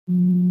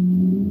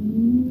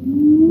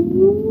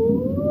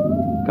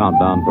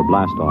Countdown for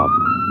blast off.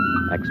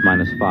 X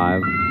minus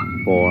 5,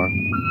 4,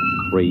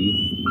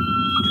 3,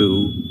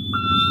 2,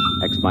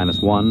 X minus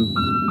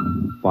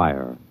 1,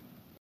 fire.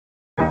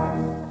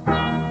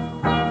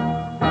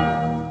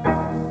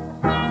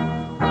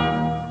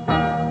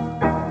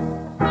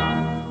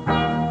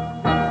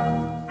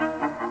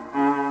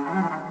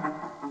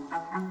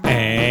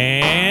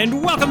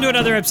 And welcome to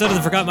another episode of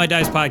the Forgot My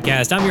Dice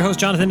podcast. I'm your host,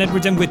 Jonathan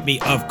Edwards, and with me,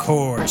 of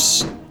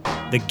course,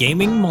 the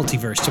gaming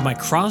multiverse to my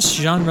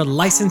cross-genre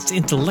licensed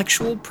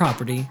intellectual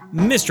property,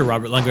 Mr.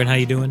 Robert Lundgren. How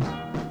you doing?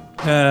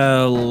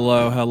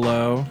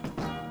 Hello.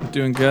 I'm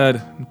doing good.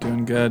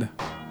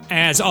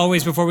 As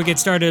always, before we get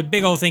started, a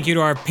big old thank you to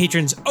our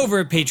patrons over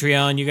at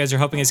Patreon. You guys are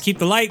helping us keep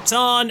the lights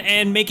on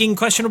and making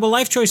questionable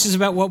life choices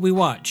about what we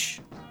watch.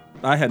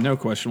 I had no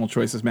questionable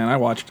choices, man. I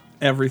watched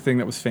everything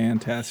that was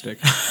fantastic.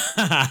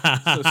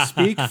 So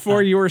speak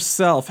for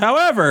yourself.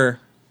 However,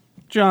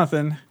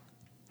 Jonathan,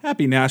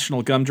 happy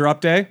National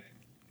Gumdrop Day.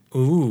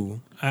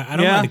 Ooh, I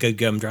don't mind a good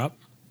gumdrop.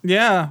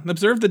 Yeah,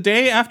 observed the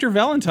day after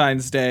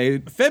Valentine's Day.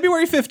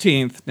 February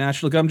 15th,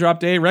 National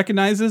Gumdrop Day,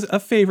 recognizes a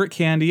favorite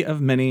candy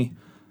of many,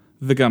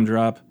 the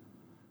gumdrop.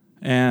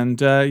 And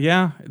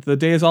the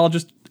day is all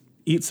just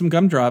eat some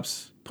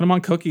gumdrops, put them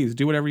on cookies,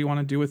 do whatever you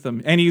want to do with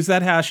them. And use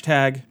that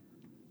hashtag,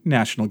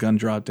 National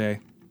Gumdrop Day.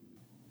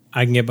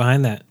 I can get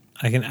behind that.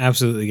 I can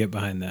absolutely get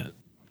behind that. I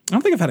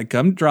don't think I've had a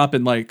gumdrop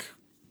in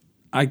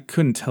I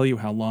couldn't tell you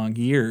how long,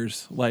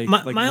 years. My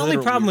only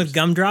problem with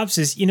gumdrops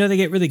is, they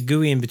get really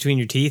gooey in between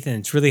your teeth, and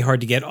it's really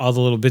hard to get all the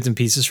little bits and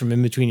pieces from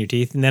in between your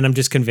teeth. And then I'm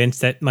just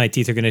convinced that my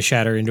teeth are going to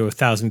shatter into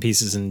 1,000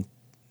 pieces, and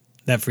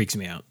that freaks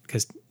me out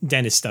because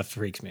dentist stuff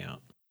freaks me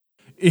out.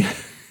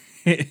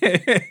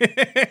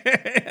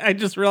 I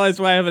just realized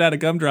why I haven't had a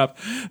gumdrop.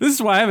 This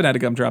is why I haven't had a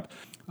gumdrop.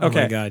 Okay.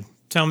 Oh my God.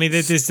 Tell me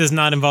that this does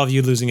not involve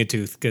you losing a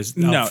tooth because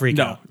I'll freak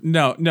out.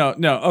 No.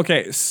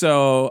 Okay,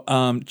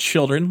 so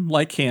children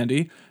like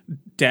candy.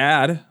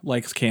 Dad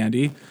likes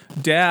candy.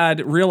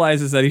 Dad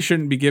realizes that he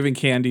shouldn't be giving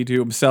candy to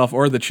himself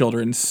or the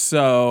children,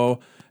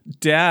 so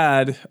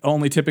Dad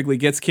only typically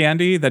gets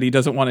candy that he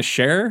doesn't want to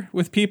share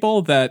with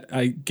people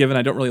given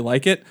I don't really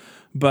like it.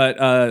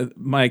 But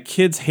my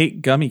kids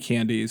hate gummy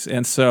candies,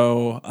 and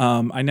so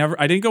I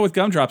didn't go with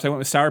gumdrops. I went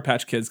with Sour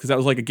Patch Kids because that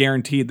was a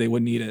guaranteed they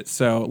wouldn't eat it.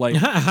 So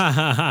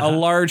a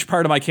large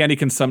part of my candy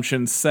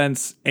consumption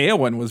since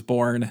Eowyn was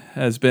born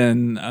has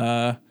been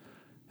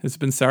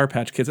Sour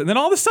Patch Kids, and then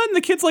all of a sudden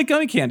the kids like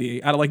gummy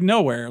candy out of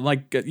nowhere.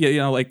 Like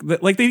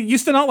they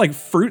used to not like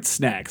fruit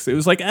snacks. It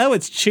was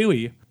it's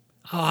chewy.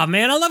 Oh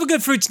man, I love a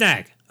good fruit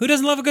snack. Who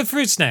doesn't love a good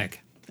fruit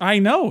snack? I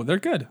know they're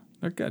good.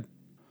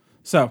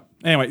 So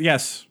anyway,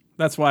 yes.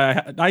 That's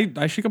why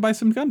I should go buy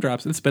some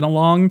gumdrops. It's been a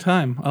long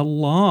time.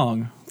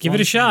 Give it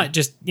a shot.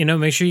 Just,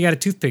 make sure you got a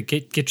toothpick.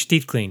 Get your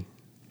teeth clean.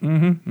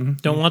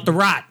 Don't want the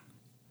rot.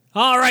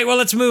 All right, well,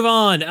 let's move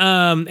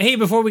on. Hey,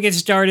 before we get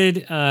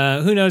started,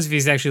 who knows if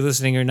he's actually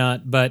listening or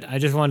not, but I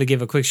just wanted to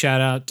give a quick shout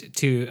out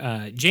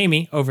to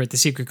Jamie over at the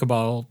Secret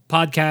Cabal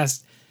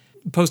podcast.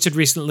 Posted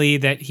recently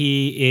that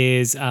he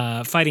is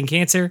fighting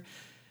cancer.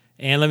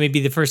 And let me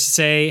be the first to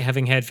say,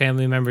 having had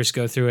family members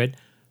go through it,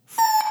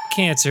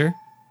 cancer.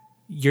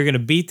 You're going to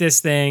beat this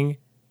thing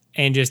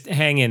and just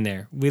hang in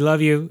there. We love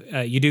you.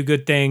 You do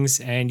good things,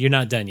 and you're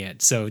not done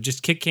yet. So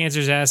just kick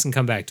cancer's ass and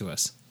come back to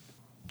us.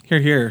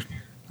 Here.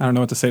 I don't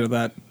know what to say to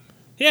that.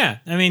 Yeah,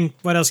 I mean,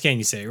 what else can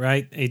you say,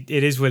 right? It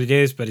is what it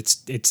is, but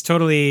it's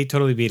totally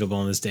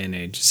beatable in this day and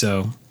age.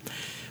 So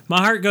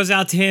my heart goes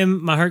out to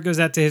him. My heart goes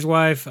out to his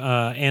wife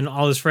and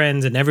all his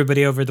friends and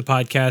everybody over at the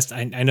podcast.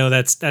 I know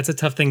that's a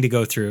tough thing to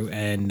go through.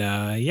 And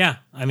I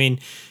mean,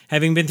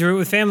 having been through it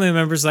with family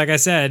members, like I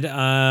said,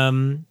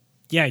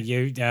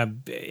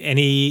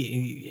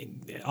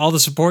 all the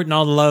support and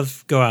all the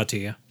love go out to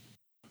you.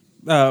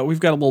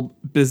 We've got a little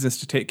business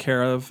to take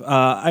care of.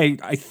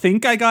 I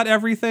think I got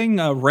everything.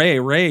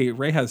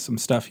 Ray has some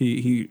stuff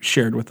he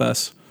shared with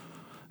us.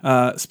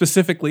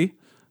 Specifically,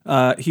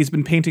 he's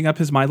been painting up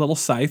his My Little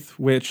Scythe,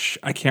 which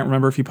I can't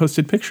remember if he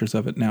posted pictures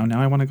of it now.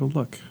 Now I want to go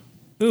look.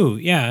 Ooh,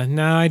 yeah,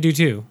 no, I do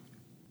too.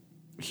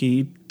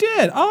 He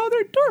did. Oh,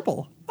 they're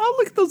adorable. Oh,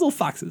 look at those little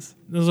foxes.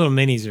 Those little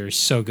minis are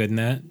so good in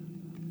that.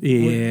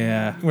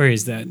 Yeah. Where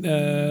is that?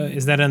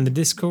 Is that on the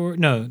Discord?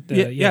 No.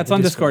 It's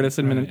on Discord. It's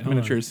in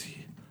miniatures.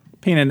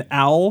 Paint an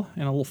owl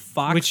and a little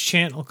fox. Which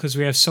channel? Because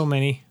we have so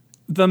many.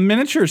 The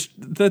miniatures.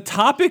 The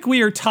topic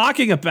we are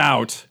talking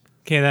about.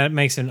 Okay, that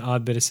makes an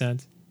odd bit of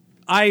sense.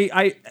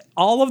 I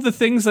all of the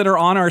things that are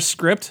on our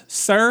script,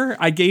 sir,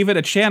 I gave it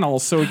a channel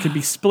so it could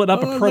be split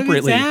up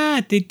appropriately. Look at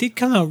that. They did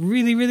come out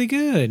really, really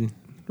good.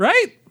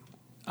 Right?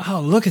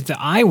 Oh, look at the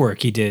eye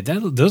work he did.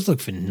 Those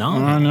look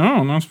phenomenal. I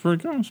know. That's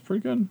pretty good. That's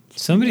pretty good.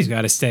 Somebody's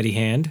got a steady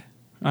hand.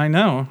 I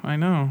know.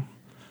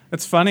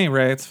 It's funny,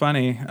 Ray. It's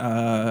funny.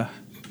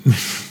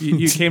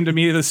 You came to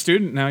me, the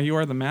student. Now you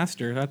are the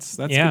master. That's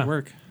good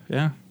work.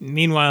 Yeah.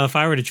 Meanwhile, if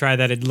I were to try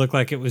that, it'd look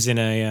like it was in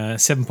a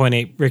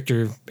 7.8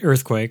 Richter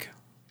earthquake.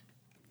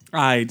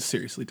 I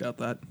seriously doubt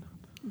that.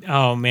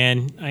 Oh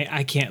man,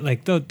 I can't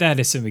like that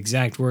is some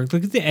exact work.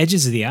 Look at the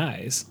edges of the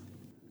eyes.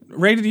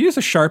 Ray, did you use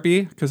a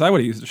Sharpie? Because I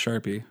would have used a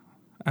Sharpie.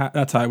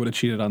 That's how I would have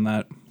cheated on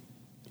that.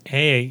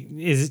 Hey,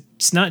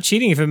 it's not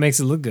cheating if it makes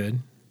it look good.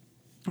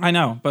 I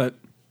know, but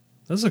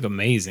Those look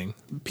amazing.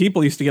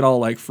 people used to get all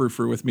like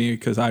frou-frou with me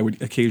because I would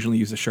occasionally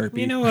use a Sharpie.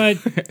 You know what?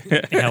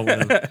 Hell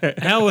with them.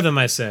 Hell with them,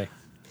 I say.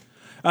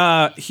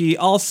 He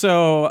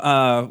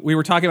also, we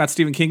were talking about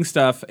Stephen King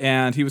stuff,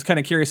 and he was kind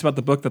of curious about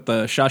the book that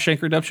the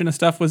Shawshank Redemption and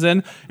stuff was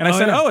in. And I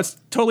said, yeah. it's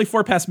totally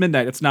 4 Past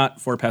Midnight. It's not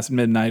 4 Past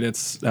Midnight.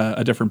 It's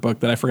a different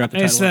book that I forgot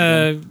the It's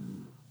title of.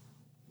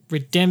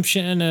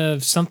 Redemption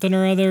of something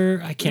or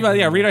other. I can't Well,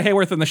 yeah, remember. Rita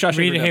Hayworth and the Shawshank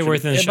Rita Redemption.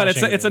 Hayworth and the But it's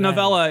Shawshank a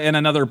novella in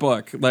another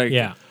book. Like,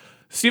 Yeah.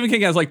 Stephen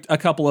King has like a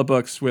couple of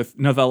books with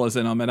novellas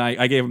in them, and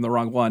I gave him the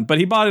wrong one. But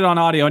he bought it on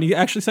audio, and he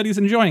actually said he's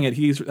enjoying it.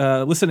 He's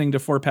listening to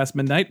 4 Past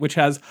Midnight, which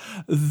has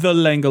The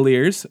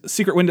Langoliers,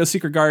 Secret Window,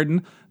 Secret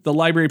Garden, The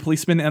Library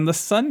Policeman, and The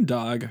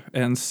Sundog.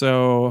 And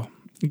so,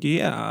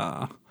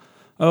 yeah.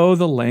 Oh,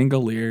 The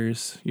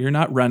Langoliers. You're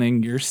not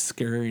running, you're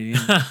scurrying.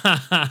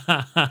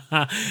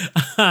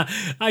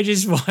 I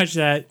just watched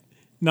that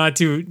not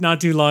too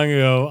long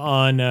ago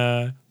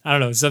on I don't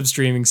know, some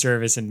streaming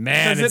service, and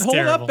man, Does it's it hold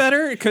terrible. up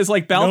better? Because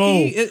like No.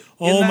 Balky.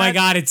 Oh my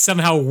god, it's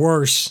somehow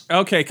worse.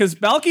 Okay, because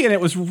Balky in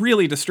it was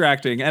really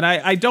distracting, and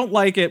I don't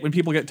like it when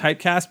people get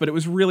typecast, but it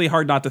was really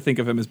hard not to think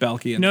of him as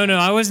Balky. No,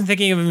 I wasn't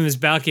thinking of him as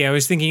Balky. I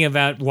was thinking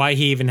about why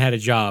he even had a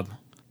job.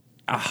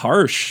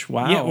 Harsh.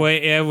 Wow. Yeah, well,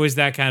 it was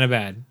that kind of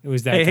bad. It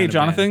was that. Hey, kind of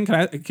Jonathan,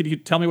 can you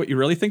tell me what you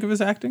really think of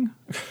his acting?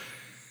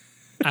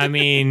 bad. I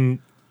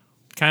mean,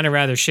 kind of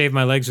rather shave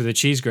my legs with a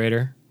cheese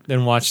grater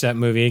than watch that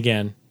movie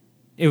again.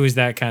 It was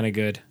that kind of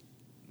good.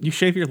 You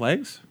shave your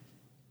legs?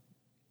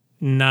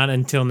 Not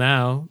until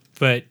now,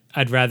 but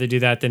I'd rather do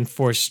that than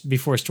be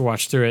forced to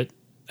watch through it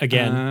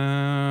again.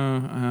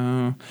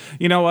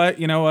 You know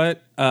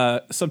what?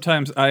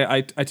 Sometimes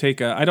I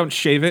take I don't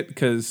shave it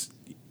because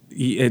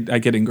I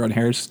get ingrown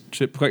hairs,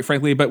 quite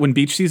frankly. But when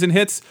beach season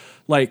hits,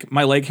 like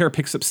my leg hair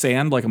picks up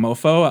sand like a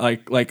mofo. I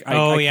I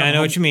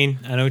know what you mean.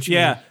 I know what you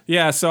mean.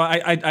 Yeah. So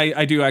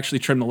I do actually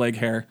trim the leg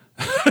hair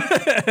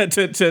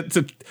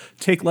to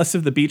take less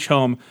of the beach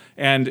home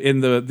and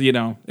in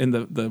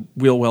the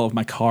wheel well of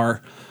my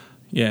car.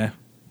 Yeah.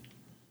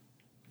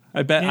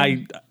 I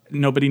bet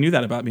nobody knew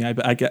that about me.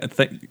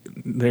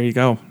 There you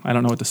go. I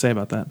don't know what to say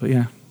about that, but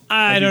yeah.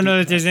 I don't know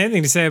that there's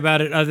anything to say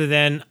about it other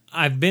than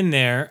I've been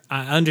there.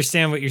 I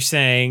understand what you're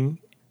saying.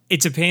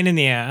 It's a pain in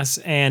the ass,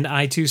 and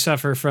I too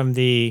suffer from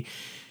the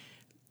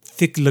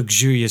thick,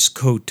 luxurious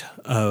coat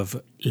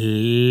of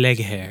leg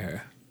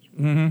hair.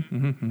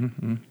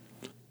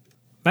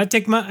 But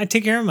I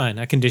take care of mine.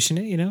 I condition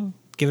it,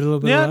 give it a little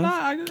bit of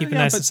love, keep it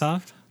nice and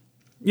soft.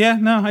 Yeah,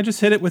 no, I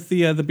just hit it with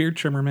the beard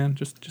trimmer, man.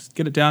 Just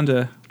get it down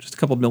to just a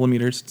couple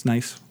millimeters. It's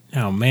nice.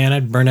 Oh man,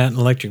 I'd burn out an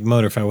electric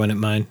motor if I went at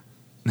mine.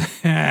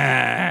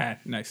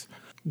 Nice.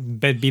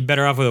 Be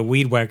better off with a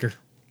weed whacker.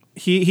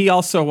 He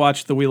also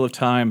watched The Wheel of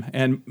Time,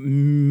 and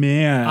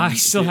man, I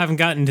still haven't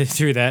gotten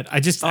through that.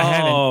 I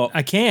haven't.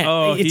 I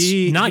can't.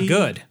 It's not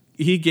good.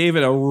 He gave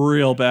it a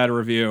real bad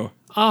review.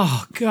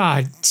 Oh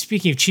God!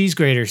 Speaking of cheese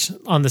graters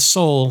on the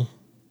soul,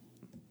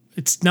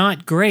 it's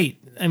not great.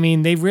 I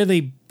mean, they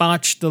really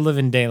botched the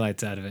living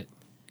daylights out of it.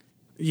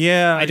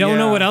 Yeah, I don't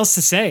know what else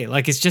to say.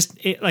 Like it's just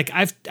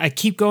I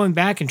keep going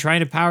back and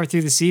trying to power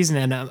through the season,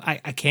 and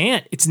I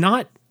can't. It's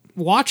not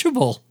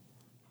watchable.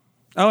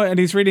 Oh, and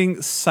he's reading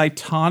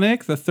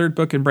Cytonic, the third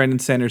book in Brandon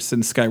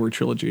Sanderson's Skyward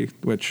trilogy,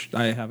 which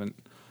I haven't.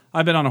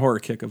 I've been on a horror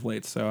kick of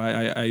late, so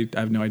I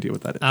have no idea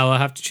what that is. I will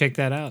have to check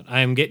that out.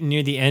 I am getting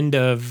near the end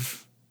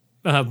of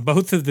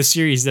both of the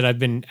series that I've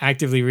been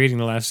actively reading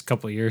the last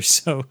couple of years,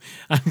 so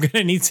I'm going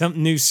to need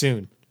something new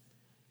soon.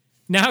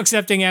 Now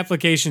accepting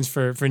applications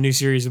for new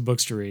series of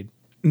books to read.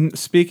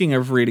 Speaking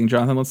of reading,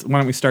 Jonathan, why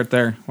don't we start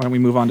there? Why don't we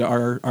move on to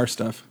our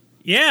stuff?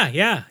 Yeah.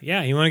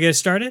 You want to get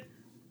started?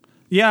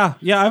 Yeah,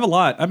 I have a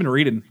lot. I've been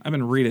reading.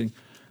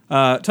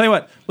 Tell you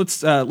what,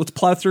 let's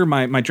plow through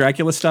my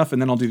Dracula stuff,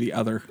 and then I'll do the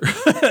other,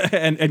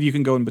 and you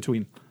can go in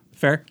between.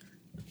 Fair?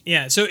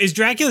 Yeah. So is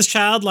Dracula's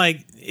Child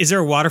is there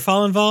a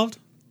waterfall involved?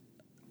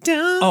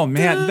 Oh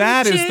man,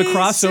 that is the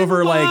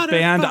crossover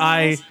band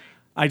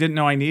I didn't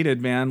know I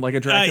needed, man. Like a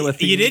Dracula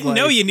theme. You didn't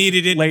know you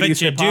needed it,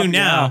 but you do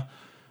now.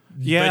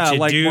 Yeah,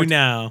 but you do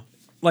now.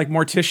 Like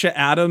Morticia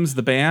Adams,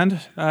 the band,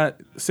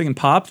 singing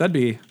pop.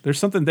 There's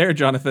something there,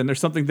 Jonathan. There's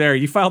something there.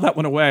 You file that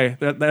one away.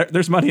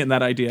 There's money in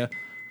that idea.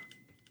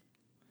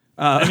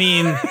 I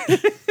mean,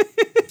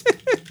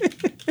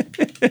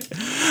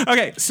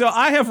 okay, so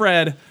I have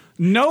read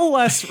no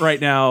less right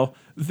now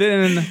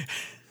than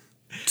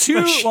two.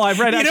 Well, I've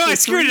read. I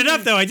screwed it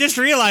up though. I just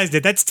realized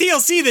it. That's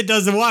TLC that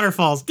does the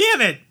waterfalls.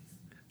 Damn it.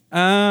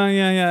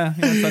 Yeah.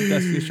 It's on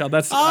Destiny's Child.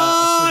 That's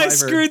I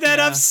screwed that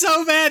up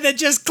so bad that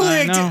just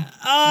clicked.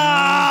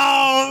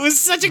 It was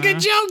such a good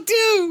joke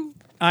too.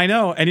 I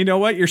know, and you know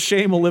what? Your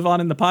shame will live on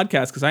in the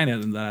podcast because I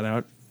edited that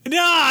out.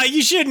 No,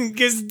 you shouldn't,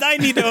 because I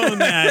need to own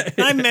that.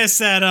 I messed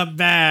that up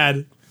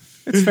bad.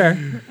 It's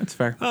fair. It's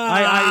fair.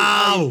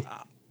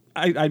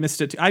 I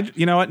missed it.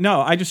 You know what?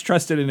 No, I just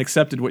trusted and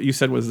accepted what you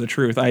said was the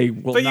truth. I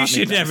will. But not you should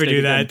make that never mistake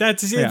do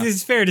that. again.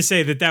 It's fair to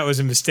say that was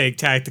a mistake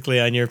tactically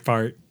on your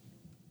part.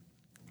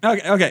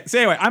 Okay. So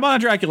anyway, I'm on a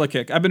Dracula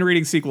kick. I've been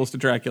reading sequels to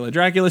Dracula,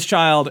 Dracula's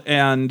Child,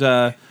 and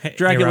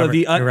Dracula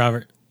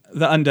Robert.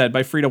 the Undead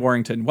by Frida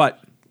Warrington.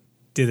 What?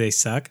 Do they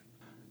suck?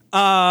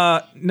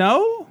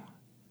 No.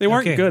 They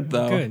weren't Okay, good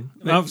though. Good.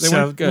 They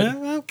weren't good.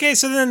 Okay,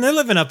 so then they're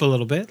living up a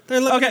little bit. They're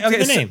living up to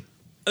the name.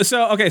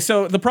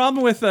 So the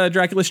problem with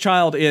Dracula's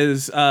Child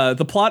is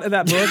the plot of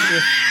that book.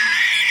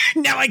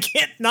 Now I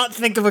can't not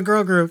think of a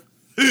girl group.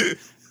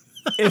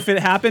 If it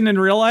happened in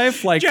real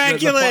life, like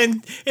Dracula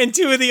and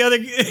two of the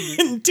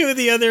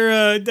other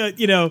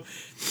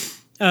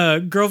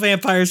girl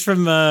vampires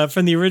from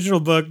the original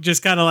book,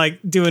 just kind of like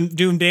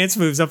doing dance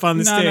moves up on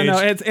the stage. No.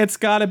 It's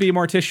got to be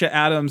Morticia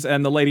Adams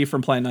and the lady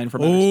from Plan 9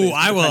 from Outer Space. Oh,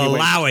 I will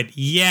allow it.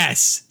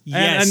 Yes.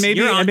 And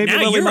maybe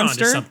Lily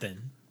Munster. Something.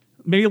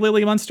 Maybe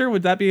Lily Munster.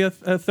 Would that be a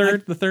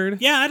third? The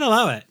third? Yeah, I'd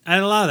allow it.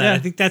 I'd allow that. Yeah. I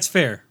think that's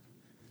fair.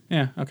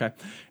 Yeah. Okay.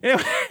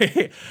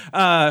 Anyway,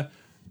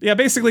 yeah.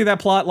 Basically, that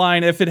plot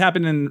line. If it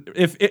happened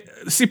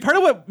part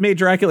of what made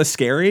Dracula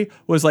scary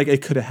was like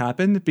it could have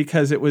happened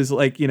because it was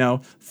like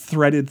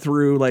threaded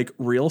through like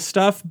real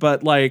stuff.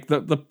 But like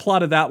the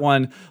plot of that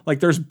one, like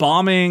there's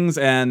bombings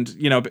and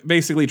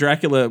basically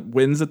Dracula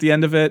wins at the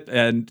end of it,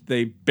 and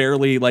they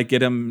barely like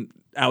get him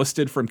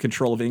ousted from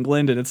control of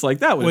England, and it's like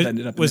that would have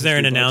ended up. Was there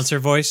an announcer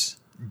voice?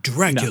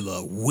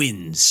 Dracula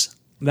wins.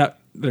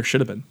 That there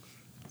should have been.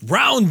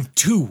 Round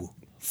 2,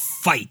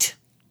 fight.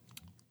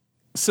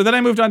 So then I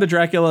moved on to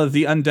Dracula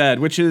the Undead,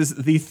 which is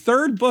the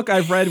third book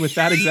I've read with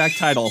that exact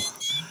title,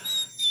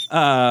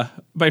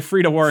 by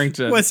Frida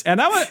Warrington. Was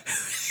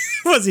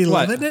he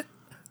loving it?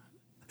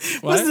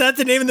 What? Wasn't that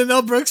the name of the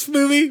Mel Brooks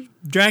movie?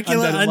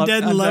 Dracula,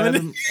 Undead and loving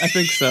it? I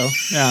think so.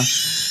 Yeah.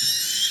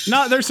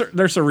 No,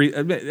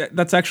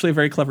 that's actually a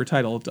very clever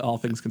title, all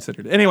things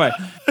considered. Anyway,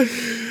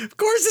 of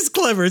course it's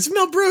clever. It's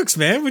Mel Brooks,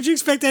 man. Would you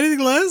expect anything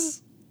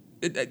less?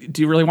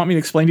 Do you really want me to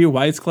explain to you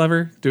why it's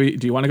clever? Do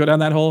you want to go down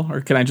that hole,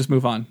 or can I just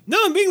move on? No,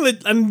 I'm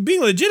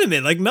being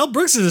legitimate. Like Mel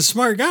Brooks is a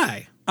smart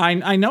guy.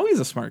 I know he's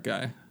a smart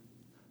guy.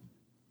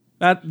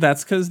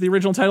 That's because the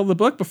original title of the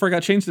book before it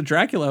got changed to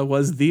Dracula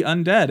was The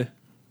Undead.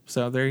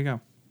 So there you go.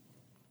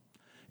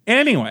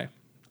 Anyway.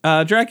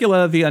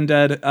 Dracula the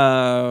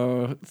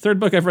Undead,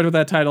 third book I've read with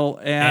that title,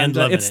 and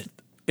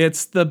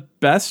it's the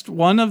best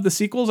one of the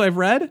sequels I've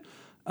read,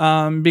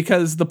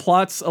 because the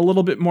plot's a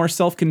little bit more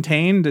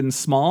self-contained and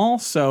small.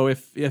 So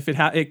if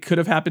it could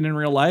have happened in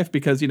real life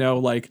because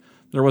like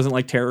there wasn't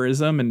like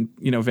terrorism and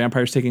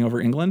vampires taking over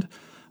England,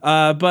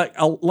 but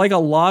like a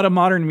lot of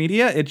modern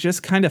media, it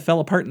just kind of fell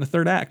apart in the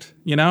third act.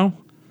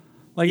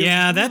 Like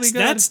yeah, that's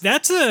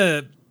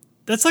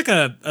like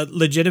a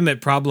legitimate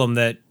problem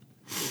that.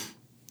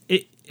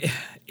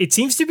 It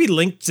seems to be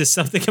linked to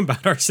something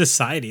about our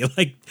society.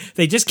 Like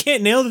they just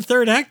can't nail the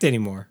third act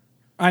anymore.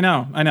 I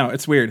know.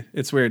 It's weird.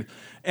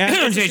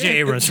 And J.J.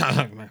 Abrams.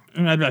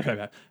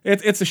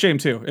 It's a shame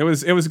too. It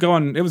was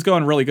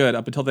going really good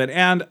up until then.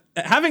 And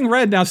having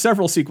read now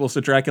several sequels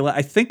to Dracula,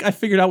 I think I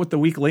figured out what the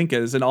weak link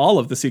is in all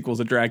of the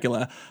sequels of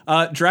Dracula.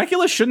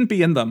 Dracula shouldn't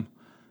be in them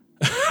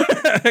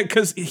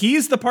because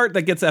he's the part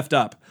that gets effed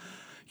up.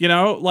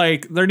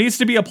 Like there needs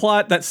to be a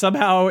plot that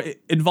somehow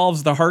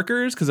involves the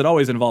Harkers, because it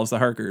always involves the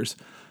Harkers,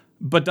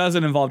 but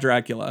doesn't involve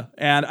Dracula.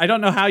 And I don't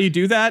know how you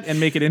do that and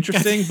make it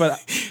interesting,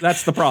 but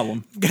that's the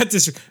problem. I've got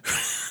this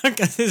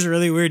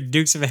really weird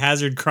Dukes of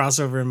Hazzard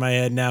crossover in my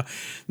head now.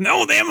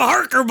 No, them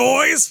Harker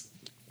boys.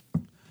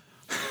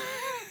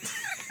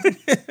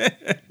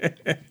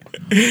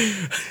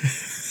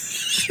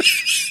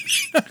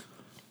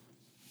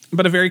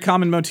 But a very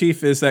common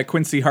motif is that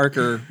Quincy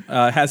Harker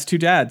has two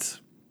dads.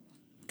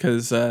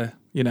 Because,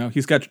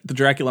 he's got the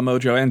Dracula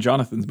mojo and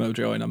Jonathan's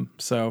mojo in him.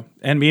 So,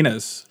 and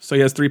Mina's. So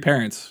he has three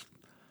parents.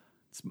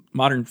 It's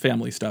modern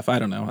family stuff. I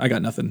don't know. I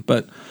got nothing.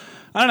 But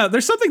I don't know.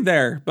 There's something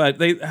there. But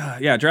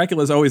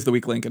Dracula's always the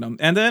weak link in them.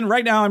 And then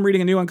right now I'm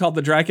reading a new one called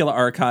The Dracula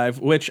Archive,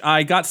 which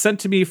I got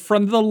sent to me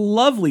from the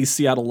lovely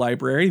Seattle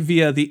Library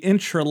via the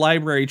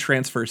intra-library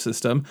transfer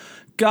system.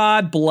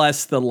 God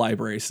bless the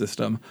library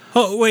system.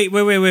 Oh, wait.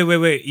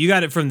 You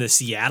got it from the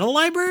Seattle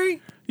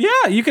Library?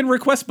 Yeah, you can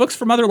request books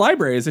from other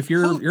libraries if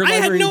your library. I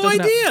had no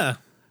idea.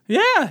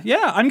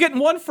 Yeah. I'm getting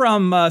one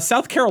from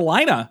South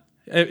Carolina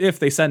if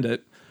they send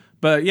it.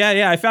 But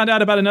yeah, I found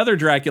out about another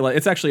Dracula.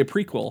 It's actually a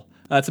prequel.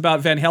 It's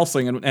about Van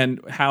Helsing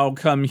and how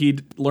come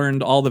he'd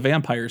learned all the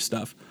vampire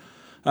stuff.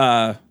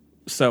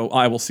 So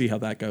I will see how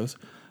that goes.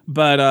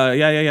 But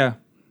yeah,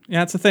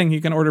 it's a thing.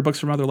 You can order books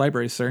from other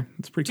libraries, sir.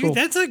 It's pretty cool.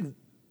 Dude, that's like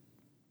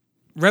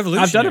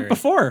revolutionary. I've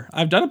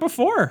done it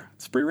before.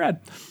 It's pretty rad.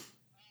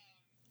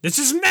 This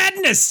is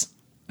madness.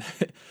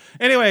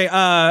 Anyway,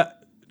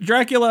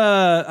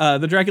 Dracula,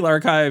 the Dracula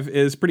Archive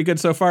is pretty good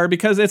so far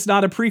because it's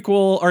not a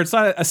prequel or it's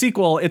not a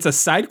sequel. It's a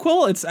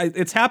sidequel.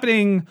 It's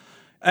happening.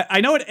 I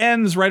know it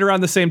ends right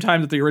around the same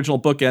time that the original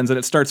book ends and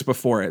it starts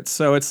before it.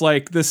 So it's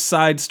like this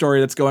side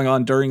story that's going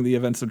on during the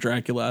events of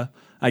Dracula,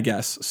 I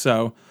guess.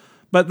 So,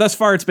 but thus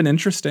far it's been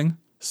interesting.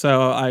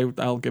 So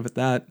I'll give it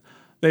that.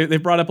 They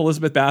brought up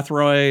Elizabeth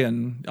Bathory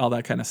and all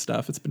that kind of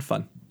stuff. It's been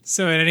fun.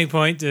 So at any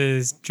point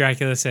does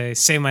Dracula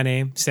say my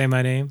name, say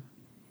my name?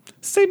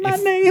 Say my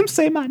name,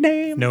 say my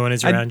name. No one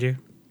is around you.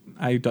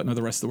 I don't know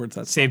the rest of the words.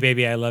 That's Say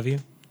baby, I love you.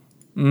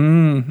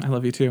 I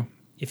love you too.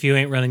 If you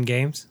ain't running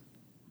games,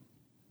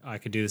 I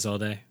could do this all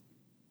day.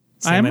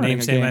 I Say am my running name,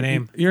 a say game. my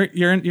name.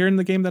 You're in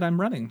the game that I'm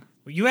running.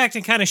 You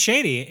acting kind of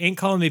shady. Ain't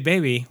calling me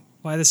baby.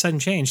 Why the sudden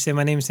change? Say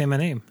my name, say my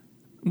name.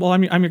 Well,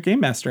 I'm your game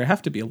master. I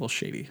have to be a little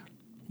shady.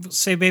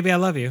 Say baby, I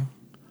love you.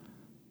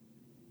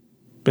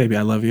 Baby,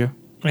 I love you.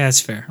 Yeah, that's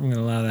fair. I'm going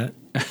to allow that.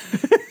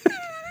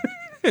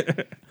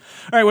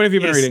 All right, what have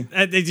you been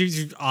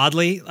reading?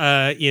 Oddly,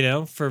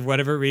 for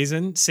whatever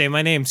reason, Say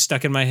My Name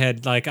stuck in my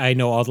head. Like, I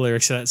know all the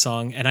lyrics to that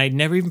song, and I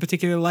never even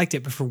particularly liked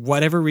it, but for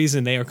whatever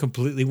reason, they are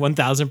completely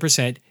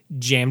 1,000%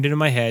 jammed into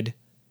my head.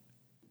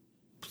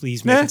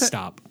 Please make it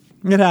stop.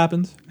 It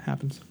happens. It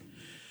happens.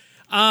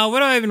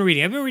 What have I been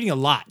reading? I've been reading a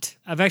lot.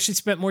 I've actually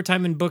spent more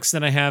time in books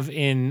than I have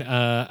in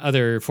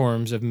other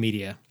forms of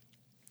media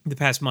the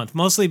past month,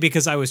 mostly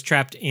because I was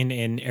trapped in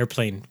an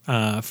airplane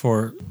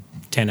for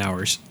 10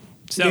 hours.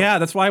 So, yeah,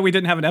 that's why we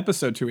didn't have an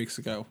episode 2 weeks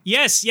ago.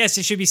 Yes,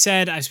 it should be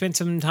said. I spent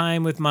some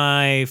time with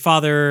my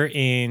father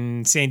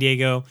in San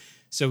Diego,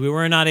 so we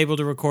were not able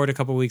to record a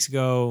couple weeks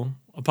ago.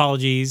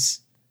 Apologies.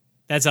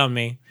 That's on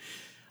me.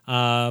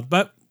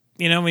 But,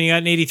 when you got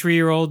an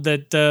 83-year-old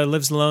that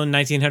lives alone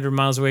 1,900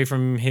 miles away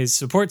from his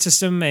support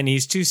system and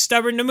he's too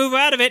stubborn to move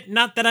out of it,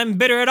 not that I'm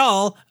bitter at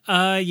all,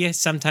 you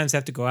sometimes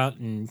have to go out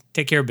and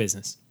take care of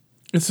business.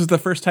 This is the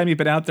first time you've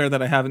been out there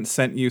that I haven't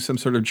sent you some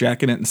sort of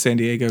Jacking It in San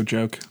Diego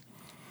joke.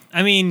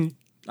 I mean,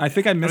 I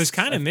think I was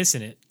kind of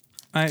missing it.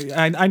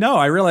 I know.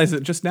 I realized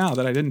it just now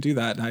that I didn't do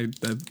that. I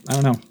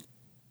don't know.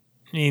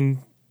 I mean,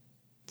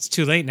 it's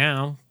too late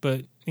now,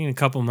 but in a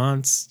couple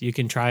months, you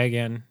can try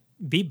again.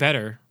 Be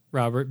better,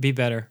 Robert. Be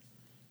better.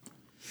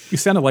 You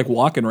sounded like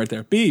walking right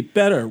there. Be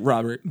better,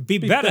 Robert. Be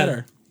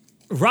better.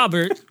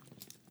 Robert.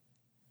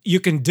 You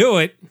can do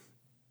it.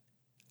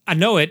 I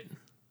know it.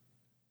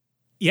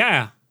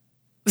 Yeah.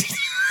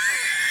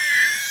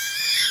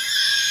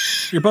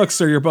 Your books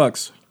are your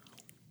books.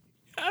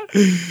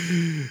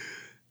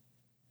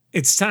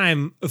 It's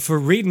time for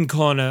Reading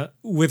Corner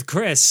with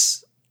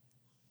Chris.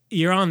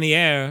 You're on the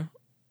air.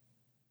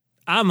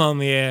 I'm on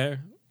the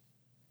air.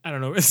 I don't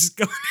know where this is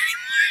going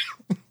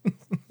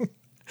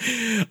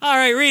anymore. All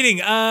right,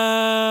 reading.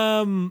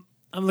 I'm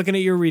looking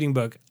at your reading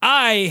book.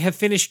 I have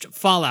finished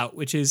Fallout,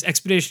 which is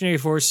Expeditionary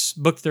Force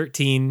Book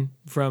 13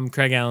 from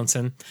Craig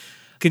Allenson.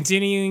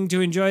 Continuing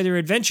to enjoy their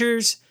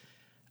adventures.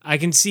 I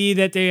can see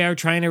that they are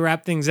trying to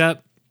wrap things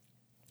up.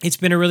 It's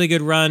been a really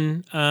good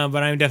run, but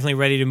I'm definitely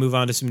ready to move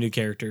on to some new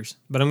characters.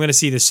 But I'm going to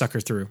see this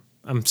sucker through.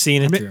 I'm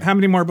seeing it through. How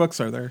many more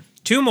books are there?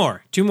 Two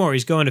more.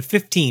 He's going to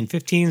 15.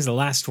 15 is the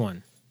last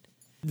one.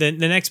 The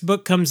next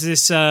book comes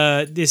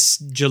this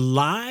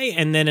July,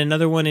 and then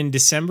another one in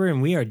December,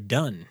 and we are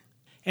done.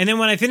 And then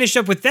when I finished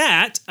up with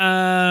that,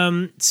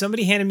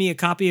 somebody handed me a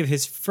copy of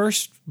his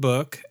first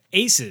book,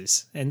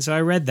 Aces, and so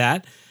I read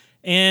that.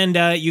 And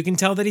you can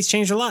tell that he's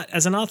changed a lot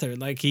as an author.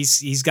 Like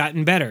he's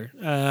gotten better.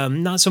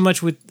 Not so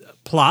much with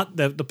plot.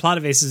 The plot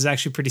of Aces is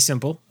actually pretty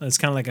simple. It's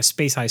kind of like a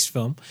space heist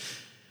film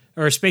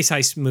or a space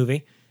heist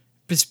movie,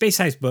 but space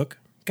heist book.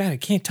 God, I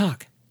can't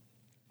talk.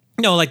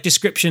 No, like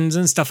descriptions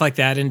and stuff like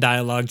that, and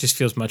dialogue just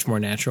feels much more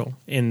natural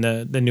in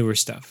the newer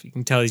stuff. You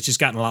can tell he's just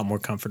gotten a lot more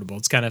comfortable.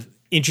 It's kind of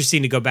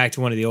interesting to go back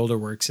to one of the older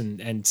works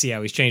and see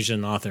how he's changed as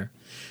an author.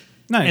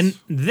 Nice. And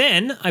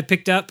then I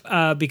picked up,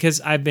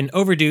 because I've been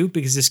overdue,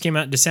 because this came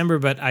out in December,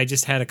 but I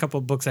just had a couple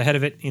books ahead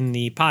of it in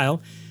the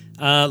pile,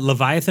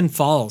 Leviathan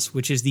Falls,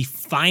 which is the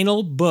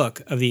final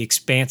book of the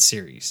Expanse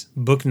series,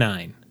 Book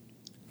 9.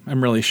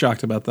 I'm really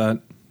shocked about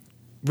that.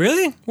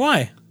 Really?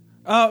 Why?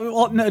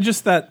 Well, no,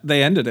 just that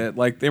they ended it.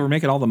 Like, they were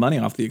making all the money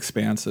off the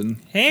Expanse. And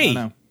hey, I don't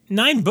know.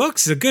 9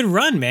 books is a good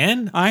run,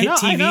 man. I know, Hit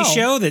TV I know.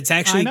 show that's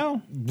actually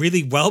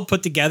really well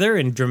put together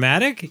and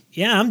dramatic.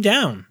 Yeah, I'm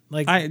down.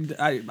 Like I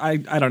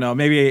don't know.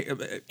 Maybe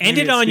end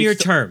it on your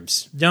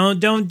terms.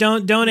 Don't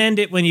end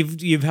it when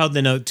you've held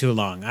the note too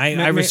long.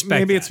 I respect.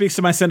 Maybe that. it speaks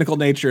to my cynical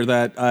nature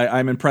that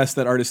I'm impressed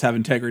that artists have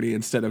integrity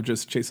instead of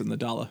just chasing the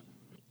dollar.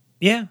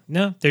 Yeah,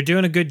 no, they're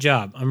doing a good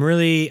job.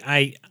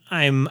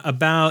 I'm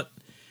about,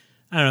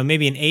 I don't know,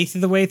 maybe an eighth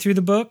of the way through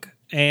the book,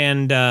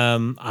 and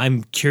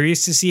I'm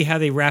curious to see how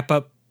they wrap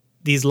up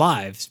these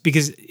lives,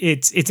 because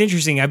it's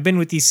interesting. I've been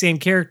with these same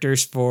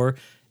characters for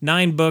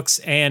 9 books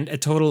and a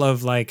total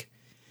of, like,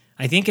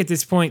 I think at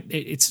this point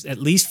it's at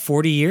least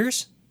 40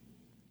 years,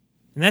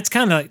 and that's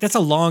kind of like, that's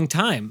a long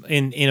time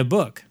in a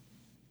book.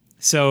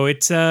 So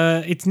it's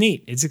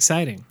neat. It's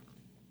exciting.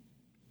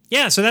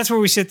 Yeah, so that's where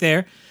we sit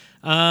there.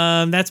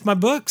 That's my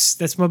books.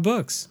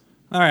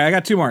 All right, I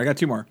got two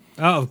more.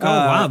 Oh,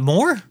 wow,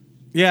 more?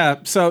 Yeah,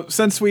 so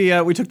since we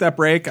took that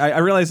break, I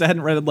realized I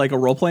hadn't read like a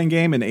role-playing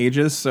game in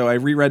ages, so I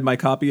reread my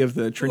copy of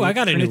the Trinity. Oh, I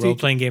got a new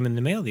role-playing game in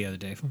the mail the other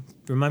day.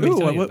 Remind me to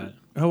tell you about it.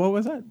 Oh, what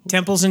was that?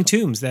 Temples and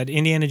Tombs, that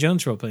Indiana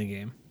Jones role-playing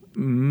game.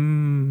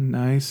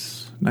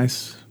 Nice.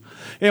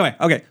 Anyway,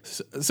 okay.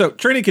 So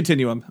Trinity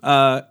Continuum.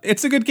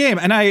 It's a good game,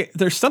 and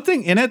there's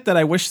something in it that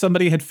I wish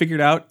somebody had figured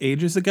out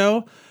ages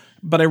ago,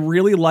 but I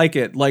really like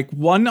it. Like,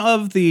 one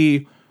of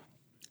the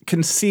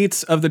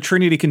conceits of the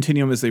Trinity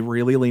Continuum is they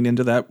really lean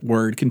into that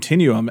word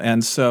continuum,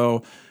 and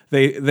so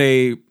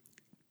they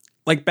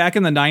like back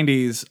in the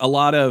 90s, a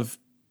lot of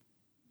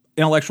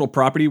intellectual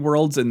property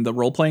worlds in the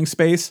role-playing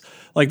space,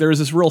 like there was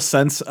this real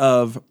sense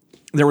of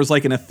there was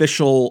like an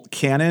official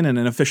canon and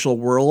an official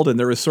world, and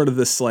there was sort of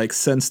this like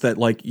sense that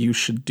like you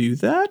should do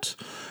that.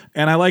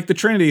 And I like the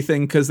Trinity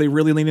thing because they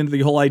really lean into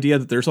the whole idea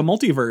that there's a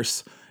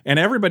multiverse and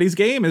everybody's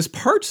game is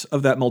part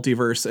of that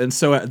multiverse, and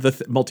so the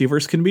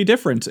multiverse can be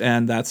different,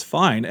 and that's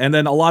fine. And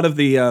then a lot of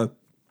the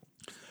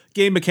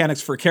game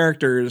mechanics for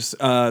characters,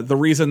 the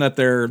reason that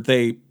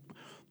the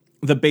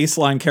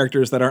baseline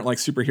characters that aren't like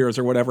superheroes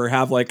or whatever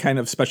have like kind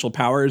of special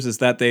powers is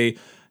that they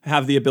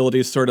have the ability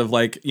to sort of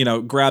like, you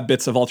know, grab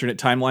bits of alternate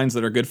timelines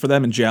that are good for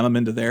them and jam them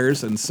into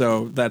theirs. And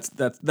so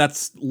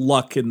that's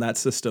luck in that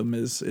system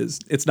is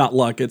it's not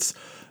luck. It's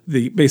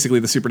basically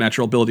the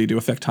supernatural ability to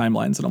affect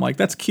timelines. And I'm like,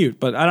 that's cute,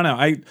 but I don't know.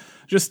 I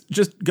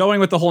just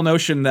going with the whole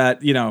notion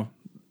that, you know,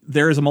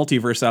 there is a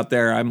multiverse out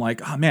there. I'm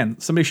like, oh man,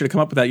 somebody should have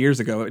come up with that years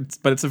ago.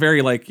 But it's a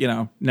very like, you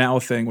know, now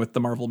thing with the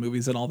Marvel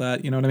movies and all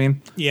that. You know what I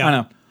mean? Yeah. I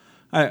don't know.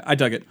 I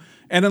dug it.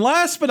 And then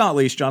last but not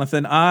least,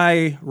 Jonathan,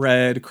 I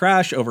read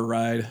Crash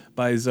Override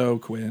by Zoe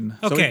Quinn.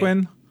 Okay. Zoe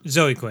Quinn?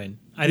 Zoe Quinn.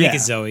 I think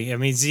it's Zoe. I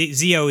mean,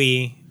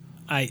 Z-O-E.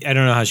 I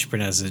don't know how she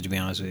pronounces it, to be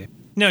honest with you.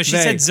 No, she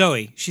said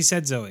Zoe. She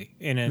said Zoe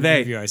in an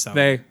interview I saw.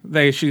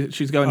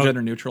 She's going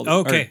gender neutral.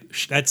 Okay.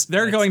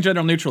 They're going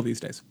gender neutral these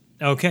days.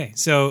 Okay.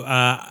 So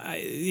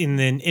in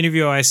the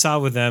interview I saw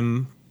with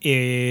them,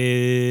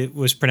 it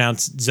was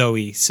pronounced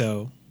Zoe.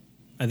 So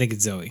I think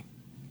it's Zoe.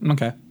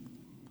 Okay.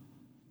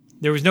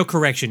 There was no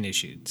correction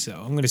issued, so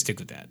I'm going to stick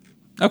with that.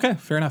 Okay,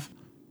 fair enough.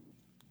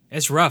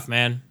 It's rough,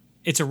 man.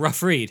 It's a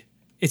rough read.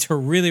 It's a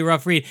really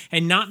rough read.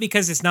 And not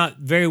because it's not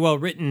very well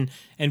written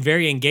and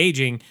very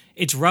engaging.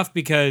 It's rough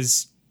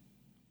because,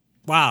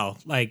 wow,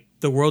 like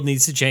the world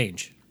needs to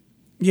change.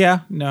 Yeah,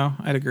 no,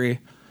 I'd agree.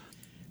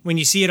 When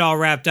you see it all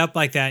wrapped up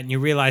like that and you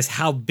realize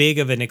how big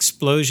of an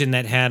explosion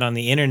that had on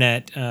the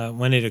internet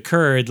when it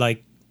occurred,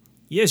 like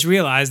you just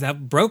realize how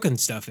broken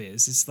stuff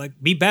is. It's like,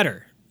 be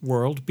better.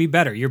 World, be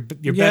better. You're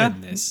better than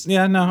this.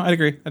 Yeah, no, I'd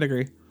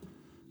agree.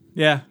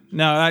 Yeah,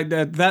 no,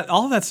 that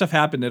all of that stuff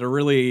happened at a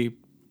really,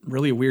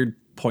 really weird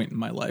point in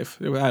my life.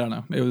 I don't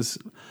know.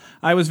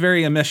 I was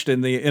very enmeshed in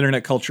the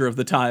internet culture of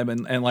the time,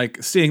 and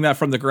like seeing that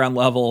from the ground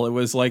level, it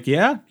was like,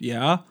 yeah.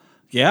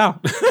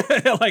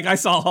 Like I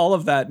saw all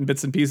of that in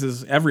bits and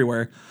pieces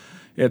everywhere.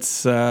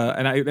 It's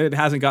it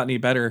hasn't gotten any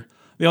better.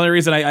 The only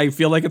reason I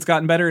feel like it's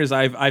gotten better is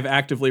I've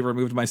actively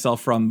removed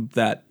myself from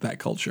that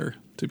culture.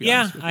 To be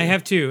honest with you. I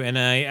have too, and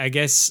I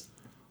guess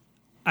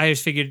I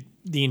just figured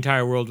the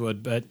entire world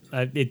would, but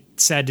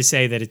it's sad to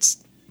say that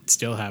it's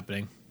still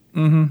happening.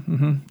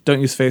 Don't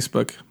use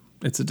Facebook;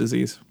 it's a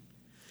disease.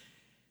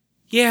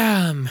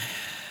 Yeah,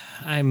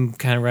 I'm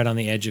kind of right on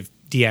the edge of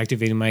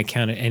deactivating my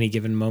account at any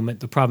given moment.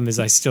 The problem is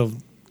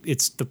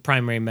it's the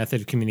primary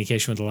method of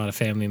communication with a lot of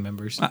family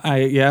members.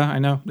 I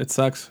know it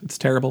sucks. It's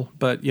terrible,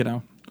 but you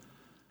know,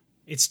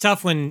 it's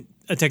tough when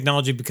a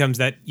technology becomes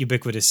that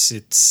ubiquitous.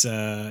 It's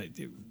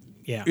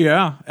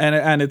Yeah,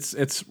 and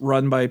it's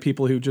run by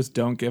people who just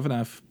don't give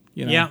enough,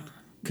 you know. Yeah.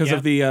 Because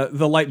of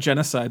the light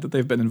genocide that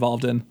they've been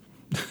involved in.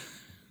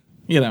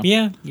 You know.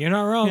 Yeah, you're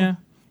not wrong.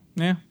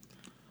 Yeah.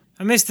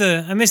 I miss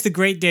the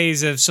great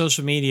days of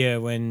social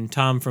media when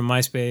Tom from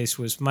MySpace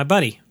was my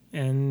buddy,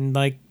 and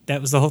like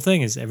that was the whole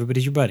thing, is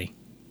everybody's your buddy.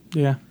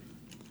 Yeah.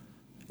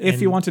 If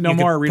you want to know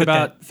more, read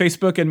about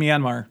Facebook and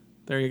Myanmar.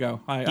 There you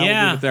go. I'll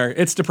leave it there.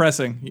 It's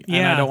depressing,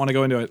 and I don't want to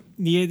go into it.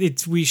 Yeah,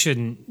 we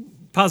shouldn't.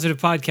 Positive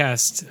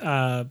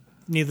podcast.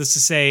 Needless to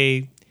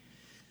say,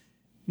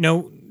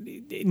 know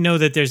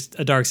that there's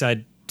a dark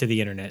side to the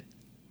internet.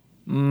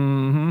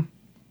 Mm-hmm.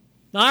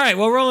 All right,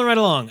 well, rolling right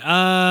along.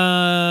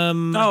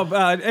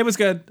 It was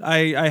good.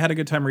 I had a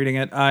good time reading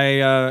it.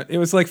 It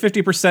was like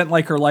 50%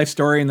 like her life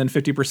story, and then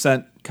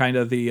 50% kind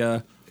of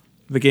the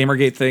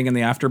Gamergate thing and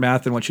the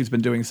aftermath and what she's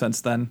been doing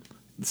since then.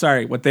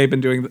 Sorry, what they've been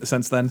doing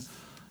since then.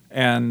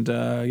 And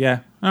I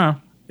don't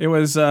know. It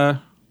was.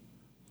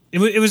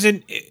 It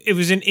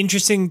was an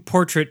interesting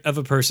portrait of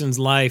a person's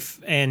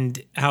life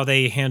and how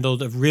they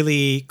handled a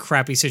really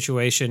crappy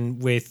situation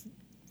with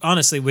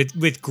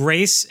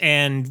grace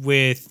and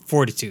with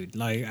fortitude.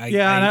 Like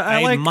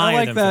I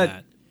like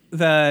them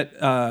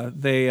that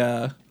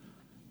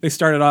they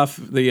started off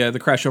the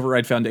Crash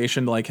Override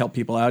Foundation to like help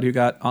people out who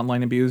got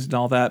online abused and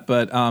all that.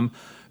 But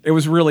it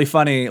was really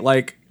funny.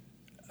 Like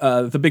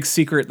the big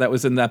secret that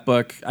was in that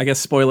book, I guess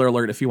spoiler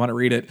alert if you want to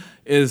read it,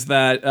 is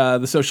that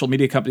the social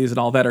media companies and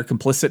all that are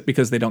complicit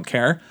because they don't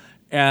care.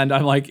 And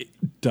I'm like,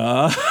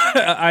 duh.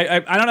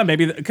 I don't know,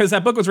 maybe because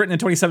that book was written in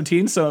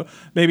 2017, so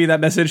maybe that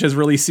message has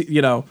really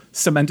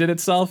cemented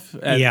itself.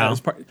 And that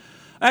was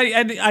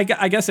I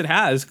guess it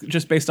has,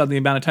 just based on the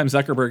amount of time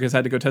Zuckerberg has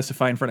had to go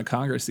testify in front of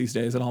Congress these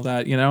days and all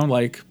that.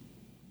 Like,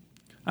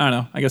 I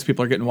don't know. I guess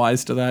people are getting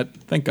wise to that.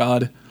 Thank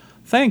God.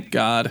 Thank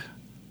God.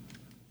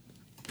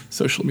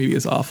 Social media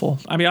is awful.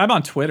 I mean, I'm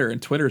on Twitter,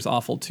 and Twitter's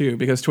awful too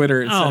because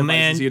Twitter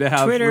incentivizes you to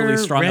have Twitter, really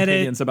strong Reddit.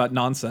 opinions about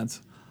nonsense.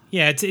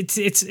 Yeah,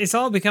 it's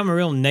all become a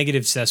real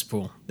negative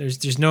cesspool.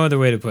 There's no other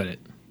way to put it.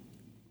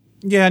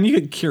 Yeah, and you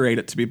could curate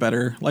it to be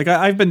better. Like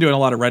I've been doing a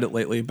lot of Reddit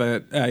lately,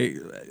 but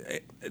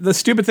the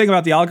stupid thing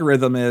about the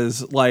algorithm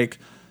is like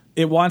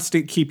it wants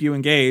to keep you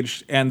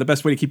engaged, and the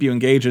best way to keep you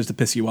engaged is to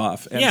piss you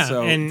off. And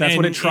so that's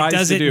what it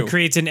tries to do. It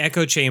creates an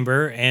echo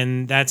chamber,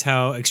 and that's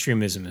how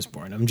extremism is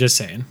born. I'm just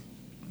saying.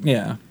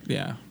 Yeah.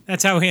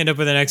 That's how we end up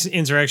with an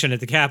insurrection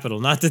at the Capitol.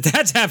 Not that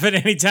that's happened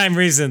anytime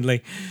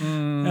recently.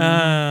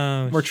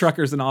 We're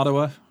truckers in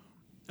Ottawa.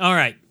 All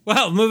right.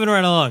 Well, moving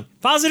right along.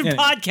 Positive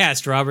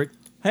podcast, Robert.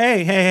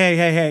 Hey.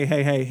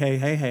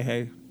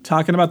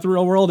 Talking about the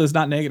real world is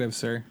not negative,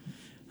 sir.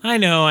 I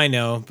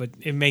know, but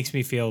it makes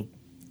me feel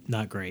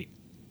not great.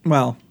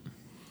 Well,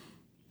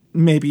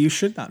 maybe you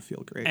should not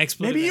feel great.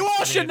 Expletive, maybe you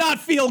all should not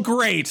feel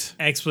great.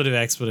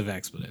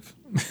 Expletive.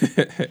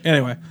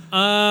 Anyway.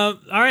 All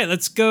right,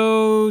 let's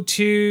go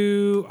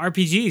to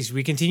RPGs.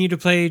 We continue to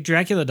play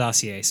Dracula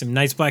Dossier, some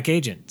Night's Black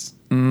Agents.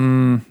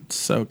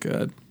 So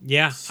good.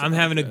 Yeah, I'm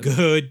having a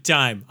good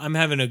time.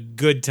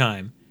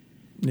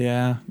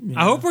 Yeah.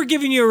 I hope we're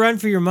giving you a run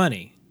for your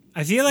money.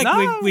 I feel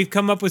like we've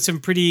come up with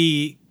some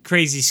pretty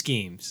crazy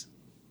schemes.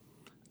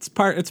 It's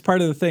part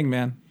of the thing,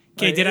 man.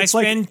 Okay, did I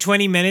spend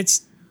 20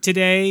 minutes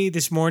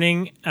this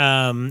morning,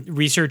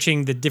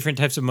 researching the different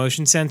types of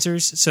motion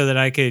sensors so that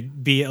I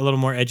could be a little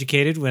more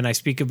educated when I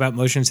speak about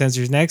motion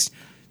sensors next?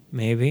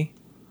 Maybe.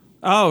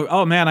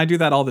 Oh man, I do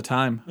that all the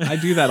time. I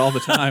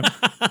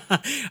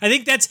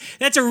think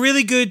that's a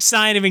really good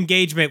sign of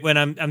engagement when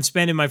I'm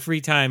spending my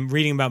free time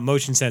reading about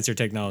motion sensor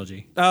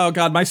technology. Oh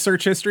God, my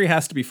search history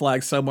has to be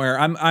flagged somewhere.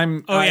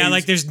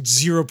 Like there's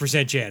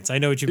 0% chance. I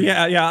know what you mean.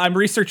 Yeah. I'm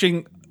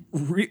researching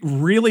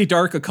really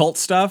dark occult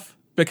stuff.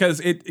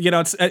 Because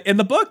it's in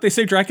the book they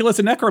say Dracula's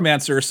a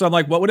necromancer, so I'm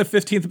like, what would a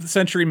 15th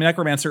century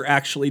necromancer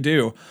actually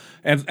do?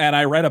 And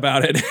I read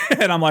about it,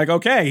 and I'm like,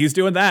 okay, he's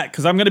doing that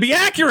because I'm going to be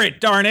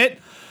accurate, darn it.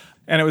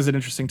 And it was an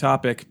interesting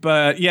topic,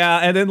 but yeah,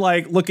 and then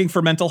like looking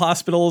for mental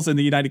hospitals in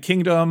the United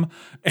Kingdom,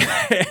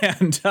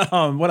 and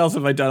what else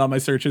have I done on my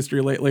search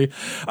history lately?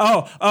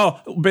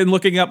 Been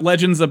looking up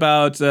legends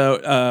about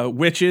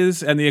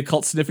witches and the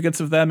occult significance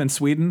of them in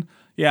Sweden.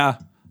 Yeah.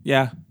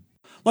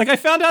 Like, I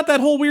found out that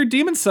whole weird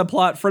demon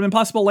subplot from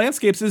Impossible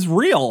Landscapes is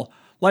real.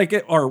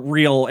 Or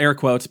real, air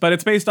quotes, but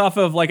it's based off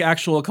of, like,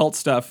 actual occult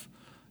stuff.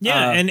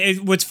 Yeah, and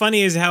what's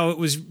funny is how it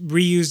was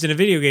reused in a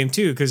video game,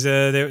 too, because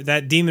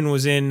that demon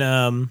was in...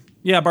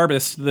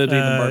 Barbas, the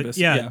demon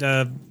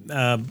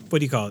Barbas. What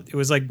do you call it? It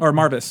was like... Or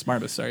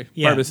Marbas, sorry.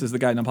 Yeah. Barbas is the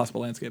guy in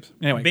Impossible Landscapes.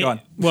 Anyway, go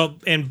on. Well,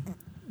 and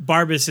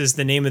Barbas is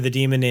the name of the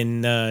demon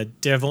in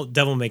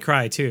Devil May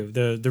Cry, too.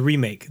 The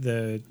remake,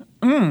 the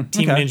Team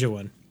Ninja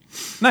one.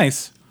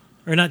 Nice.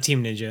 Or not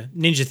Team Ninja,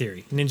 Ninja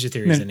Theory. Ninja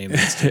Theory is the name of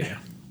the studio.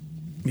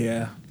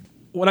 Yeah.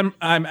 What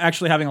I'm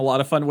actually having a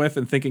lot of fun with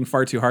and thinking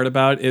far too hard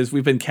about is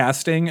we've been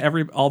casting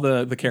all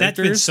the characters. That's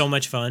been so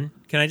much fun.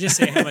 Can I just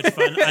say how much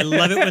fun? I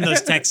love it when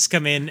those texts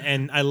come in,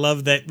 and I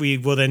love that we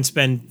will then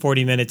spend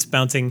 40 minutes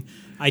bouncing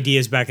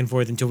ideas back and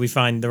forth until we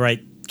find the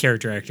right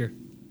character actor.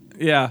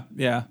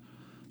 Yeah.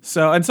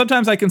 So, and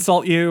sometimes I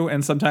consult you,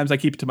 and sometimes I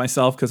keep it to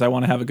myself because I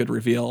want to have a good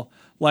reveal.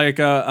 Like,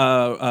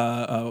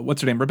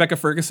 what's her name? Rebecca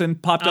Ferguson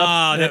popped up.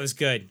 Oh, that was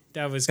good.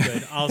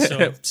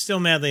 Also, still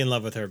madly in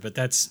love with her, but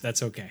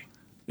that's okay.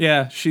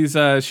 Yeah, she's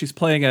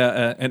playing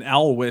an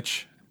owl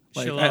witch.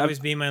 She'll always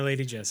be my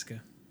Lady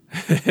Jessica.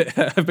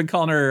 I've been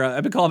calling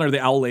her the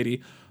Owl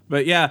Lady.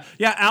 But yeah,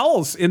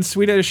 owls in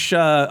Swedish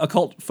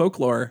occult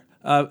folklore.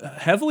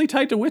 Heavily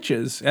tied to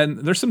witches, and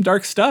there's some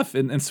dark stuff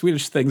in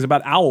Swedish things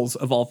about owls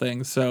of all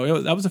things.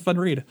 So that was a fun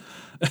read.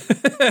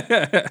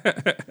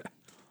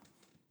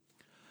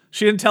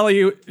 She didn't tell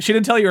you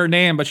her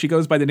name, but she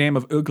goes by the name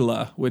of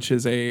Ugla, which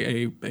is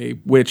a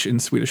witch in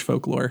Swedish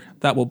folklore.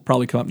 That will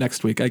probably come up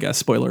next week, I guess.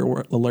 Spoiler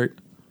alert.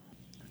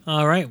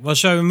 All right. Well,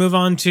 shall we move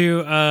on to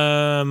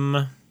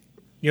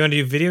you want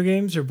to do video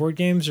games or board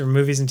games or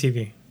movies and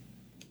TV?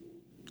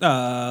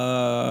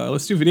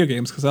 Let's do video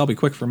games because that'll be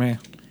quick for me.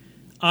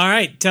 All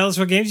right. Tell us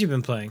what games you've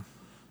been playing.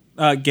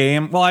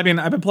 Game. Well, I mean,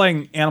 I've been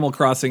playing Animal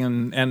Crossing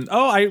and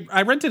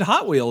I rented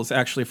Hot Wheels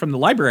actually from the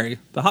library.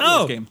 The Hot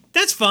Wheels game.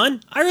 That's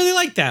fun. I really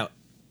like that.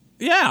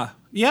 Yeah.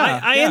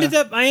 I ended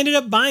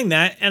up buying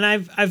that, and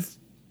I've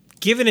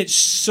given it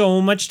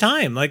so much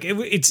time. Like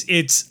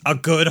it's a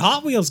good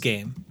Hot Wheels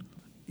game.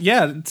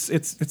 Yeah,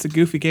 it's a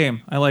goofy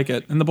game. I like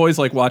it, and the boys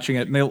like watching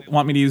it, and they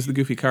want me to use the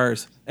goofy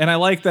cars. And I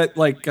like that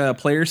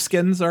player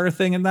skins are a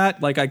thing in that.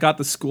 Like I got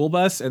the school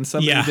bus, and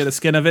somebody did a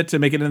skin of it to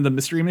make it into the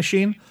Mystery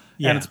Machine,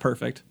 and it's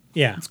perfect.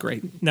 Yeah, it's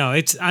great. No,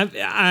 it's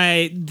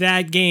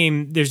that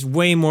game. There's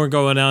way more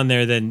going on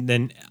there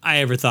than I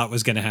ever thought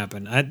was going to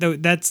happen.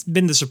 That's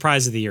been the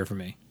surprise of the year for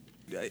me.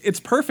 It's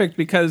perfect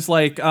because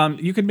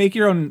you can make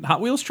your own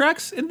Hot Wheels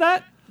tracks in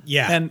that.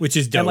 Yeah, which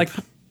is dope.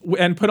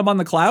 and put them on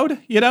the cloud,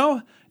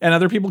 and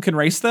other people can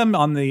race them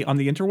on the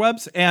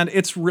interwebs, and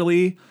it's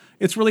really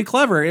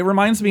clever. It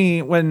reminds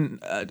me when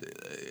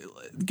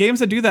games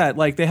that do that,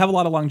 like, they have a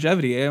lot of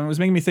longevity, and it was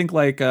making me think,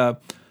 like, I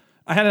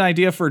had an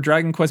idea for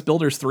Dragon Quest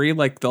Builders 3,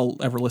 like, they'll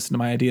ever listen to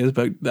my ideas,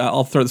 but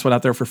I'll throw this one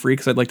out there for free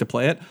because I'd like to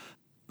play it.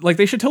 Like,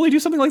 they should totally do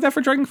something like that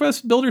for Dragon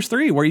Quest Builders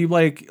 3, where you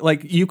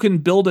like you can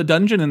build a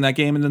dungeon in that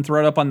game and then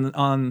throw it up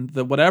on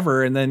the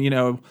whatever, and then,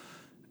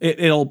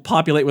 it'll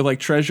populate with like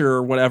treasure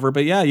or whatever.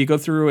 But yeah, you go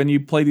through and you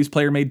play these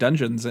player-made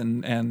dungeons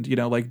and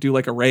like do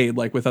like a raid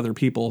like with other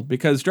people,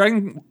 because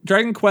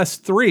Dragon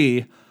Quest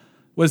 3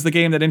 was the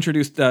game that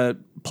introduced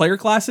player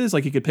classes.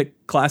 Like, you could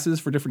pick classes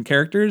for different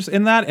characters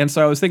in that. And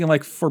so I was thinking,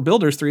 like, for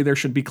Builders 3, there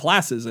should be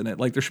classes in it.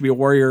 Like, there should be a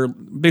warrior,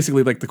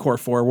 basically like the core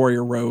 4,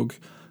 warrior, rogue,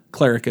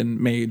 cleric, and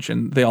mage,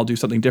 and they all do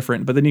something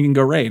different. But then you can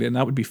go raid, and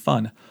that would be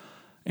fun.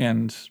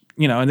 And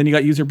and then you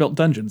got user-built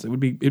dungeons. It'd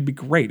be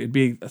great. It'd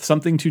be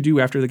something to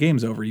do after the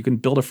game's over. You can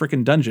build a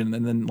freaking dungeon,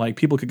 and then like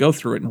people could go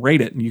through it and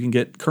raid it, and you can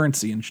get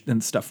currency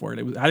and stuff for it.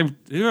 I'd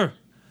play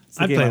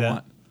that.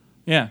 Want.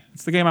 Yeah,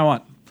 it's the game I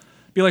want.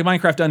 Be like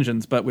Minecraft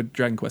Dungeons, but with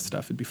Dragon Quest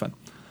stuff. It'd be fun.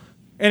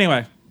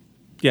 Anyway,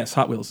 yes,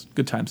 Hot Wheels,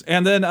 good times.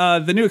 And then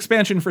the new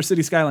expansion for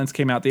City Skylines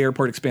came out, the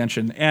airport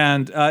expansion,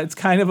 and it's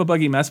kind of a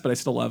buggy mess, but I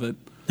still love it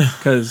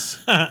because.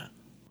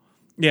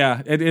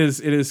 Yeah, it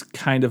is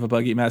kind of a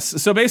buggy mess.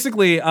 So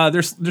basically,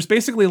 there's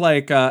basically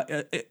like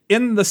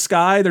in the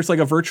sky, there's like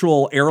a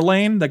virtual air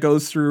lane that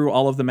goes through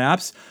all of the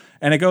maps,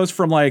 and it goes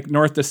from like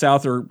north to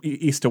south or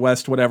east to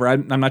west, whatever.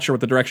 I'm not sure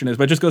what the direction is,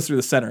 but it just goes through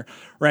the center,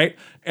 right?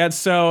 And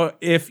so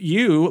if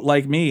you,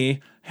 like me,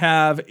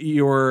 have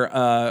your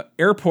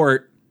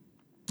airport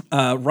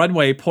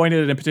runway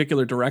pointed in a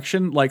particular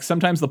direction, like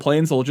sometimes the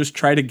planes will just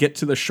try to get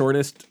to the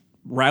shortest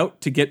route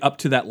to get up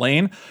to that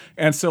lane,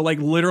 and so like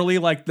literally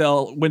like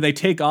when they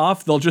take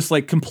off, they'll just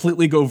like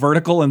completely go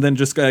vertical and then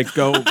just like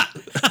go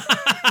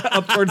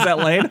up towards that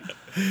lane.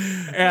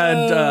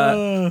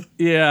 And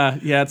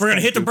yeah, we're gonna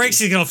hit the brakes,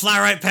 he's gonna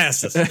fly right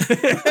past us.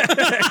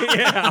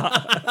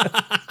 Yeah.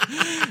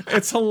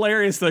 It's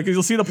hilarious though, because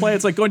you'll see the plane,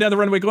 it's like going down the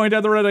runway,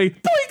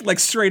 boink, like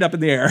straight up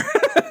in the air.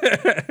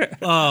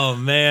 Oh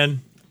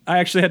man, I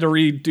actually had to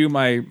redo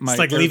my it's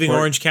like airport. leaving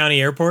Orange County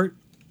Airport.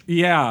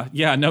 Yeah,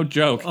 no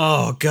joke.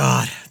 Oh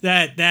God,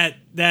 that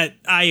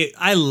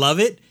I love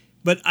it,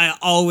 but I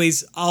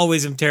always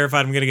am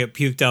terrified I'm gonna get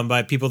puked on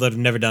by people that have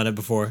never done it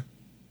before.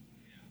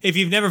 If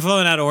you've never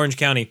flown out of Orange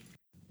County,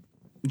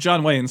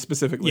 John Wayne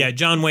specifically. Yeah,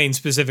 John Wayne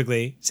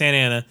specifically, Santa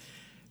Ana.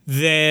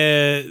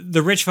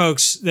 The rich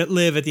folks that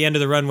live at the end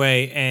of the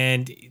runway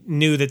and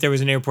knew that there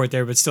was an airport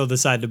there, but still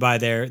decided to buy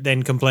there,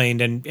 then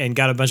complained and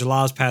got a bunch of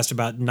laws passed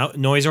about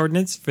noise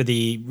ordinance for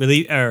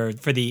the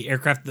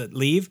aircraft that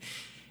leave.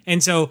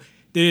 And so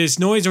this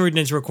noise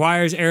ordinance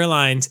requires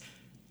airlines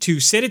to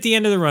sit at the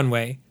end of the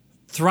runway,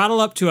 throttle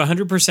up to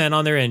 100%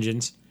 on their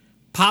engines,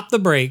 pop the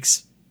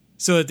brakes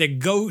so that they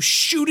go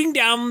shooting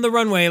down the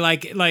runway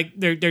like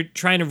they're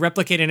trying to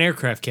replicate an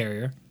aircraft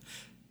carrier.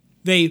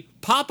 They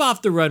pop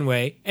off the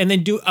runway and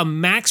then do a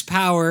max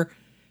power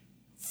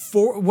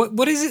for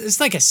what is it?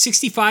 It's like a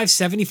 65,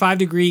 75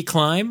 degree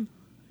climb.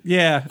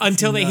 Yeah.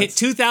 Until they hit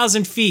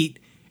 2,000 feet,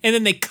 and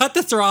then they cut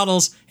the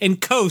throttles and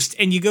coast,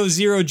 and you go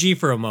 0G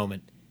for a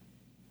moment.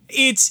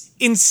 It's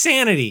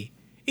insanity.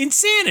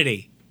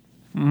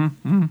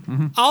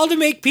 All to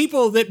make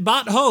people that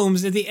bought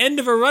homes at the end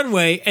of a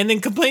runway and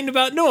then complained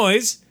about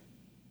noise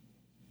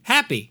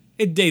happy.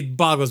 It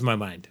boggles my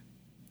mind.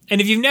 And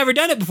if you've never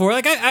done it before,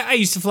 like I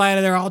used to fly out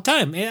of there all the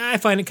time. I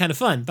find it kind of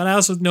fun, but I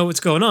also know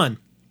what's going on.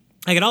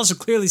 I can also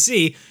clearly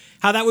see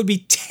how that would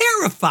be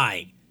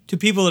terrifying to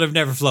people that have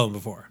never flown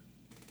before.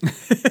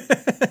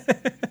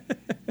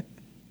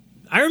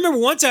 I remember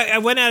once I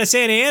went out of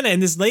Santa Ana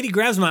and this lady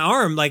grabs my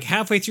arm like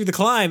halfway through the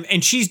climb,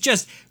 and she's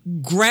just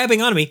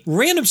grabbing onto me,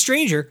 random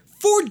stranger,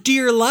 for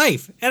dear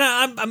life. And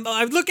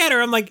I look at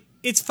her, I'm like,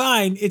 it's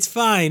fine.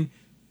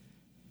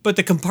 But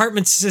the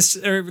compartment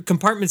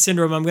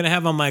syndrome I'm going to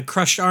have on my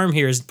crushed arm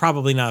here is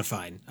probably not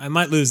fine. I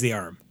might lose the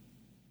arm.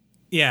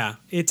 Yeah,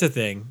 it's a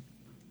thing.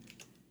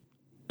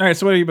 All right,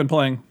 so what have you been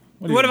playing?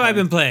 What have I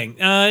been playing?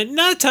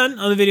 Not a ton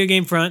on the video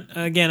game front.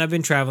 Again, I've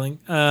been traveling.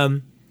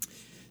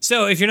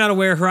 So, if you're not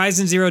aware,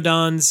 Horizon Zero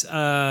Dawn's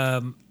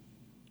I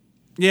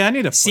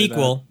need a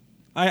sequel.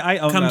 I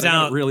own comes that. I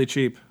got out it really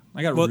cheap.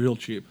 Real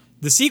cheap.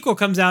 The sequel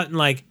comes out in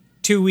like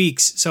 2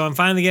 weeks, so I'm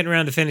finally getting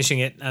around to finishing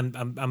it.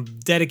 I'm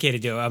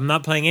dedicated to it. I'm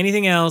not playing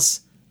anything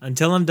else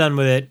until I'm done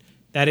with it.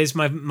 That is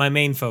my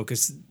main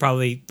focus.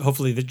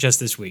 Hopefully, just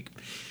this week.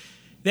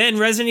 Then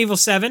Resident Evil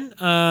 7.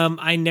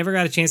 I never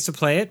got a chance to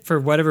play it for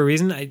whatever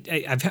reason.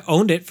 I've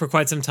owned it for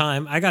quite some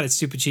time. I got it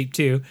super cheap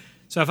too.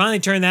 So I finally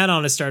turned that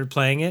on and started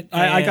playing it.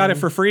 I got it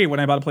for free when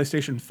I bought a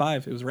PlayStation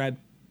 5. It was rad.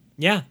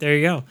 Yeah, there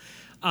you go.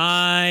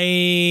 I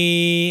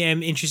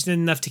am interested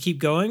enough to keep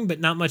going, but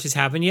not much has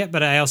happened yet.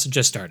 But I also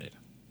just started.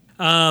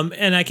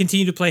 And I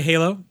continue to play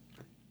Halo.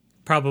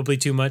 Probably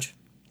too much.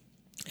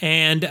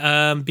 And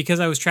because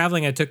I was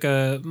traveling, I took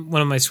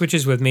one of my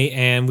Switches with me,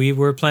 and we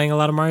were playing a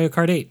lot of Mario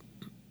Kart 8.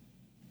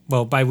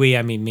 Well, by we,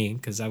 I mean me,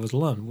 because I was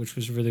alone, which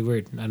was really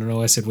weird. I don't know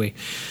why I said we.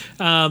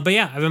 But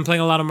yeah, I've been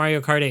playing a lot of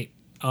Mario Kart 8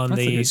 on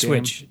the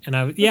Switch. Game. And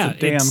That's a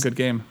damn good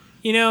game.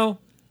 You know,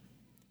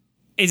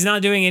 it's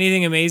not doing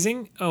anything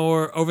amazing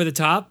or over the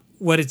top.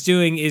 What it's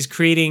doing is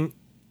creating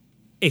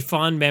a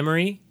fond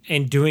memory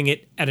and doing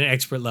it at an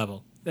expert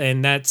level.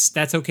 And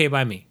that's okay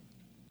by me.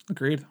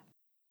 Agreed.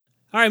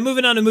 All right,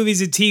 moving on to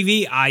movies and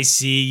TV. I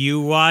see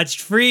you watched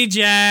Free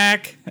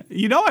Jack.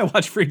 You know I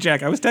watched Free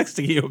Jack. I was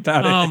texting you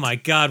about it. Oh my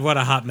God, what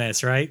a hot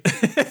mess, right?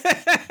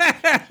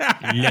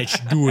 Let's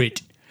do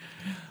it.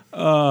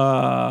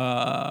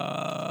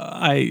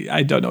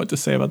 I don't know what to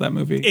say about that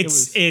movie.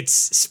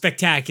 It's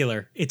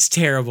spectacular. It's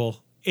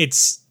terrible.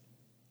 It's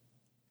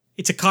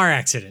a car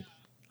accident.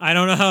 I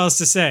don't know how else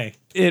to say.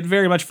 It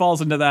very much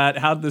falls into that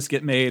how did this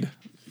get made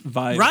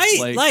vibe.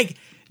 Right? Like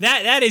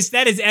that is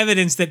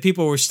evidence that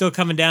people were still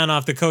coming down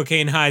off the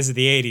cocaine highs of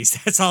the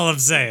 80s. That's all I'm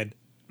saying.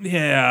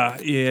 Yeah.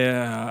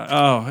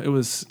 Oh, it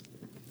was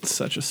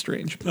such a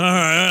strange movie. All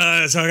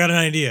right, so I got an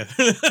idea.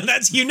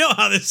 That's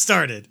how this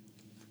started.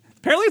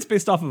 Apparently it's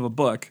based off of a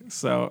book,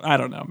 so I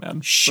don't know,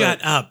 man.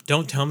 Shut up.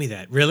 Don't tell me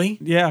that. Really?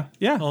 Yeah.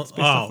 Hold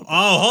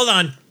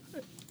on.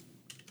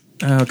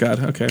 Oh, God.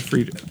 Okay,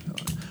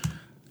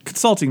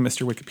 consulting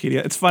Mr.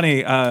 Wikipedia. It's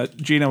funny,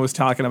 Gina was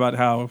talking about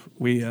how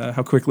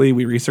quickly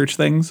we research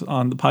things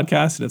on the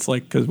podcast, and it's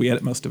like because we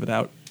edit most of it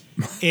out.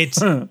 It's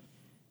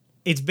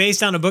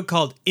based on a book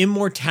called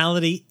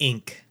Immortality,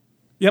 Inc.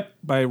 Yep,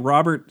 by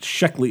Robert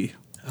Sheckley.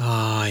 Oh,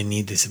 I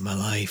need this in my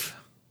life.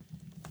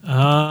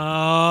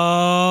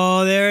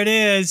 Oh, there it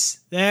is.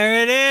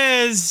 There it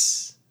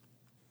is.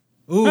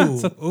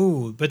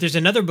 Ooh. But there's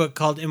another book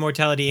called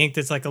Immortality, Inc.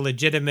 that's like a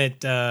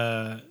legitimate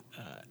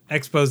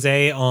expose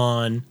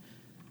on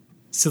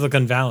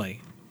Silicon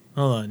Valley.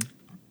 Hold on.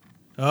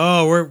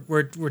 Oh,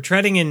 we're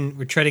treading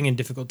in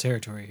difficult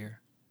territory here.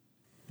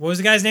 What was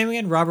the guy's name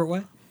again? Robert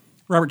what?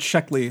 Robert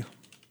Sheckley.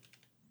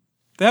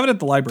 They have it at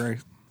the library.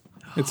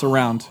 It's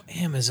around.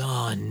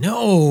 Amazon.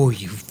 No,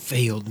 you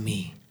failed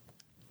me.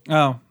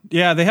 Oh,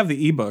 yeah, they have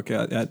the ebook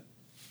at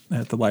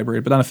the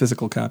library, but not a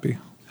physical copy.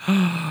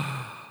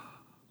 Oh,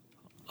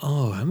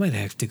 I might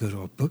have to go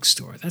to a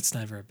bookstore. That's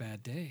never a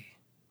bad day.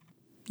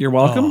 You're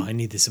welcome. Oh, I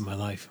need this in my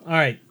life. All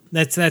right.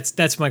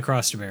 That's my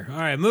cross to bear. All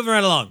right, moving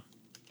right along.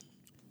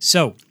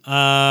 So,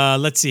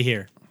 let's see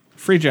here.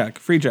 Free Jack,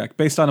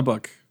 based on a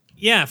book.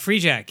 Yeah, Free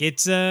Jack.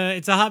 It's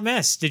a hot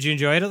mess. Did you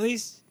enjoy it at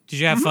least? Did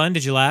you have fun?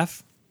 Did you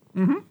laugh?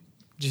 Mm-hmm.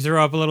 Did you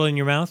throw up a little in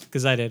your mouth?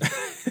 Because I did.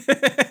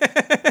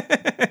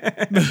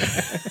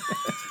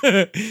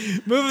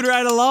 Moving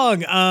right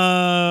along.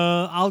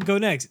 I'll go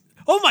next.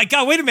 Oh my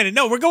God! Wait a minute.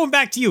 No, we're going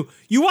back to you.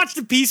 You watched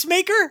The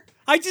Peacemaker?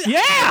 I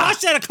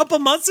watched that a couple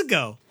months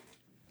ago.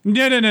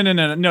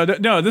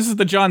 No. This is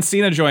the John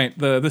Cena joint,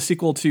 the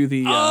sequel to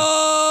the.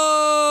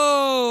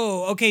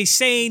 Oh, okay.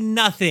 Say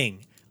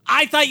nothing.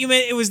 I thought you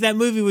meant it was that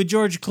movie with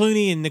George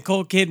Clooney and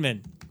Nicole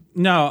Kidman.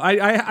 No,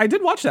 I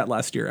did watch that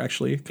last year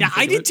actually. Yeah,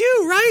 I did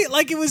too. Right?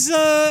 Like it was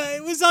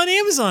on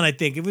Amazon. I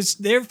think it was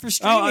there for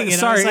streaming. And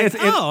sorry. I was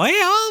like,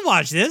 I'll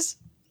watch this.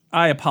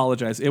 I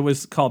apologize. It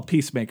was called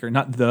Peacemaker,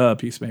 not The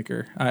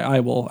Peacemaker.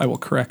 I will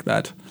correct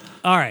that.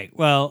 All right.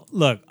 Well,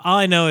 look, all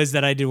I know is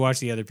that I did watch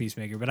the other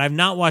Peacemaker, but I've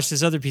not watched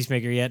this other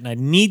Peacemaker yet, and I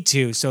need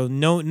to. So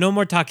no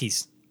more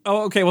talkies.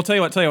 Oh, okay. Well, tell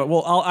you what.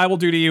 Well, I will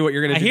do to you what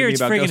you're going to do to me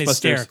about Ghostbusters. I hear it's friggin'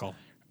 hysterical.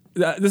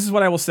 This is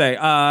what I will say.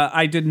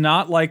 I did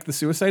not like the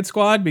Suicide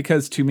Squad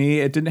because to me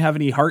it didn't have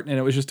any heart and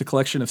it was just a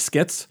collection of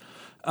skits.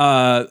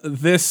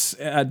 This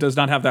does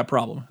not have that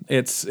problem.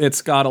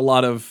 It's got a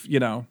lot of All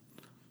right.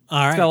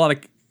 It's got a lot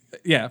of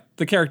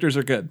the characters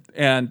are good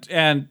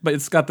but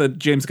it's got the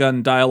James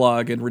Gunn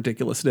dialogue and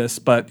ridiculousness.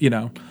 But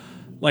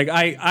like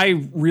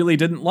I really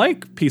didn't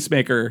like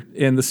Peacemaker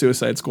in the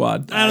Suicide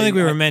Squad. I don't think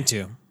we were meant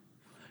to.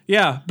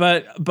 Yeah,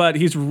 but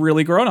he's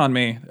really grown on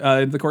me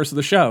in the course of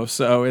the show,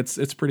 so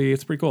it's pretty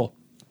cool.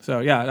 So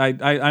yeah,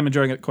 I'm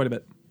enjoying it quite a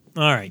bit.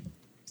 All right,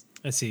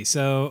 let's see.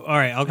 So all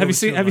right, I'll go. Have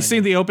you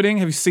seen the opening?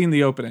 Have you seen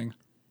the opening?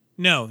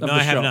 No,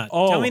 I have not.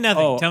 Tell me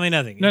nothing. Tell me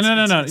nothing. No.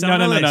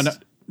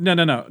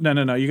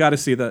 You got to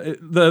see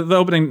the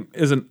opening.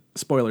 Isn't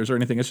spoilers or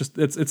anything. It's just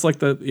it's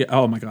like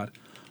oh my god.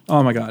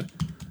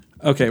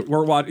 Okay,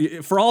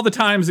 for all the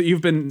times that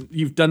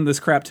you've done this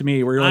crap to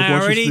me, where you're like, I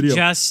watch already this video.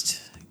 just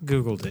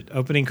Googled it.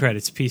 Opening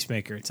credits,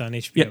 Peacemaker. It's on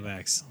HBO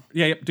Max.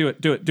 Yeah, do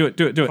it.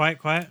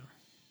 Quiet.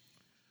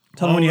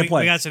 Tell them when you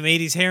play. We got some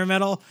 80s hair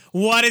metal.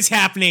 What is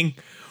happening?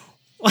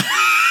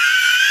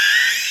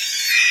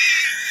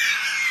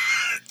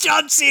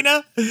 John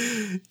Cena,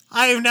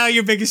 I am now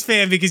your biggest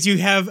fan because you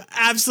have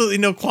absolutely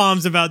no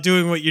qualms about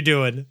doing what you're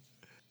doing.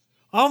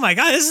 Oh my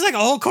God, this is like a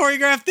whole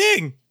choreographed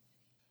thing.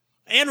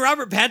 And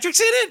Robert Patrick's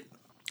in it?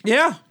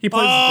 Yeah, he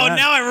plays. Oh,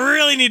 now I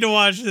really need to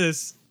watch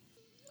this.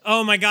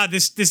 Oh my God,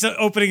 this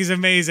opening is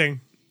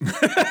amazing.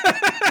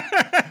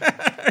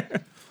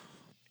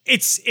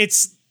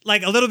 It's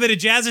like a little bit of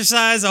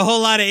jazzercise, a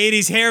whole lot of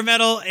 80s hair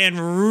metal,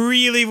 and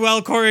really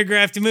well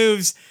choreographed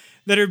moves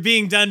that are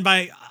being done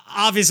by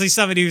obviously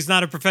somebody who's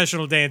not a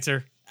professional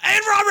dancer.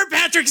 And Robert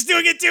Patrick's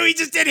doing it too. He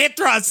just did hip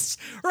thrusts.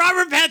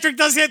 Robert Patrick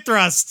does hip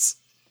thrusts.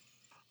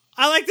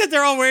 I like that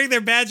they're all wearing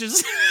their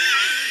badges.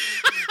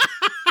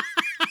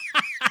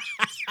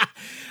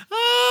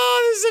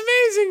 Oh, this is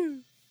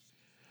amazing.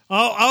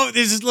 Oh,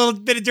 there's this little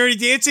bit of dirty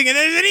dancing, and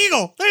there's an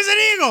eagle. There's an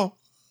eagle.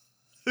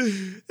 This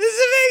is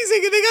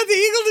amazing. And they got the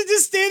eagle to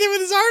just stand there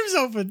with his arms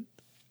open.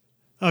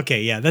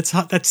 Okay, yeah, that's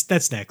hot.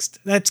 That's next.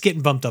 That's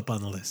getting bumped up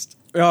on the list.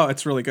 Oh,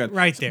 it's really good.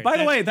 Right there. By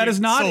the way, that is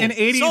not an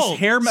 80s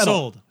hair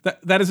metal. Sold.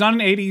 That is not an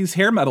 80s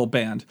hair metal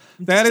band.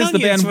 That is the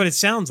band. That's what it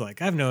sounds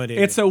like. I have no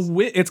idea. It's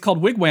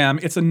called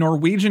Wigwam. It's a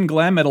Norwegian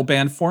glam metal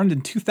band formed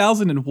in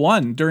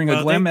 2001 during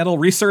a glam metal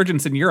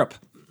resurgence in Europe.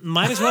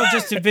 Might as well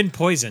just have been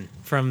Poison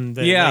from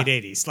the late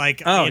 80s. Like,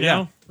 that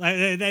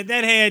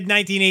had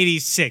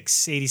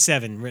 1986,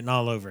 87 written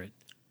all over it.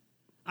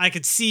 I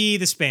could see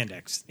the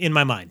spandex in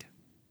my mind.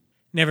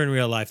 Never in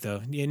real life,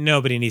 though.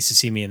 Nobody needs to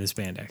see me in the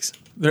spandex.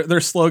 Their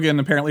slogan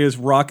apparently is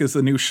 "Rock is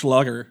the new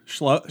Schlager."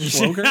 Schlager?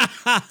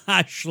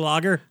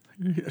 Schlager?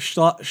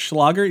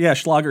 Schlager? Yeah,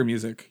 Schlager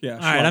music. Yeah. All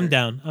right, I'm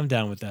down. I'm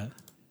down with that.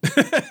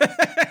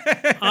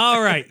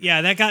 All right.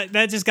 Yeah,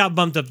 that just got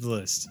bumped up the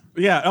list.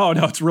 Yeah. Oh,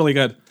 no, it's really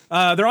good.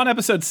 They're on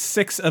episode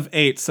 6 of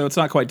 8, so it's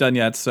not quite done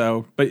yet.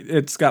 But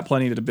it's got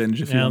plenty to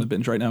binge if you want to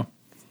binge right now.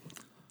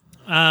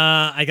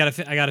 I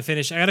gotta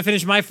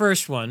finish my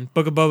first one,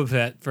 Book of Boba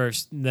Fett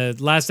first. The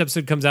last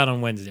episode comes out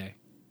on Wednesday.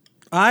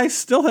 I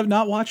still have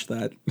not watched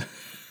that.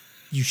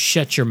 You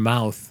shut your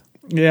mouth.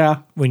 Yeah.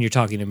 When you're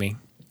talking to me.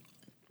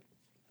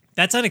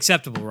 That's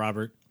unacceptable,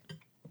 Robert.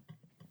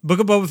 Book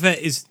of Boba Fett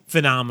is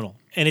phenomenal,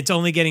 and it's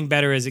only getting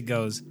better as it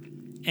goes.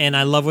 And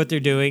I love what they're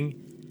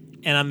doing,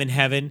 and I'm in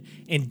heaven,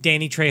 and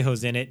Danny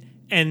Trejo's in it,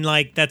 and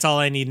that's all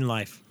I need in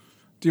life.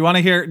 Do you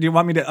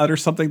want me to utter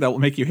something that will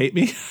make you hate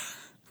me?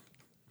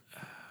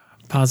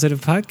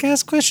 Positive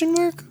podcast, question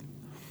mark?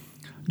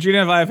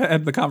 Gina and I have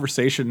had the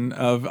conversation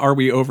of, are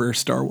we over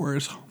Star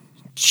Wars?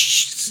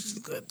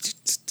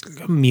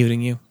 I'm muting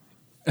you.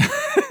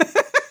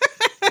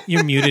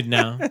 You're muted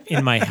now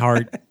in my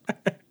heart.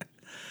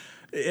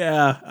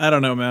 Yeah, I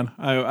don't know, man.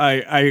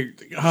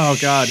 Oh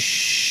God.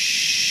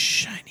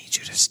 Shh, I need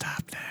you to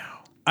stop now.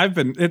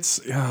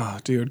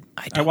 Dude.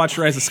 I watched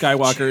Rise of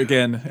Skywalker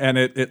again, and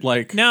it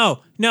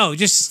No,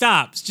 just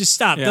stop. Just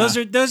stop. Yeah.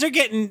 Those are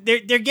getting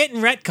they're getting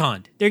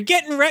retconned. They're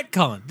getting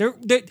retconned. They're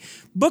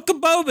Book of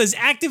Boba is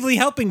actively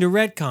helping to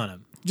retcon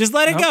them. Just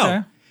let it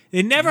go.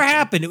 It never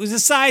happened. It was a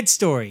side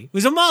story. It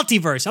was a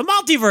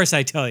multiverse,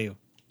 I tell you.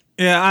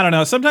 Yeah, I don't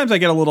know. Sometimes I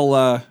get a little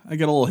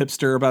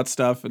hipster about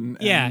stuff, and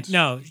I'm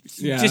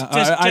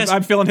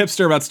feeling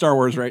hipster about Star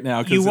Wars right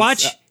now. You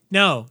watch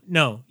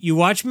you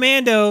watch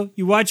Mando,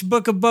 you watch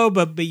Book of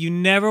Boba, but you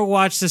never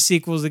watch the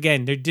sequels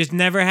again. They just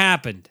never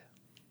happened.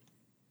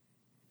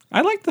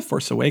 I like The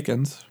Force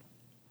Awakens.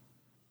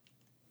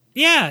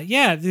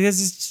 Yeah,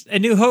 because it's A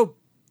New Hope,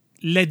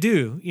 Les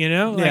Deux, you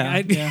know?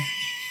 Yeah.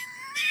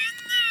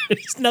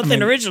 There's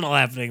nothing original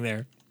happening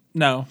there.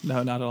 No,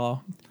 not at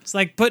all. It's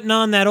like putting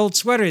on that old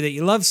sweater that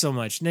you love so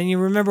much, and then you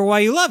remember why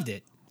you loved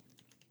it.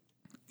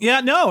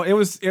 Yeah, no, it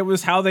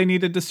was how they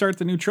needed to start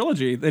the new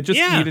trilogy. They just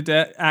needed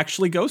to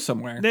actually go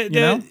somewhere.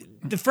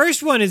 The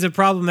first one is a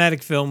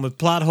problematic film with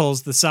plot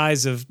holes the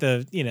size of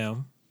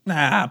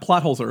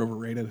plot holes are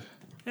overrated.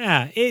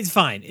 Yeah, it's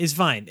fine. It's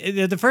fine.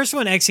 The first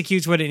one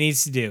executes what it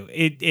needs to do.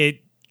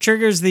 It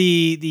triggers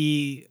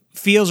the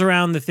feels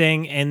around the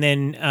thing, and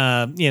then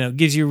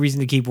gives you a reason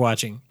to keep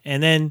watching.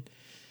 And then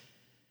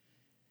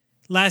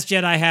Last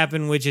Jedi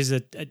happened, which is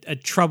a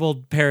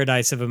troubled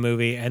paradise of a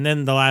movie, and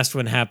then the last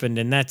one happened,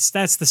 and that's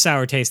the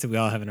sour taste that we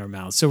all have in our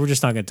mouths. So we're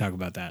just not going to talk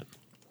about that.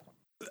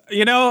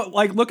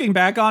 Looking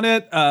back on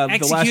it,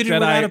 executed The Last Jedi,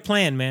 without a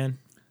plan, man.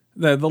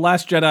 The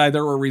Last Jedi,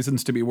 there were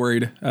reasons to be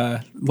worried.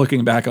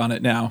 Looking back on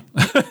it now,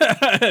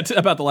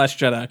 about The Last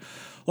Jedi,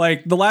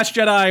 The Last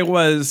Jedi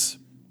was,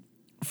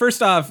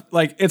 first off,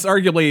 it's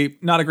arguably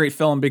not a great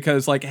film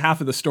because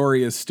half of the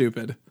story is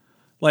stupid.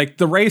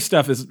 The Rey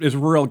stuff is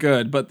real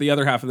good, but the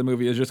other half of the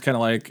movie is just kind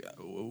of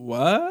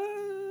what?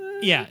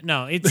 Yeah,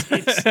 no,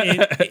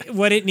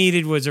 what it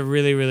needed was a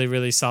really, really,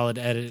 really solid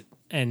edit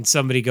and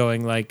somebody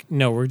going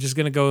no, we're just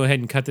going to go ahead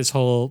and cut this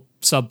whole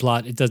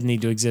subplot. It doesn't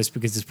need to exist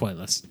because it's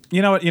pointless.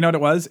 You know what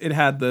it was? It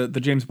had the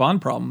James Bond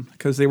problem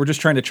because they were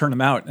just trying to churn him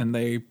out and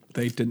they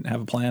didn't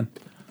have a plan.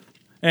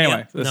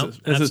 Anyway, this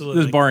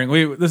is boring.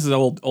 This is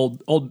old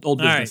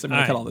business. I'm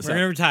going to cut all this out.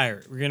 We're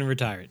going to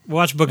retire it.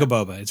 Watch Book of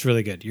Boba. It's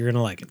really good. You're going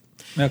to like it.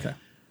 Okay.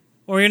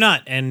 Or you're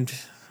not, and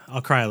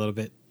I'll cry a little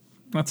bit.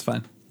 That's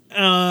fine.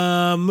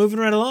 Moving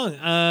right along.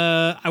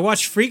 I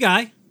watched Free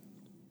Guy.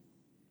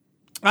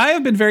 I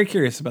have been very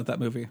curious about that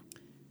movie.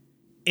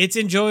 It's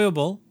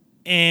enjoyable,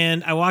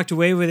 and I walked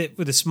away with it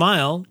with a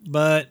smile,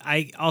 but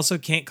I also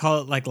can't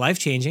call it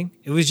life-changing.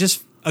 It was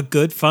just a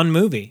good, fun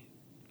movie.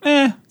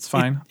 It's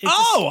fine.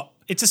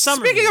 It's a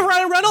summer Speaking movie. of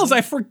Ryan Reynolds,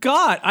 I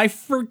forgot.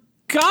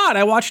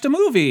 I watched a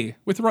movie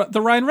with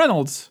the Ryan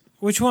Reynolds.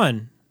 Which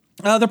one?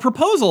 The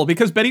Proposal,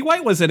 because Betty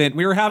White was in it.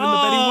 We were having the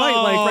Betty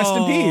White, rest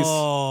in peace.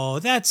 Oh,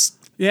 that's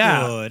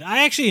good.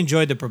 I actually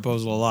enjoyed The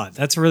Proposal a lot.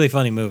 That's a really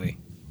funny movie.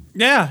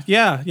 Yeah.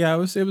 It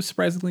was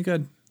surprisingly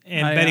good.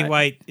 And Betty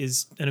White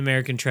is an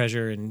American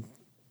treasure, and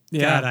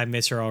God, I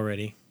miss her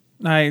already.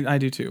 I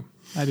do too.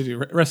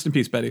 Rest in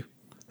peace, Betty.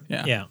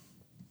 Yeah. Yeah.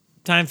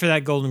 Time for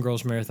that Golden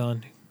Girls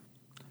marathon.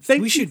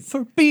 Thank you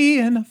for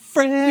being a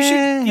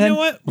friend. You know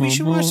what? We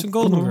should watch some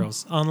Golden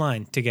Girls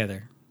online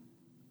together.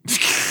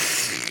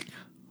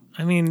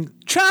 I mean,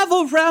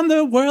 travel around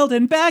the world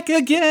and back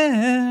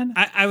again.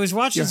 I was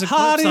watching some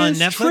clips on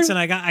Netflix, and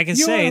I can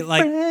say,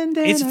 like,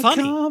 it's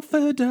funny.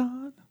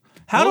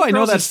 How do I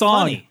know that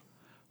song? Funny.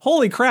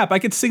 Holy crap, I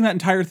could sing that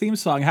entire theme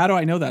song. How do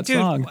I know that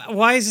song?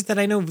 Why is it that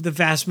I know the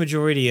vast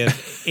majority of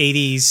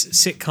 80s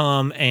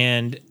sitcom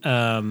and,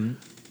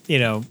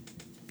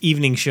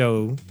 evening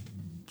show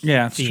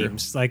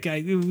themes? True. Like,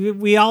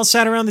 we all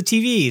sat around the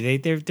TV.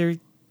 They're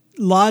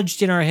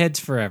lodged in our heads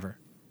forever.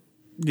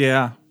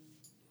 Yeah.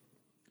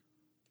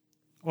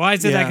 Why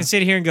is it I can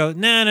sit here and go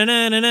na na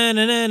na na na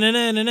na na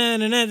na na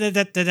na na da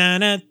da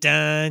da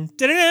da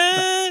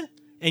da,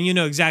 and you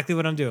know exactly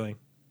what I'm doing.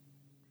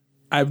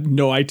 I have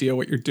no idea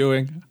what you're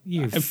doing.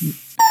 You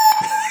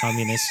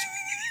communist.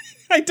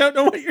 I don't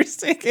know what you're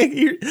singing.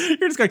 You're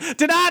just going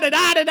da da da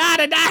da da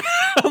da da.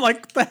 I'm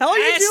like, what the hell are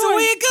you doing? That's the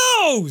way it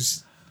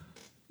goes.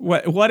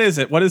 What is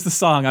it? What is the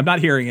song? I'm not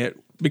hearing it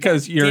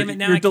because your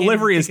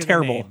delivery is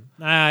terrible.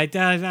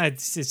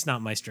 It's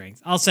not my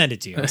strength. I'll send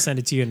it to you. I'll send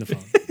it to you in the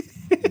phone.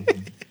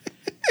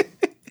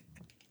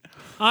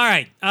 All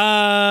right.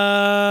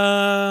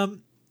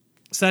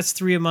 So that's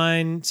 3 of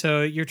mine.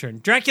 So your turn.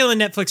 Dracula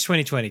Netflix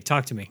 2020.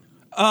 Talk to me.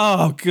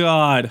 Oh,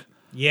 God.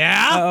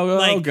 Yeah?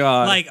 Oh,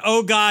 God. Like,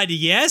 oh, God,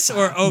 yes?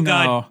 Or, oh,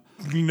 God,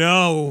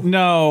 no.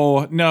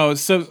 No.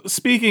 So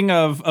speaking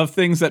of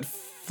things that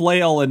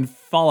flail and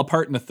fall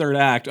apart in the third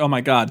act, oh,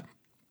 my God.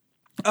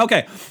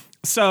 Okay.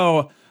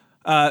 So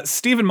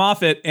Stephen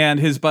Moffat and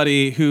his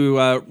buddy who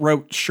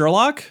wrote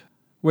Sherlock,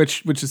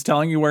 which is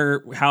telling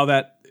you how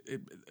that...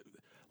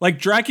 Like,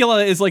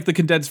 Dracula is like the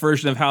condensed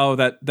version of how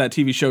that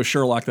TV show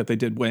Sherlock that they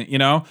did went,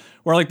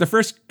 where like the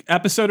first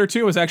episode or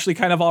two was actually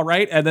kind of all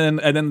right, and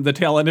then the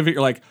tail end of it,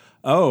 you're like,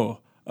 oh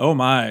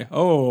my,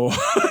 no,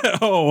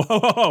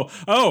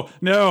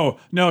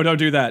 don't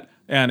do that,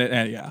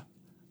 and yeah,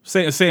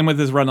 same with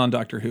his run on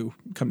Doctor Who.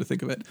 Come to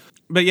think of it,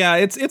 but yeah,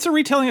 it's a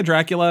retelling of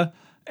Dracula.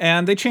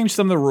 And they changed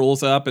some of the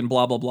rules up and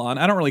blah, blah, blah. And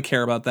I don't really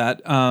care about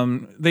that.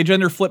 They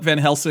gender flip Van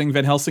Helsing.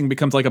 Van Helsing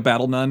becomes like a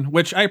battle nun,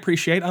 which I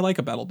appreciate. I like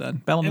a battle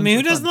nun.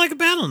 Who doesn't like a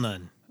battle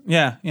nun?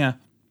 Yeah.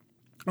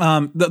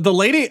 The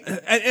lady,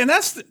 and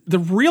that's the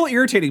real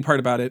irritating part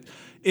about it,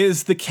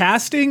 is the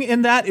casting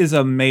in that is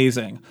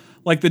amazing.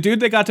 Like, the dude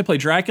that got to play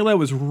Dracula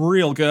was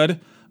real good.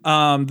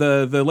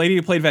 The lady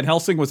who played Van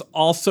Helsing was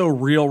also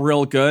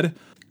real good.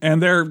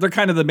 And they're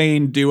kind of the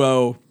main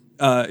duo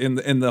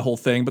in the whole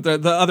thing, but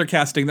the other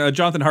casting,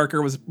 Jonathan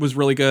Harker was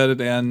really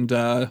good, and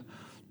I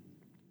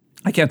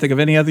can't think of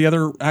any of the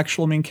other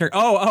actual main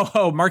characters.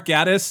 Mark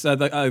Gatiss,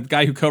 the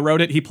guy who co-wrote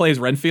it, he plays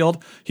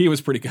Renfield. He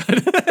was pretty good.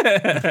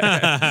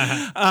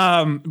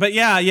 But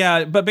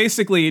yeah. But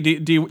basically,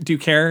 do you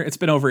care? It's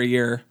been over a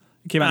year.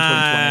 It came out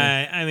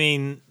in 2020. I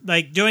mean,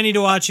 like, do I need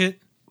to watch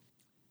it?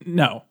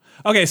 No.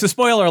 Okay, so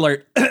spoiler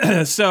alert.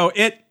 So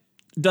it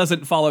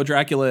doesn't follow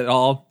Dracula at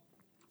all.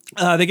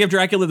 They give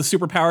Dracula the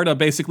superpower to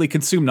basically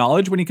consume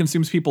knowledge when he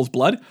consumes people's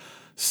blood.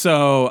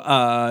 So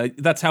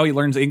that's how he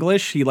learns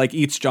English. He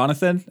eats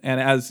Jonathan, and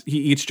as he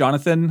eats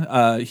Jonathan,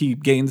 he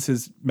gains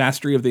his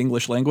mastery of the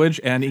English language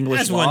and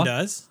English law.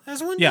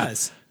 As one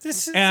does.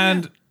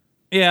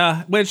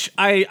 Which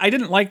I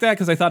didn't like that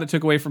because I thought it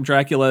took away from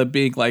Dracula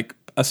being like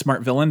a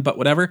smart villain, but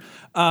whatever.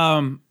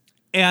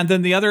 And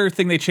then the other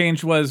thing they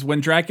changed was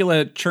when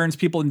Dracula turns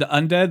people into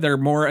undead, they're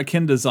more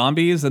akin to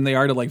zombies than they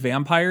are to like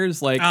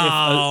vampires. Like,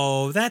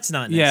 that's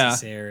not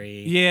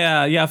necessary.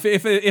 Yeah.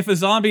 If a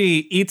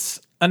zombie eats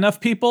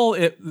enough people,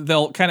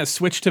 they'll kind of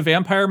switch to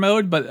vampire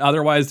mode, but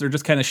otherwise they're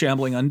just kind of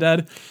shambling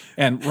undead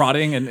and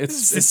rotting. And it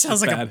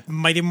sounds like bad. a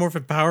Mighty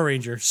Morphin Power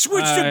Ranger.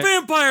 Switch to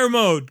vampire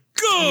mode.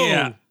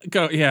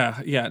 Go. Yeah.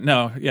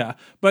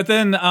 But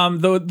then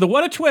the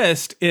what a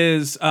twist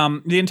is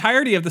the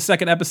entirety of the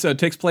second episode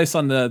takes place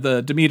on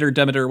the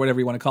Demeter, whatever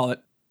you want to call it.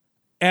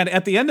 And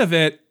at the end of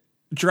it,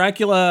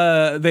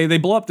 Dracula, they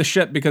blow up the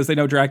ship because they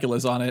know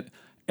Dracula's on it.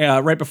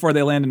 Right before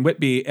they land in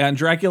Whitby, and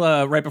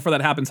Dracula, right before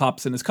that happens,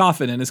 hops in his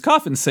coffin, and his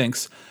coffin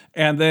sinks.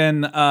 And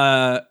then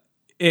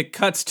it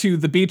cuts to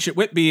the beach at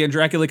Whitby, and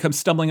Dracula comes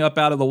stumbling up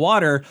out of the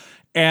water.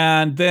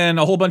 And then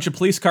a whole bunch of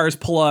police cars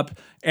pull up,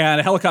 and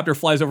a helicopter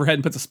flies overhead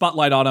and puts a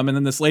spotlight on him. And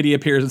then this lady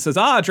appears and says,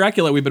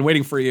 Dracula, we've been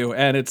waiting for you.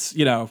 And it's,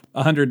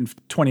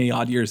 120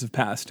 odd years have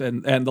passed.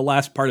 And the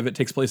last part of it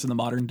takes place in the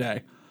modern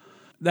day.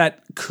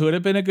 That could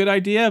have been a good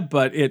idea,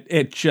 but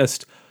it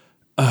just...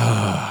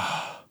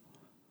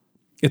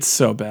 It's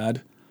so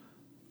bad.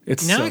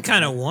 I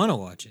kind of want to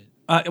watch it.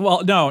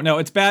 No,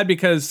 it's bad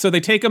because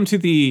they take him to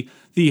the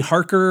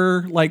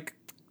Harker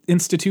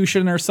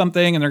institution or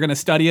something, and they're going to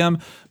study him,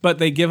 but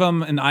they give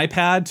him an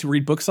iPad to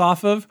read books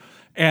off of,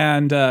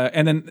 and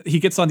then he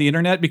gets on the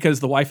internet because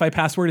the Wi-Fi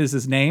password is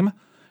his name,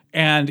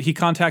 and he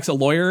contacts a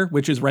lawyer,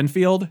 which is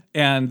Renfield,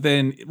 and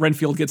then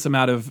Renfield gets him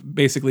out of,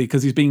 basically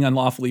because he's being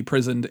unlawfully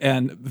imprisoned,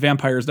 and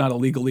vampire is not a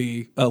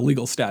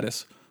legal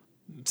status.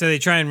 So they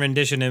try and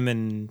rendition him,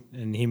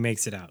 and he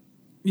makes it out.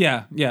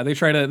 Yeah, they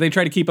try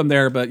to keep him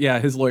there, but yeah,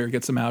 his lawyer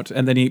gets him out,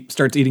 and then he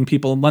starts eating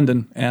people in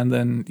London, and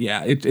then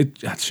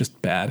it's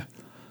just bad.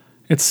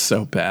 It's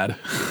so bad.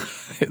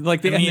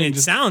 Like the ending it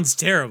sounds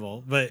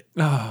terrible, but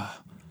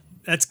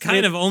that's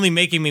kind of only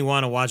making me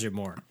want to watch it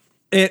more.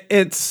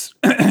 It's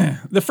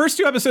the first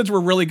 2 episodes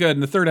were really good,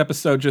 and the third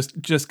episode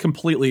just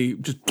completely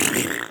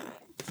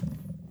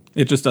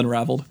it just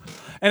unraveled.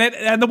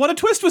 And the What a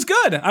Twist was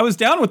good. I was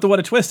down with the What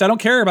a Twist. I don't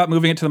care about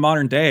moving it to the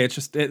modern day. It's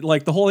just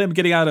like the whole him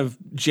getting out of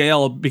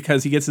jail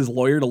because he gets his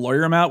lawyer to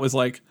lawyer him out was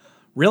like,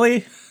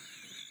 really?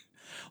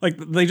 Like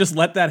they just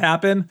let that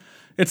happen?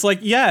 It's like,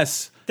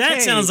 yes.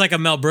 That sounds like a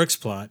Mel Brooks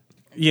plot.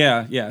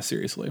 Yeah,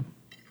 seriously.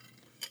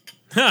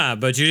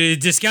 But you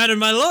discounted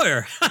my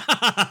lawyer.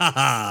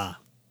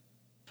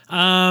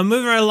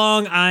 Moving right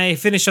along, I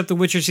finished up The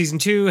Witcher Season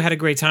 2, had a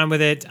great time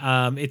with it.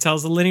 It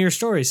tells a linear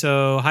story,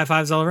 so high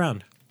fives all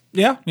around.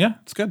 Yeah,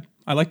 it's good.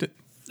 I liked it.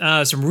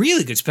 Some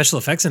really good special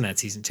effects in that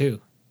season, too.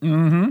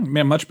 Mm-hmm.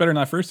 Man, much better than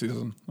that first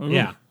season. Ooh.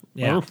 Yeah.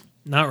 Ooh.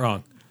 Not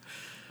wrong.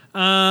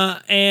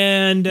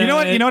 And you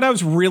know what I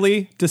was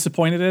really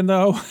disappointed in,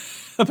 though,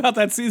 about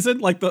that season?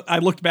 Like, I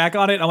looked back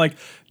on it, and I'm like,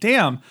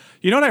 damn,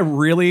 you know what I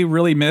really,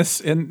 really miss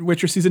in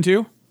Witcher Season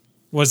 2?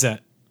 What's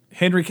that?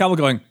 Henry Cavill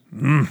going,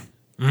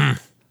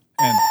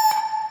 And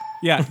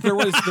yeah, there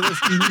was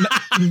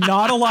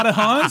not a lot of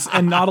huns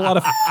and not a lot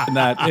of in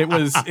that. It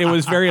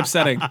was very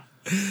upsetting.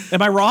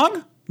 Am I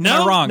wrong? No,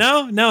 Am I wrong?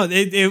 No.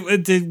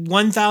 It did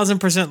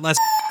 1,000% less.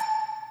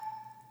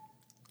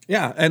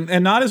 Yeah,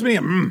 and not as many.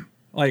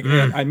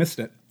 I missed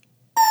it.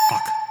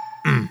 Fuck.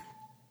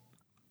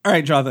 All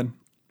right, Jonathan.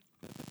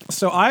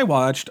 So I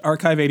watched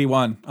Archive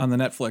 81 on the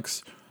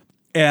Netflix,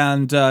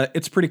 and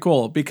it's pretty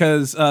cool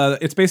because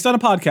it's based on a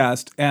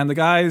podcast, and the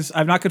guys,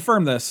 I've not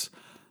confirmed this.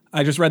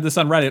 I just read this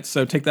on Reddit,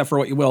 so take that for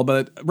what you will.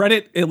 But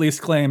Reddit at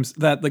least claims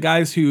that the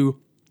guys who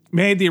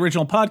made the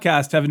original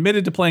podcast have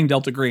admitted to playing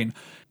Delta Green.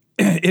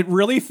 It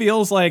really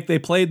feels like they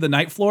played the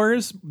Night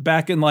Floors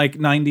back in like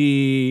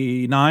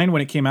 99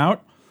 when it came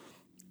out.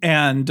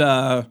 And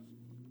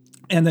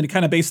then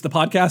kind of based the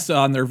podcast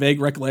on their vague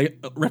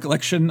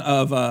recollection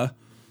of how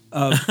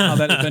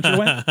that adventure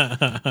went.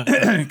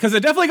 Because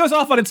it definitely goes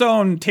off on its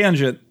own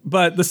tangent,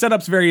 but the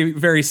setup's very,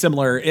 very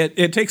similar.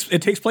 It takes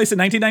place in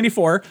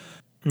 1994.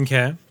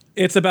 Okay.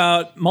 It's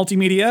about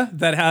multimedia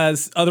that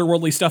has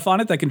otherworldly stuff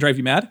on it that can drive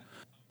you mad.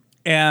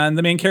 And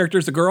the main character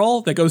is a girl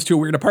that goes to a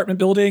weird apartment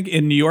building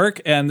in New York,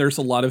 and there's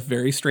a lot of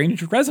very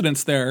strange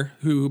residents there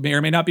who may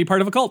or may not be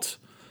part of a cult.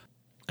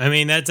 I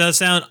mean, that does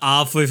sound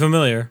awfully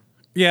familiar.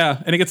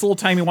 Yeah, and it gets a little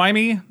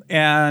timey-wimey,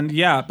 and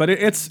yeah, but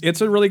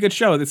it's a really good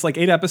show. It's like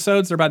 8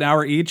 episodes. They're about an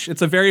hour each.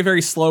 It's a very,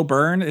 very slow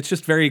burn. It's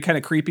just very kind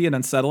of creepy and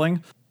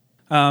unsettling.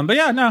 But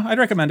yeah, no, I'd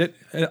recommend it.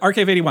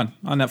 Archive 81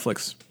 on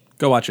Netflix.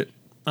 Go watch it.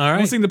 All right.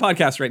 I'm listening to the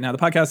podcast right now. The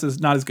podcast is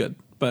not as good,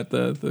 but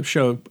the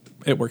show,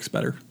 it works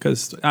better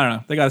because, I don't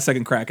know, they got a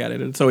second crack at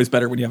it. It's always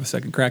better when you have a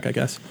second crack, I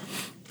guess.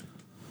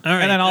 All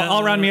right. And then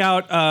I'll round me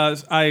out.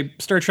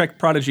 Star Trek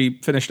Prodigy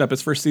finished up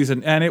its first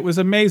season, and it was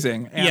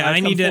amazing. And I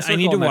need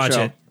to watch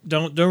show. it.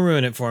 Don't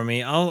ruin it for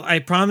me. I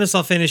promise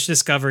I'll finish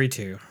Discovery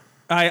too.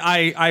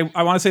 I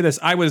want to say this.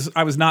 I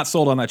was not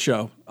sold on that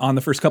show on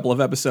the first couple of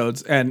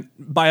episodes, and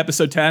by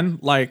episode 10,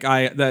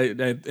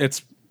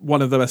 it's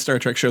one of the best Star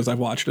Trek shows I've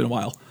watched in a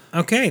while.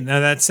 Okay, now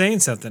that's saying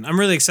something. I'm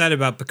really excited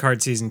about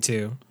Picard season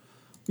 2.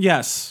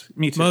 Yes,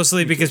 me too.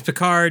 Mostly because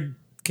Picard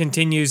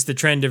continues the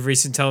trend of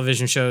recent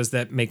television shows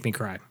that make me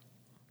cry.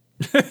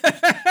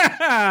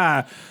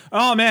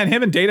 Oh man,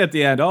 him and Data at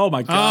the end. Oh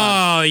my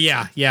god. Oh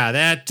yeah.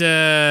 That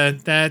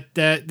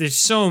there's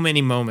so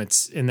many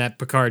moments in that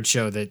Picard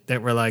show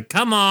that were like,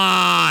 come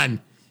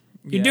on,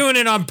 you're doing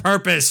it on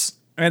purpose.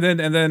 And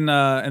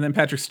then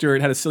Patrick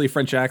Stewart had a silly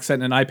French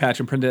accent and an eye patch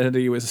and pretended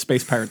he was a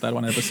space pirate that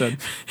one episode.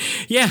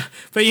 Yeah,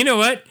 but you know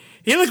what?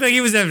 He looked like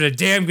he was having a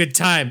damn good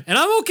time, and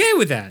I'm okay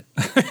with that.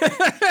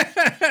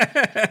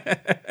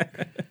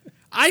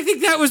 I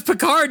think that was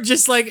Picard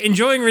just like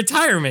enjoying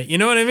retirement. You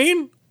know what I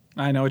mean?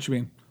 I know what you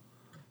mean.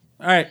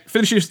 All right,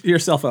 finish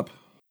yourself up.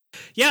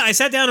 Yeah, I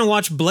sat down and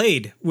watched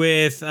Blade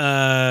with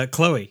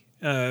Chloe.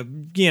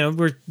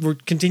 We're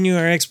continuing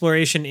our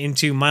exploration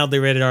into mildly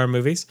rated R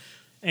movies,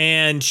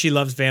 and she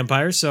loves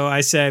vampires. So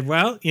I said,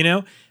 well,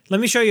 let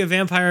me show you a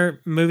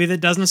vampire movie that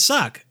doesn't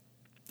suck.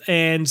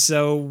 And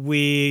so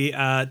we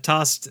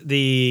tossed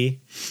the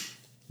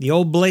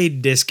old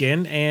Blade disc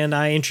in, and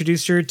I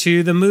introduced her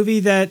to the movie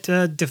that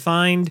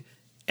defined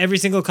every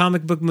single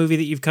comic book movie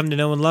that you've come to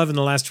know and love in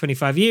the last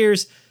 25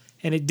 years,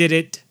 and it did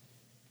it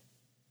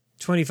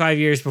 25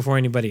 years before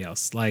anybody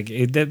else. Like,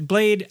 the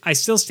Blade, I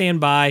still stand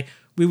by.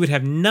 We would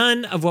have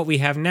none of what we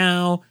have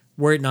now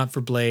were it not for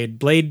Blade.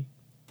 Blade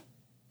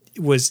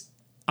was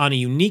on a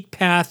unique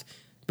path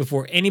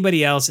before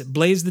anybody else. It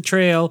blazed the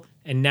trail,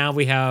 and now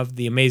we have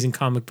the amazing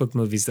comic book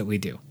movies that we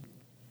do.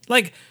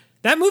 Like,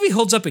 that movie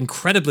holds up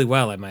incredibly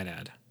well, I might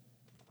add.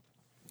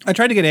 I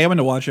tried to get Eamon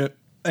to watch it,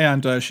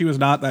 and she was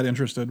not that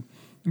interested.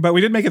 But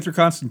we did make it through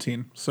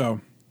Constantine, so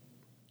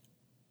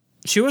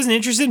She wasn't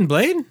interested in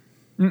Blade?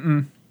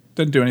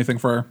 didn't do anything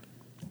for her.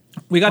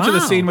 We got to the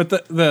scene with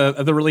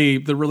the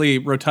really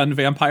rotund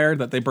vampire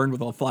that they burned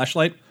with a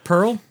flashlight.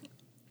 Pearl?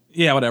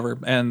 Yeah, whatever.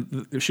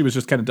 And she was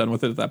just kind of done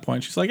with it at that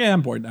point. She's like, "Yeah,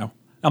 I'm bored now."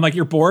 I'm like,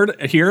 "You're bored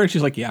here?" And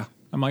she's like, "Yeah."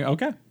 I'm like,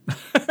 "Okay."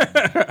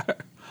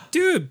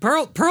 Dude,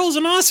 Pearl's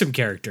an awesome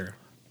character.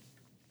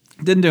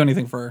 Didn't do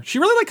anything for her. She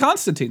really liked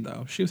Constantine,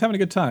 though. She was having a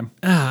good time.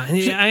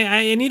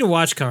 I need to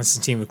watch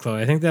Constantine with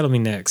Chloe. I think that'll be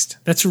next.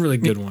 That's a really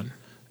good one.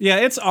 Yeah,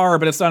 it's R,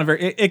 but it's not a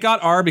very. It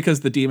got R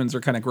because the demons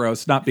are kind of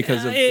gross, not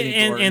because of any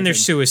gore or and there's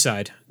anything.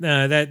 suicide.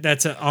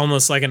 That's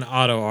almost like an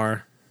auto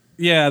R.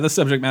 Yeah, the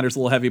subject matter's a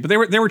little heavy, but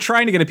they were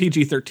trying to get a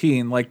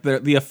PG-13, like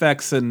the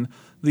effects and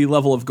the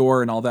level of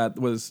gore and all that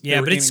was. Yeah,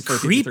 but it's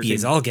creepy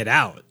as all get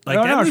out. Like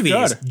Oh, that no, it's movie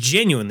is good.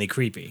 genuinely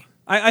creepy.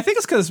 I think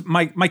it's because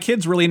my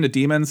kid's really into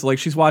demons. Like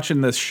she's watching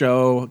this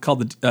show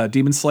called the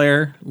Demon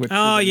Slayer. Which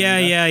Oh is-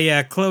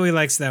 yeah. Chloe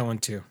likes that one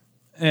too.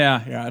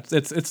 Yeah.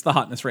 It's the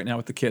hotness right now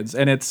with the kids,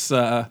 and it's.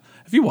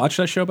 Have you watched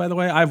that show, by the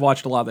way? I've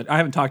watched a lot of it. I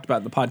haven't talked about it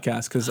in the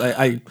podcast because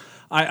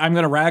I'm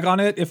going to rag on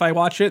it if I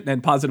watch it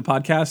and positive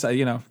podcast.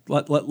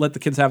 Let the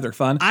kids have their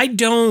fun. I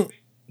don't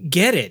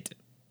get it.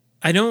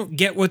 I don't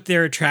get what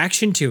their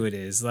attraction to it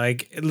is.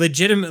 Like,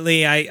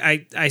 legitimately,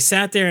 I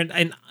sat there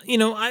and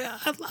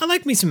I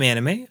like me some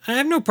anime. I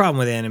have no problem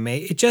with anime.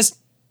 It just,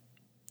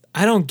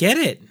 I don't get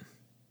it.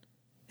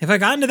 Have I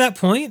gotten to that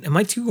point? Am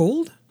I too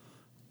old?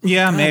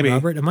 Yeah, God, maybe.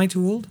 Robert, am I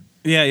too old?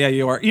 Yeah,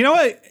 you are. You know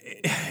what?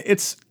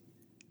 It's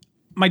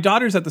my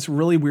daughter's at this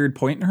really weird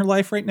point in her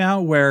life right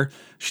now where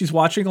she's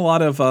watching a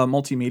lot of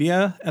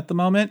multimedia at the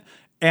moment,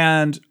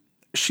 and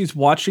she's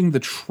watching the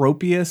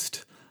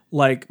tropiest,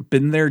 like,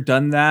 been there,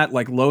 done that,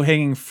 like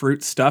low-hanging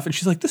fruit stuff, and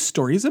she's like, "This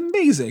story is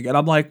amazing," and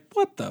I'm like,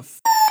 "What the f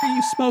are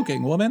you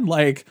smoking, woman?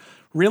 Like,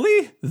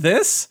 really?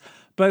 This?"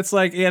 But it's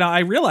like, I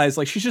realize,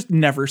 like, she's just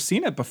never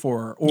seen it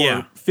before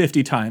or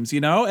 50 times,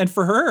 and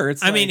for her,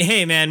 it's I mean,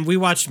 hey, man, we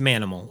watched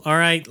Manimal, all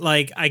right?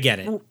 Like, I get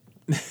it.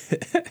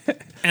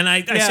 And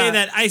I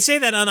say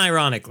that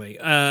unironically.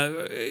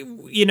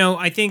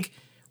 I think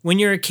when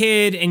you're a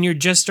kid and you're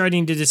just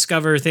starting to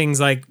discover things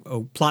like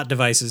plot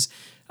devices,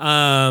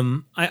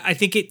 I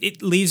think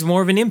it leaves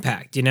more of an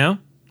impact, No,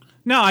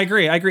 I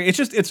agree.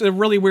 It's a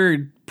really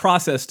weird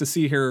process to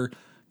see her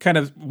kind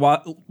of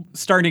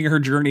starting her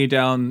journey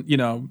down,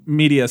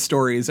 media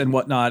stories and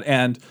whatnot.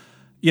 And,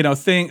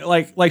 thing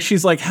like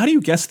she's like, "How do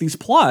you guess these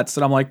plots?"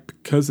 And I'm like,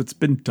 "Because it's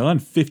been done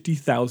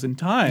 50,000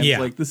 times. Yeah.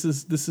 Like this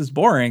is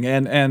boring."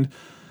 And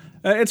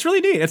it's really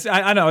neat.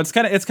 I know it's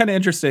kind of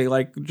interesting,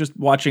 like just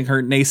watching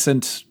her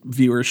nascent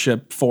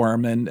viewership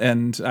form, and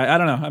I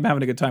don't know, I'm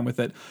having a good time with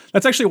it.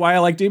 That's actually why I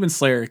like Demon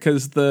Slayer,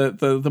 because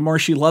the more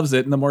she loves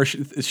it and the more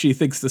she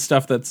thinks the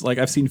stuff that's like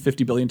I've seen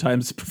 50 billion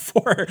times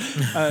before,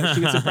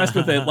 she gets impressed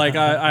with it. Like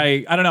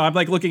I don't know, I'm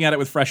like looking at it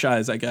with fresh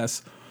eyes, I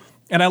guess.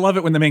 And I love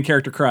it when the main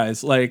character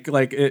cries. Like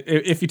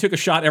if you took a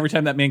shot every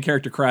time that main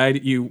character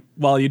cried,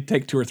 you'd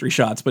take 2 or 3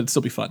 shots, but it'd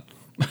still be fun.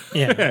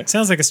 Yeah, it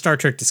sounds like a Star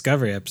Trek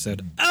Discovery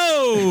episode.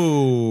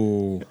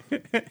 Oh,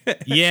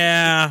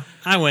 yeah,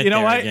 I went. You know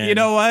there what? again.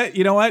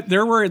 You know what?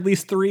 There were at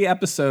least 3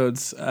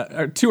 episodes,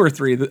 or 2 or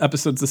 3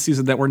 episodes this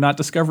season that were not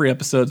Discovery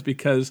episodes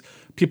because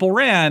people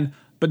ran,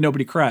 but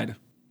nobody cried.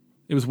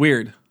 It was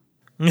weird.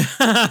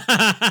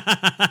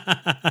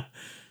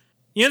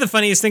 The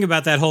funniest thing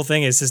about that whole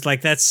thing is just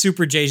like that's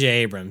super J.J.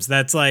 Abrams.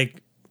 That's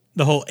like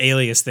the whole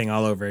Alias thing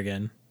all over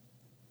again.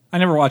 I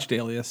never watched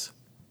Alias.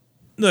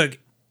 Look,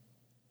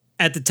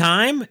 at the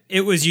time,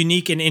 it was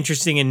unique and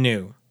interesting and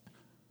new.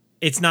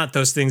 It's not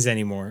those things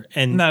anymore.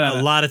 And No.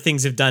 a lot of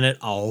things have done it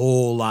a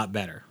whole lot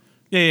better.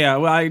 Yeah.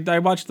 Well, I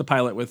watched the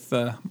pilot with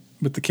the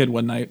kid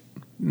one night.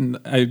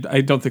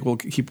 I don't think we'll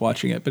keep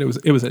watching it, but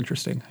it was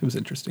interesting. It was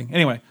interesting.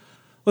 Anyway,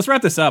 let's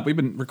wrap this up. We've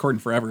been recording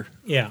forever.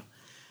 Yeah.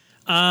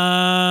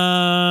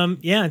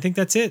 I think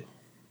that's it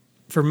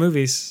for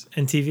movies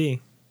and TV.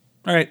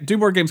 All right, do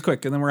board games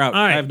quick, and then we're out.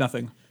 All right. I have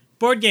nothing.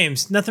 Board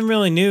games, nothing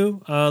really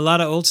new. A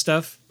lot of old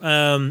stuff.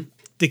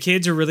 The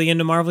kids are really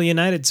into Marvel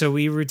United, so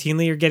we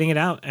routinely are getting it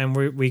out, and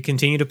we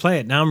continue to play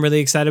it. Now I'm really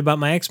excited about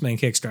my X-Men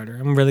Kickstarter.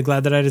 I'm really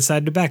glad that I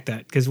decided to back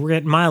that, because we're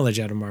getting mileage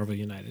out of Marvel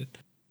United.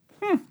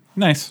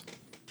 Nice.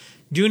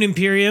 Dune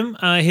Imperium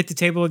hit the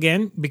table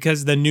again,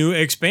 because the new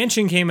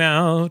expansion came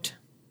out.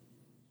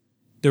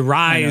 The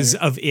Rise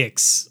of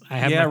Ix. I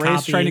have my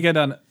Ray's copy. trying to get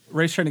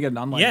an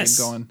online game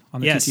going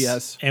on the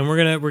TTS. And we're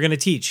gonna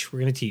teach. We're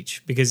gonna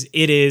teach because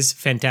it is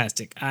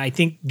fantastic. I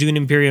think Dune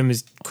Imperium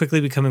is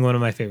quickly becoming one of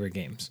my favorite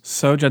games.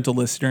 So, gentle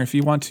listener, if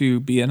you want to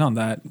be in on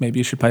that, maybe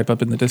you should pipe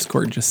up in the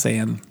Discord just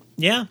saying.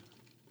 Yeah,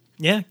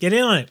 get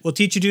in on it. We'll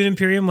teach you Dune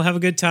Imperium. We'll have a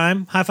good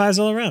time. High fives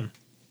all around.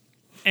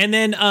 And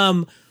then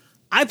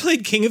I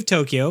played King of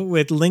Tokyo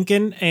with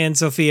Lincoln and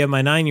Sophia,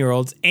 my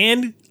 9-year-olds,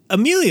 and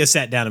Amelia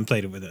sat down and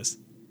played it with us.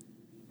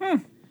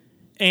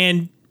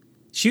 And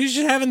she was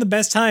just having the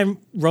best time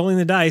rolling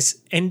the dice,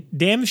 and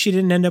damn if she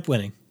didn't end up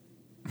winning.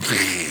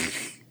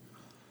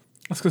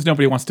 That's because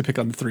nobody wants to pick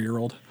on the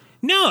 3-year-old.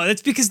 No,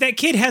 that's because that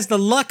kid has the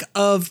luck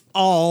of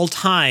all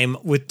time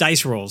with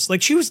dice rolls.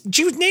 Like she was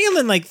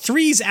nailing like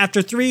threes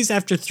after threes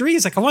after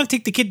threes. Like I want to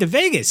take the kid to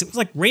Vegas. It was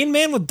like Rain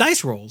Man with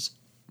dice rolls.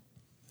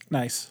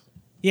 Nice.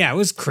 Yeah, it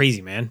was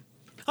crazy, man.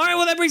 All right,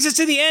 well, that brings us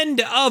to the end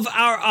of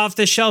our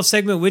off-the-shelf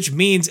segment, which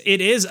means it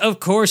is,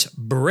 of course,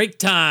 break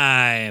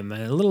time.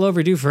 A little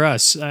overdue for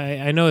us.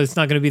 I know it's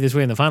not going to be this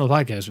way in the final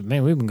podcast, but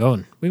man, we've been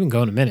going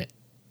a minute.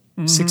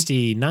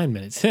 69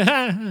 minutes.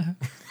 Nice.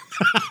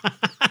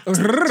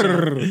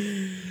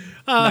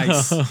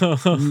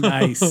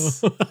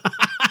 Nice. I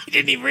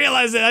didn't even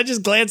realize it. I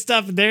just glanced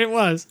up and there it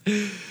was.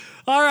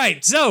 All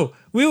right, so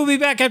we will be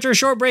back after a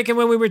short break, and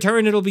when we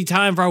return, it'll be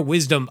time for our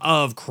Wisdom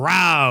of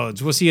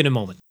Crowds. We'll see you in a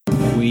moment.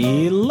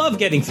 We love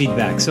getting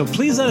feedback, so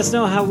please let us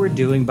know how we're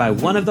doing by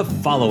one of the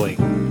following.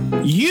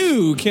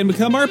 You can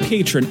become our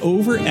patron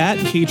over at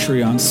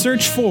Patreon.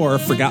 Search for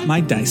Forgot My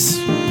Dice.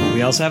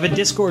 We also have a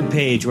Discord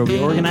page where we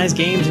organize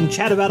games and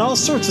chat about all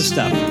sorts of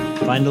stuff.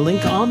 Find a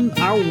link on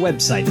our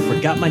website,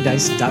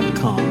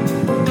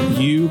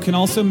 forgotmydice.com. You can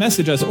also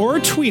message us or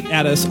tweet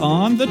at us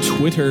on the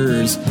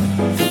Twitters.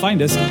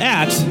 Find us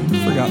at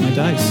Forgot My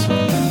Dice.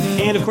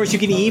 And of course, you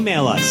can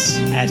email us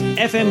at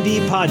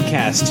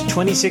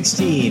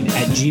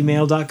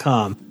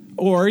fmdpodcast2016@gmail.com.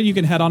 Or you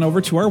can head on over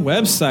to our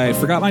website,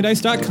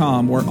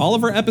 forgotmydice.com, where all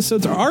of our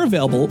episodes are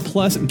available,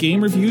 plus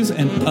game reviews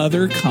and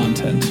other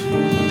content.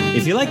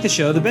 If you like the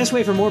show, the best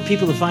way for more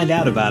people to find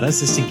out about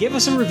us is to give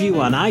us a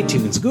review on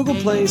iTunes, Google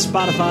Play,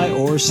 Spotify,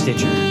 or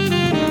Stitcher.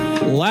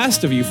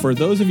 Last of you, for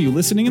those of you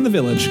listening in the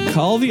village,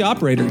 call the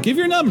operator, give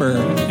your number,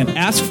 and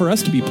ask for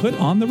us to be put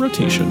on the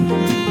rotation.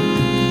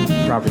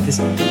 Robert, this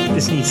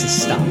needs to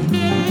stop.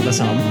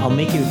 Listen, I'll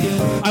make you a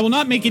deal. I will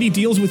not make any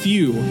deals with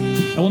you.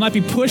 I will not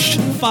be pushed,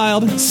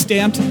 filed,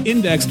 stamped,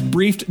 indexed,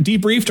 briefed,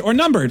 debriefed, or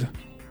numbered.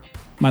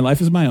 My life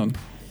is my own.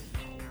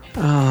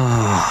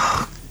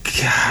 Oh,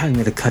 God, I'm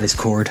going to cut his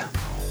cord.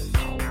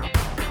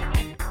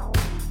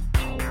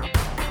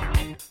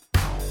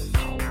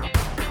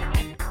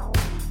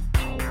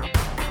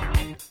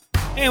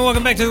 And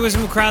welcome back to the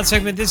Wisdom of Crowd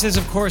segment. This is,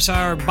 of course,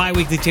 our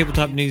bi-weekly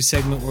tabletop news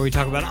segment where we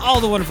talk about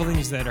all the wonderful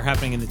things that are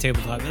happening in the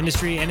tabletop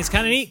industry. And it's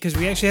kind of neat because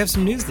we actually have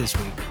some news this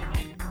week.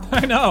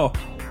 I know.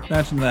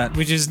 Imagine that.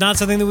 Which is not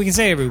something that we can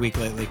say every week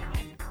lately.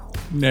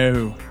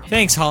 No.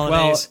 Thanks,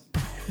 holidays.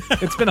 Well,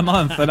 it's been a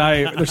month and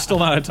there's still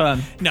not a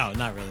ton. No,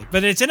 not really.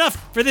 But it's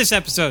enough for this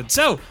episode.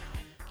 So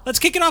let's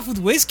kick it off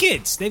with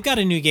WizKids. They've got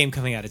a new game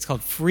coming out. It's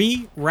called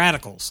Free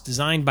Radicals,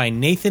 designed by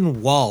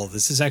Nathan Wall.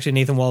 This is actually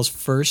Nathan Wall's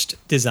first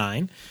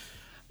design.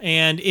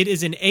 And it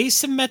is an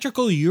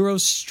asymmetrical Euro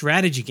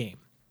strategy game.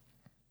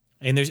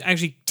 And there's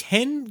actually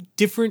 10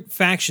 different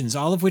factions,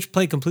 all of which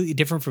play completely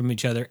different from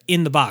each other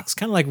in the box,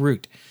 kind of like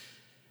Root.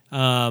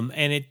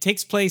 And it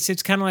takes place,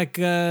 it's kind of like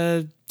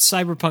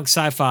cyberpunk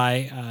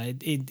sci-fi,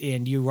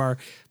 and you are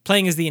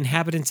playing as the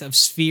inhabitants of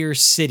Sphere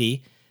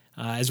City,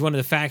 as one of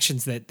the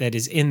factions that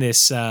is in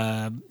this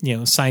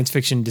science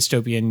fiction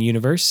dystopian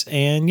universe.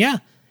 And yeah,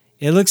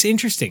 it looks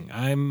interesting.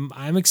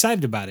 I'm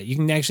excited about it. You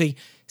can actually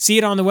see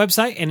it on the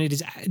website, and it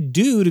is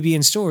due to be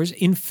in stores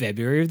in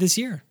February of this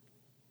year.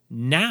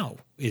 Now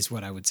is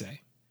what I would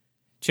say.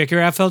 Check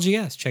your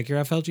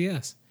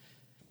FLGS.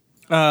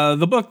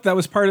 The book that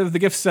was part of the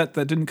gift set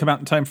that didn't come out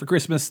in time for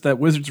Christmas that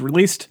Wizards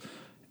released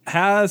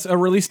has a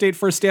release date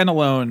for a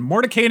standalone.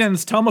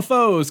 Mordenkainen's Tome of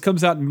Foes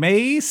comes out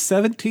May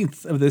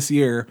 17th of this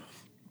year.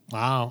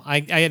 Wow. I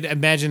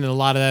imagine that a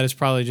lot of that is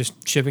probably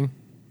just shipping.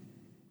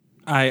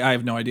 I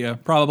have no idea.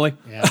 Probably.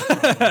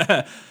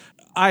 Yeah.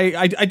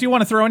 I do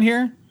want to throw in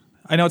here,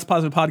 I know it's a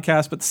positive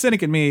podcast, but the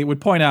cynic in me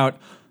would point out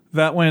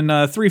that when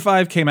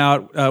 3.5 came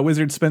out,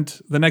 Wizards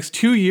spent the next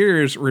 2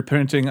 years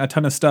reprinting a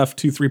ton of stuff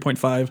to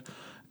 3.5.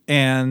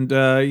 And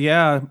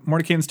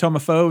Mordenkainen's Tome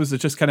of Foes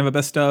is just kind of a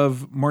best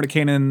of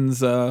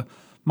Mordenkainen's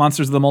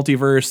Monsters of the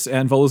Multiverse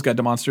and Volo's Guide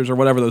to Monsters, or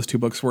whatever those two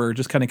books were,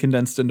 just kind of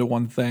condensed into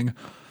one thing.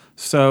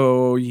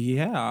 So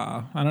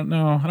yeah, I don't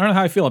know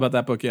how I feel about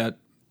that book yet.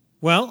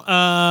 Well,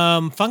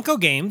 Funko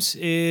Games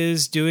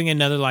is doing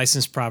another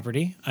licensed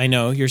property. I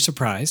know you're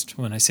surprised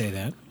when I say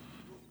that.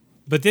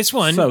 But this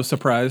one... So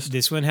surprised.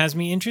 This one has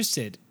me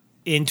interested.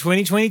 In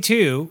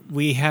 2022,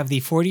 we have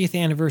the 40th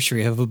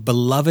anniversary of a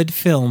beloved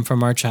film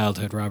from our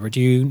childhood, Robert.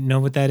 Do you know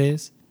what that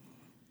is?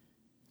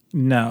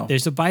 No.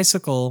 There's a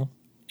bicycle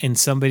and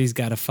somebody's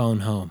got a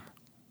phone home.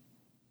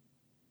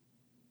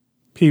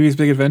 Pee-wee's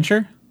Big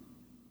Adventure?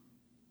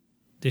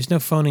 There's no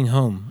phoning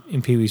home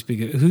in Pee-wee's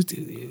Big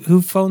Adventure.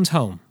 Who phones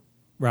home,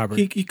 Robert?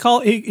 He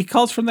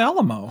calls from the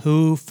Alamo.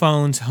 Who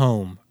phones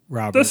home,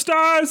 Robert? The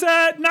stars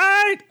at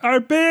night are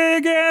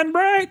big and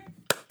bright.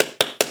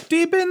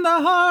 Deep in the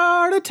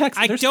heart of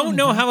Texas. I don't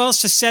know how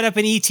else to set up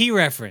an E.T.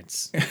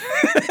 reference. You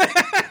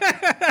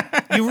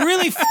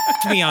really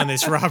f***ed me on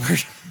this,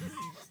 Robert.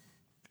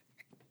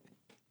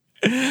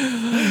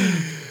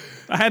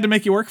 I had to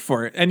make you work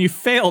for it, and you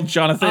failed,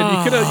 Jonathan.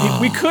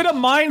 We could have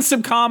mined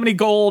some comedy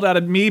gold out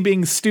of me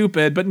being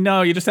stupid, but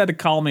no, you just had to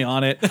call me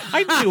on it.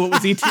 I knew it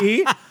was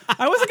E.T.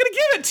 I wasn't going to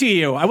give it to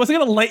you. I wasn't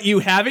going to let you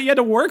have it. You had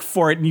to work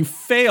for it, and you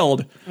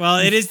failed. Well,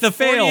 it is the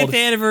failed.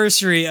 40th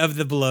anniversary of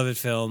the beloved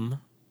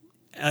film,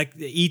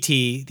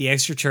 E.T., the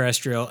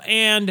extraterrestrial,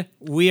 and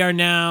we are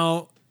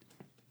now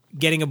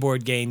getting a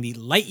board game, the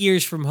Light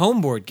Years from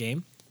Home board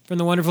game, from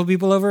the wonderful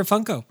people over at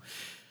Funko.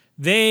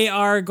 They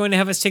are going to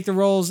have us take the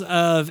roles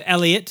of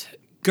Elliot,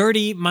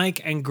 Gertie,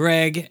 Mike, and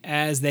Greg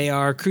as they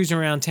are cruising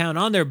around town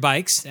on their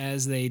bikes,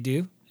 as they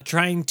do,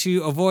 trying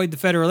to avoid the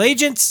federal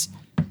agents,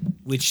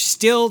 which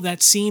still,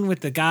 that scene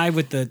with the guy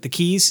with the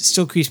keys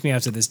still creeps me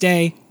out to this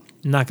day.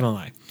 I'm not going to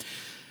lie.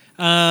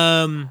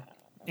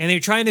 And they're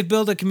trying to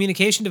build a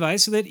communication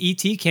device so that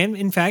E.T. can,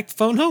 in fact,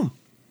 phone home.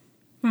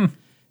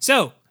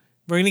 So,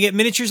 we're going to get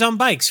miniatures on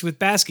bikes with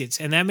baskets,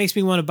 and that makes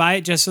me want to buy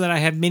it just so that I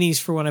have minis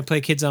for when I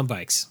play kids on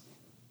bikes.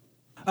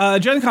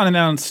 Gen Con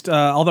announced,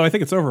 although I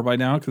think it's over by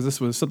now because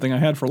this was something I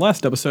had for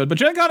last episode, but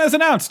Gen Con has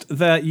announced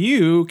that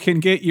you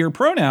can get your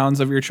pronouns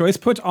of your choice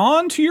put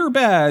onto your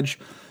badge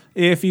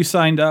if you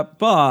signed up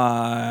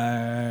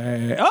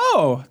by...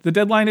 Oh, the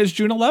deadline is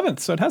June 11th,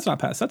 so it has not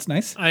passed. That's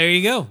nice. There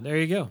you go. There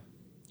you go.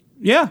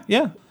 Yeah.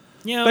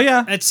 You know, But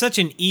yeah. it's such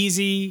an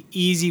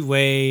easy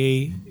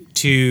way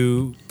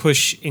to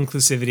push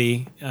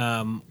inclusivity.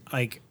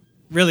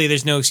 Really,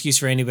 there's no excuse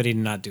for anybody to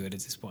not do it at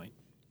this point.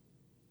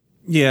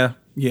 Yeah.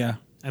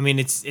 I mean,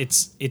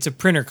 it's a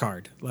printer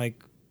card. Like,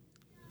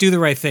 do the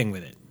right thing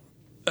with it.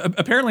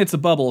 Apparently it's a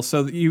bubble,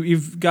 so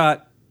you've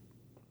got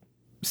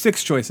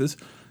 6 choices.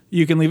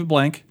 You can leave it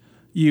blank.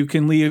 You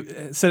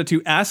can set it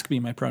to ask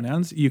me my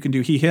pronouns. You can do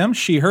he, him,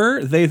 she,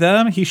 her, they,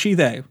 them, he, she,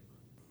 they.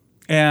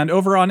 And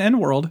over on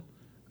NWorld,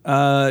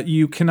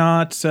 you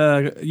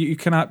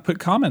cannot put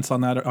comments on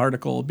that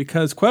article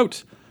because,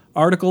 quote,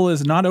 article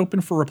is not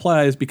open for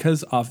replies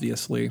because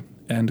obviously,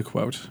 end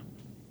quote.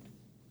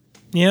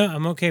 Yeah,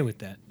 I'm okay with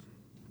that.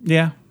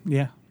 Yeah.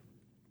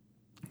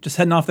 Just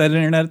heading off that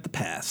internet at the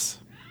pass.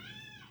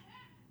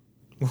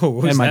 Whoa,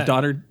 what was and my that?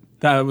 daughter,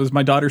 that was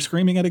my daughter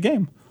screaming at a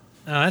game.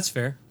 Oh, that's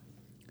fair.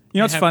 You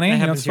know what's funny? That You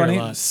know happens what's here funny?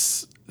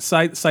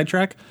 a lot.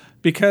 Sidetrack.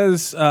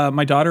 Because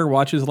my daughter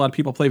watches a lot of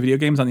people play video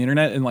games on the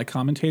internet and like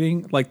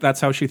commentating. Like that's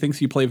how she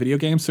thinks you play video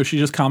games. So she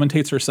just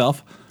commentates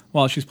herself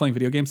while she's playing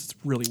video games. It's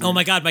really weird. Oh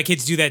my God, my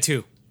kids do that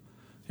too.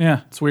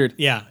 Yeah, it's weird.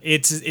 Yeah,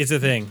 it's a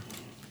thing.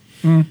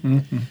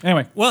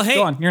 Anyway, Well, hey,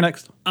 go on. You're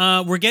next.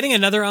 We're getting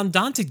another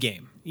Undaunted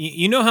game.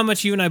 You know how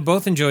much you and I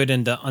both enjoyed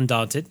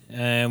Undaunted,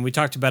 and we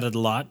talked about it a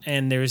lot.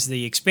 And there's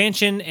the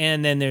expansion,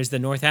 and then there's the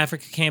North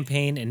Africa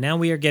campaign, and now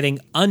we are getting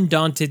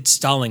Undaunted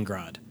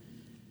Stalingrad.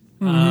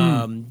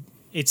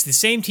 It's the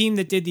same team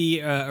that did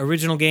the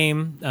original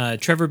game,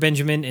 Trevor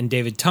Benjamin and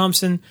David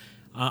Thompson.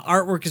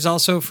 Artwork is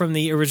also from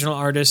the original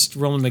artist,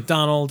 Roland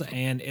McDonald,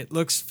 and it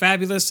looks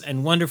fabulous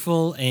and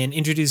wonderful and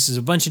introduces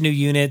a bunch of new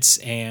units,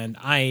 and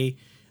I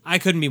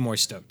couldn't be more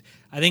stoked.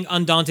 I think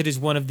Undaunted is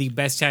one of the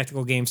best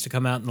tactical games to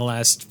come out in the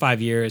last 5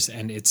 years,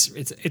 and it's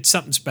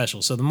something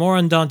special. So the more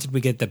Undaunted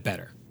we get, the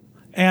better.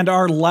 And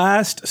our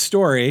last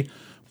story,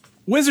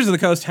 Wizards of the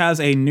Coast has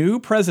a new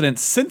president,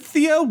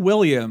 Cynthia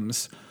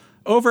Williams.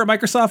 Over at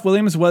Microsoft,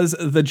 Williams was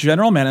the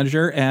general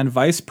manager and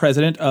vice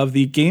president of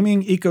the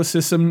gaming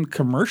ecosystem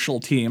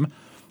commercial team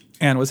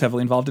and was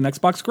heavily involved in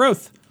Xbox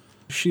growth.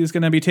 She's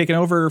going to be taking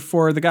over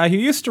for the guy who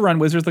used to run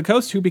Wizards of the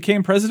Coast, who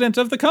became president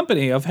of the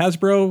company, of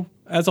Hasbro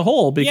as a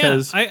whole,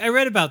 because... Yeah, I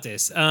read about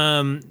this.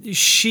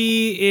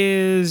 She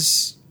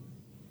is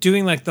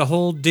doing like the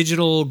whole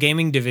digital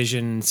gaming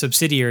division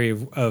subsidiary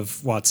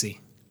of WotC.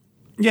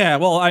 Yeah,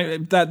 well,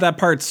 that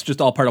part's just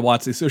all part of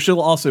WotC, so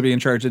she'll also be in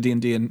charge of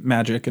D&D and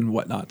Magic and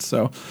whatnot.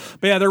 So,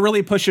 but yeah, they're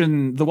really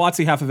pushing the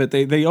WotC half of it.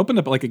 They opened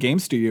up like a game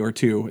studio or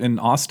two in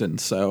Austin,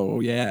 so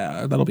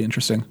yeah, that'll be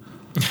interesting.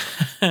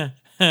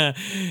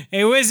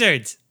 Hey,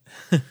 Wizards!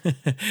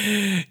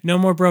 No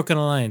more broken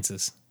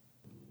alliances.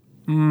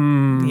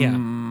 Yeah,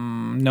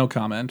 No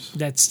comment.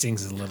 that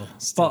stings a little.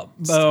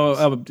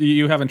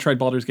 You haven't tried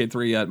Baldur's Gate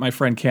 3 yet. My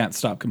friend can't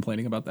stop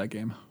complaining about that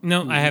game.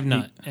 No, I have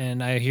not,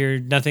 and I hear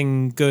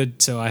nothing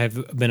good, so I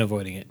have been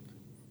avoiding it.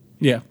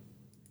 Yeah.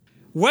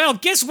 Well,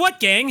 guess what,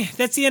 gang?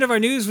 That's the end of our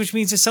news, which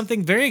means it's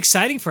something very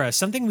exciting for us,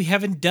 something we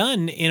haven't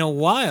done in a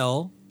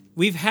while.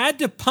 We've had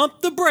to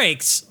pump the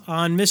brakes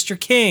on Mr.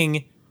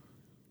 King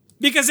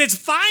because it's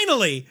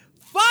finally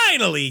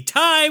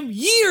time,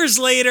 years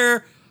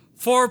later,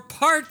 for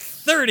part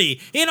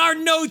 30 in our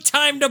No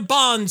Time to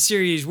Bond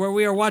series, where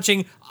we are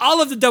watching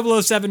all of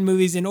the 007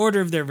 movies in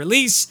order of their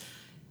release.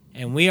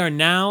 And we are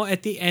now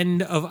at the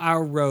end of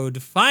our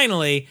road.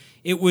 Finally,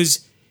 it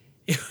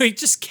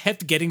just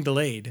kept getting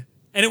delayed.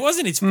 And it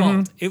wasn't its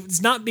fault. It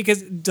was not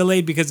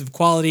delayed because of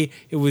quality.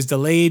 It was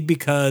delayed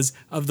because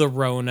of the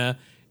Rona.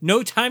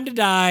 No Time to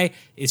Die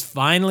is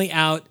finally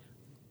out,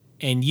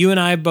 and you and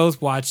I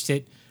both watched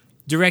it.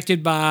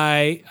 Directed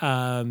by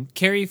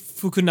Cary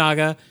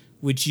Fukunaga,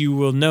 which you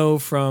will know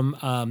from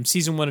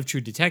season 1 of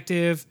True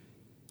Detective.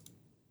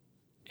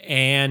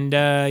 And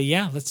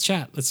let's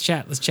chat.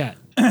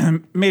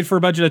 Made for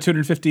a budget of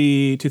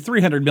 $250 to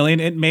 $300 million.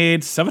 It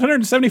made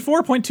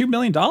 $774.2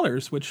 million,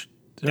 which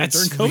that's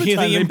during COVID really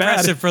time, ain't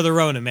impressive bad. for the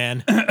Rona,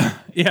 man.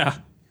 Yeah.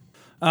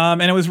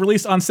 And it was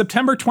released on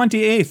September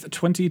 28th,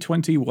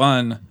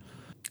 2021.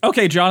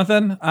 Okay,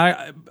 Jonathan,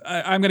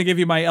 I'm going to give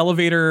you my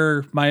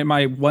elevator,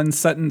 my one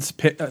sentence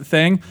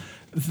thing.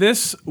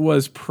 This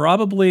was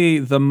probably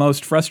the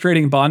most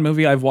frustrating Bond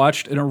movie I've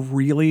watched in a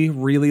really,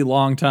 really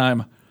long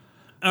time.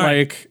 All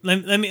right.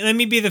 Let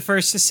me be the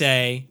first to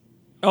say.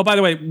 Oh, by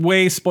the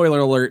way, spoiler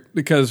alert,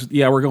 because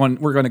we're going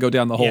to go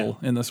down the hole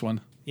in this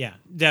one. Yeah,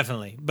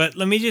 definitely. But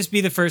let me just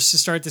be the first to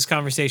start this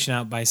conversation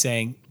out by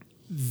saying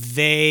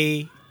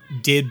they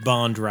did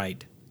Bond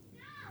right.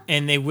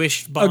 And they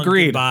wished Bond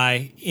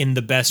goodbye in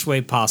the best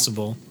way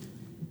possible.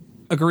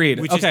 Agreed.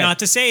 Which is not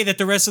to say that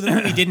the rest of the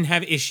movie didn't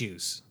have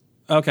issues.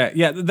 Okay,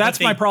 yeah, that's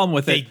my problem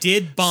with it. They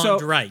did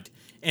Bond right.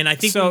 And I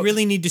think we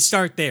really need to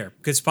start there,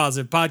 because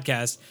Positive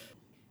Podcast,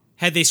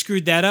 had they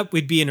screwed that up,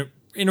 we'd be in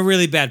a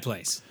really bad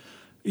place.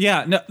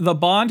 Yeah, no, the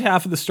Bond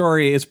half of the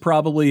story is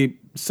probably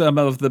some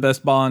of the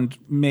best Bond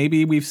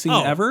maybe we've seen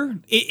ever.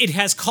 It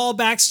has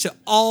callbacks to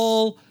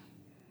all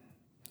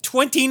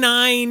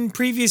 29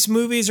 previous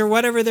movies or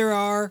whatever there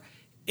are.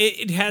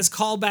 It has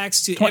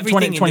callbacks to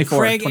everything in the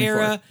Craig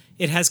era.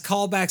 It has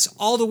callbacks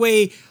all the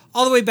way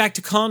back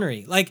to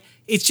Connery. Like,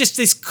 it's just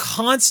this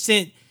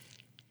constant.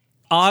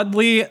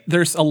 Oddly,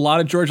 there's a lot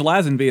of George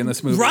Lazenby in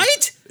this movie.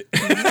 Right?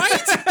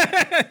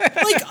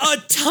 Like a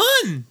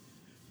ton.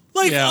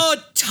 A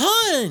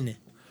ton.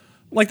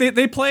 Like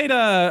they played they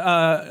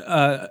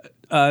had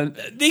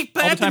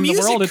the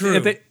music crew.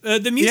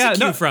 The music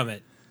cue from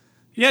it.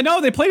 Yeah,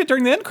 no, they played it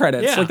during the end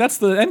credits. Yeah. Like, that's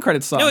the end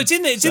credits song. No, it's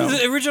in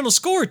the original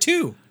score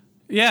too.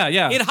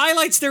 Yeah. It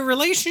highlights their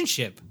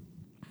relationship.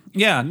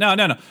 Yeah, no.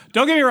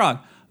 Don't get me wrong.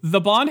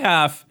 The Bond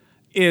half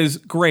is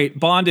great.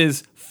 Bond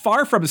is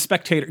far from a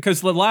spectator,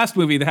 because the last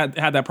movie that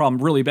had that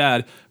problem really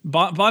bad.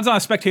 Bond's not a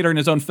spectator in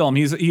his own film.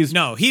 He's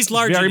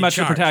largely very much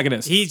a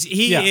protagonist.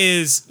 He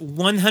is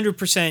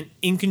 100%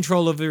 in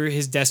control over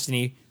his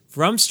destiny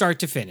from start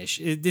to finish.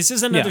 This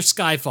is another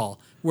Skyfall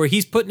where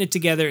he's putting it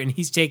together and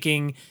he's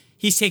taking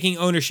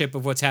ownership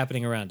of what's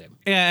happening around him.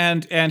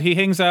 And he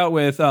hangs out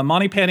with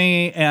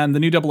Moneypenny and the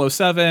new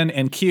 007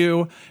 and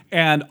Q,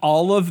 and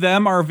all of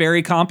them are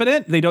very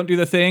competent. They don't do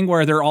the thing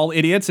where they're all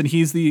idiots and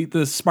he's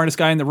the smartest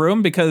guy in the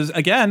room, because,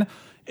 again,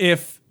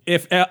 if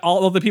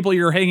all of the people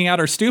you're hanging out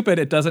are stupid,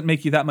 it doesn't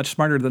make you that much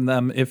smarter than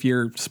them if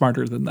you're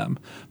smarter than them.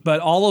 But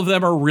all of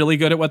them are really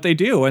good at what they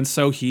do, and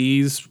so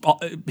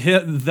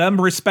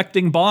them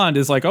respecting Bond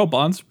is like, oh,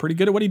 Bond's pretty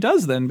good at what he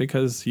does then,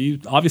 because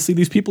obviously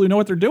these people who know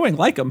what they're doing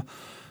like him.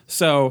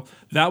 So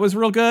that was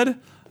real good.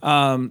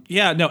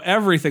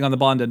 Everything on the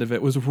Bond end of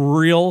it was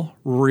real,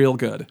 real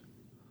good.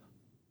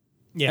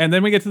 Yeah. And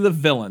then we get to the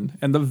villain,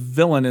 and the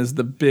villain is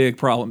the big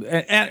problem.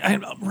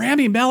 And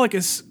Rami Malek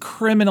is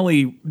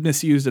criminally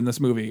misused in this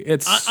movie.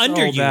 It's so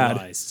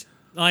underutilized.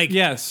 Bad.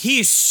 Yes.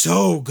 He's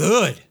so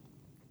good.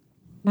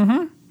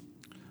 Mm-hmm.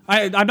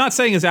 I'm not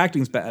saying his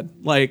acting's bad.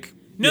 No.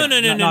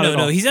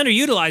 He's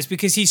underutilized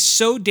because he's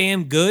so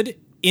damn good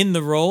in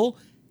the role,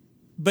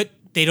 but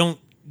they don't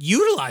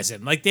utilize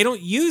him. Like, they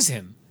don't use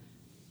him.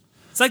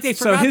 It's like they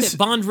forgot that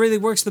Bond really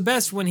works the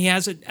best when he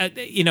has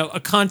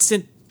a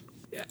constant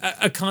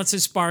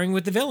sparring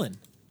with the villain.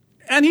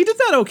 And he did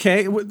that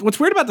okay. What's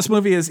weird about this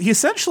movie is he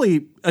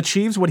essentially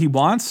achieves what he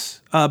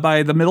wants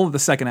by the middle of the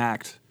second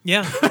act.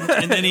 Yeah,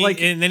 and then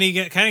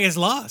he kind of gets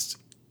lost.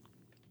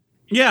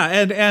 Yeah,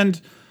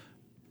 and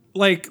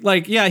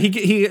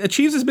he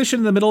achieves his mission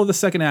in the middle of the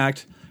second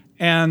act.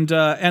 And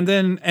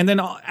then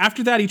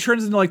after that, he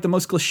turns into like the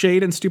most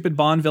cliched and stupid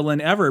Bond villain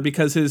ever,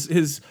 because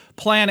his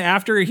plan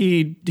after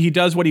he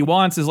does what he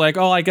wants is like,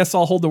 oh, I guess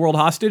I'll hold the world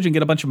hostage and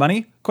get a bunch of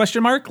money? ?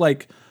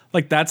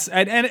 Like that's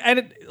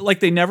like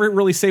they never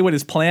really say what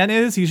his plan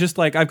is. He's just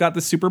like, I've got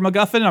this super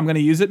MacGuffin, I'm going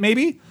to use it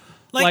maybe.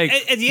 Like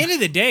at the end of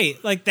the day,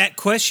 like that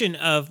question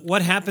of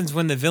what happens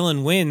when the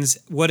villain wins,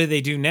 what do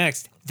they do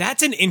next?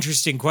 That's an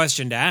interesting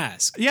question to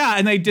ask. Yeah,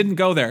 and they didn't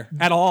go there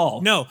at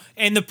all. No,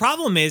 and the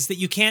problem is that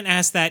you can't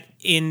ask that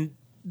in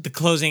the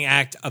closing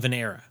act of an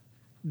era.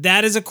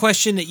 That is a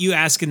question that you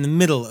ask in the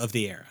middle of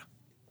the era.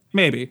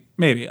 Maybe.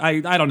 I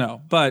don't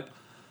know, but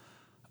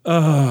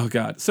oh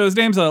god. So his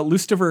name's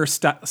Lucifer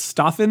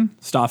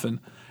Stoffen,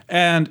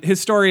 and his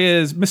story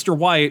is Mr.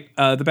 White,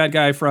 the bad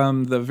guy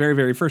from the very,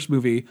 very first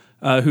movie,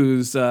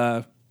 who's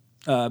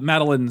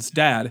Madeline's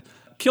dad,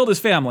 killed his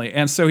family,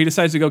 and so he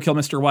decides to go kill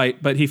Mr.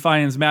 White, but he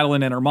finds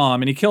Madeline and her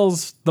mom, and he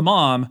kills the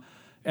mom,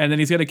 and then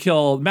he's going to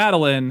kill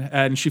Madeline,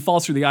 and she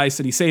falls through the ice,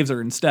 and he saves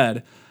her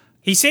instead.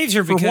 He saves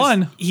her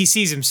because he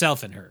sees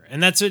himself in her,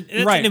 and that's an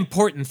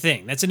important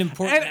thing. That's an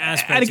important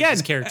aspect of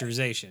his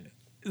characterization.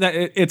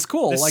 It's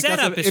cool. The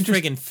setup is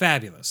friggin'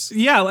 fabulous.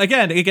 Yeah,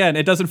 again,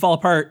 it doesn't fall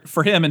apart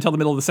for him until the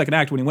middle of the second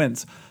act when he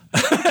wins.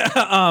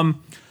 The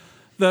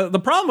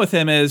problem with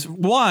him is,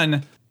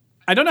 one,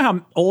 I don't know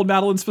how old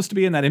Madeline's supposed to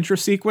be in that intro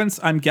sequence.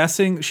 I'm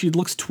guessing she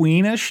looks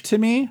tweenish to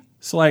me.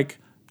 So like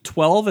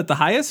 12 at the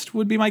highest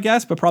would be my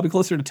guess, but probably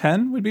closer to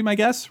 10 would be my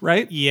guess,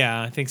 right?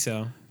 Yeah, I think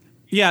so.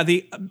 Yeah,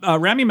 the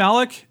Rami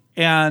Malek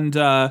and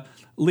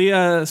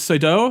Leah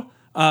Seydoux,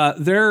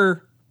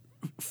 they're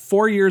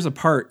 4 years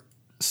apart.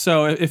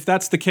 So if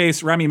that's the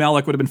case, Rami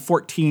Malek would have been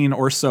 14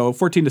 or so,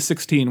 14 to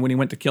 16 when he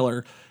went to kill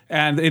her.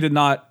 And it did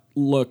not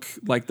look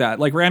like that.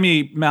 Like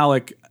Rami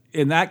Malek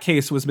in that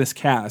case was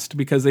miscast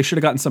because they should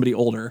have gotten somebody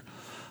older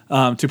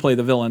to play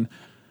the villain.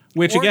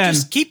 Which or again,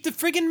 just keep the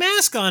friggin'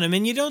 mask on him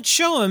and you don't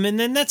show him, and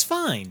then that's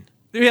fine.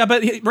 Yeah,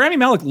 but Rami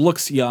Malek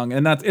looks young,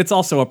 and it's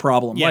also a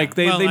problem. Yeah. Like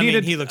they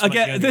needed he looks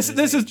again. much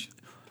younger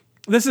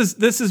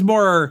This is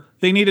more.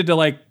 They needed to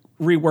like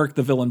rework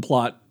the villain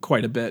plot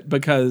quite a bit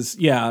because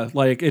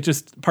like it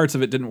just parts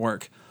of it didn't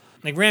work.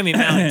 Like Rami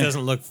Malek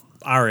doesn't look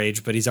our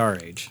age, but he's our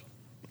age.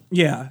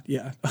 Yeah.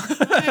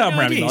 I'm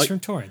Rami He's Malek. from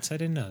Torrance. I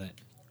didn't know that.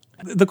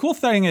 The cool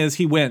thing is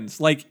he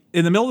wins. Like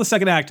in the middle of the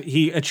second act,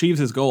 he achieves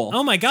his goal.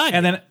 Oh my god!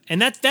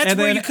 And that's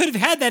where you could have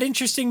had that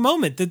interesting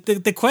moment.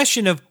 The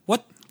question of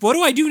what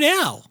do I do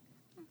now?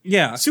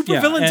 Yeah,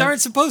 Supervillains and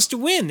aren't supposed to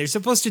win. They're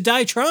supposed to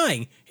die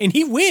trying, and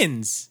he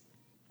wins.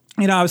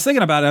 You know, I was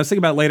thinking about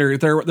it later.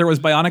 There was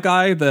Bionic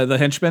Eye, the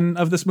henchman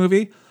of this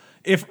movie.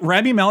 If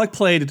Rami Malek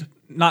played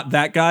not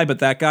that guy, but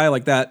that guy,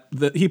 like that,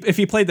 if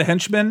he played the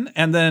henchman,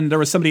 and then there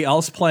was somebody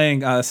else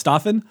playing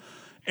Staffen,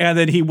 and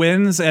then he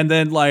wins, and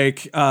then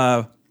like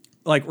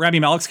Rami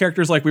Malek's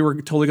character's like, we were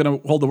totally going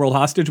to hold the world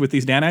hostage with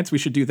these nanites. We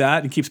should do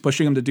that, and keeps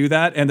pushing him to do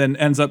that, and then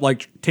ends up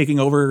like taking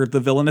over the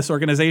villainous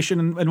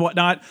organization and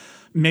whatnot.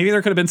 Maybe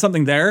there could have been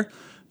something there,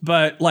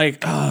 but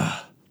like,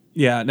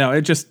 yeah, no,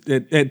 it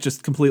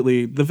just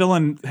completely, the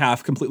villain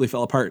half completely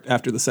fell apart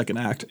after the second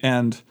act,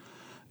 and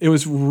it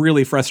was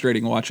really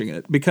frustrating watching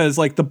it because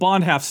like the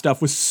Bond half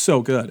stuff was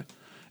so good.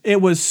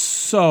 It was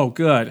so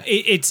good.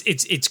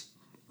 It's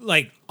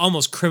like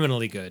almost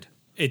criminally good.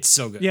 It's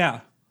so good.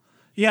 Yeah.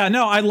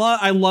 No, I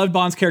love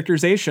Bond's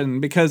characterization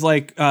because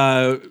like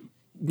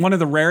one of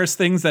the rarest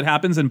things that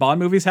happens in Bond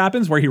movies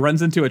happens where he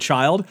runs into a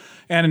child,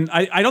 and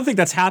I don't think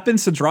that's happened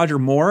since Roger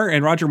Moore,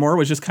 and Roger Moore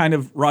was just kind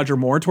of Roger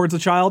Moore towards a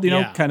child, you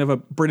know, kind of a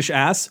British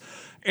ass.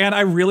 And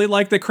I really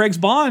like that Craig's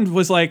Bond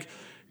was like,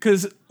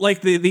 because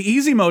like the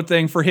easy mode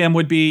thing for him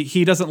would be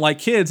he doesn't like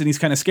kids and he's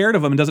kind of scared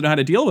of them and doesn't know how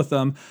to deal with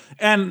them.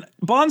 And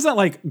Bond's not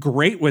like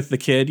great with the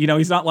kid, you know.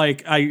 He's not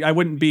like I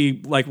wouldn't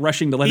be like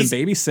rushing to let him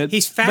babysit.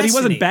 He's but he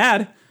wasn't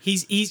bad.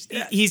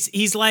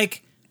 He's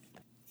like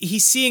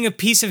he's seeing a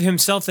piece of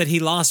himself that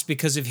he lost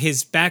because of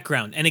his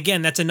background. And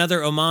again, that's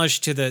another homage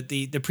to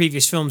the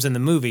previous films in the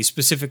movie,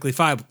 specifically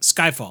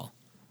Skyfall.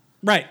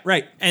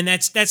 Right. And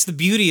that's the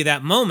beauty of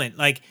that moment.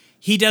 Like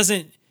he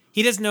doesn't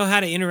know how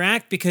to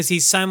interact because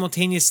he's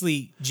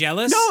simultaneously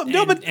jealous. But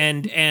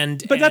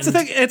that's the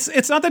thing.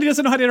 It's not that he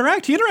doesn't know how to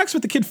interact. He interacts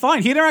with the kid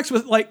fine. He interacts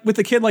with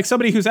the kid like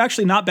somebody who's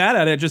actually not bad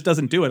at it, just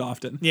doesn't do it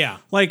often. Yeah.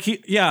 Like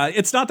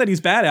it's not that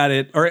he's bad at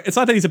it, or it's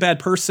not that he's a bad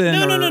person.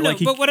 No. Like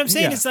but what I'm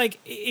saying is like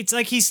it's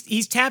like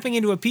he's tapping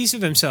into a piece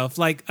of himself,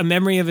 like a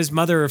memory of his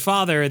mother or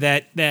father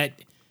that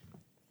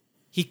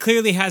he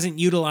clearly hasn't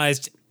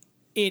utilized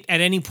it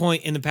at any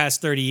point in the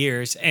past 30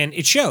 years, and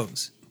it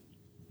shows.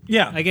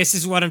 Yeah, I guess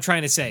is what I'm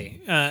trying to say.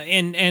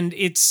 And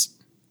it's,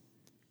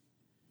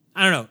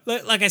 I don't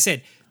know. Like I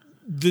said,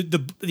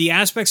 the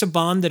aspects of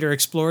Bond that are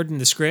explored in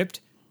the script,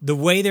 the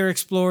way they're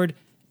explored,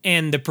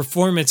 and the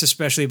performance,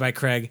 especially by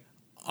Craig,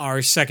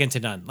 are second to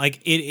none.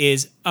 Like it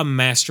is a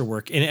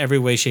masterwork in every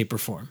way, shape, or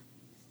form.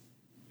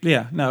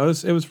 Yeah, no,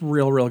 it was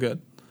real good.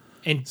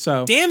 And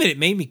so, damn it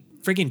made me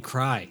friggin'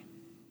 cry.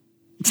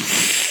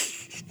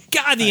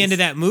 God, the end of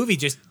that movie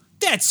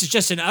that's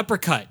just an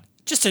uppercut.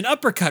 Just an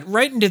uppercut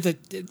right into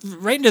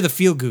the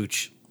feel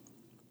gooch.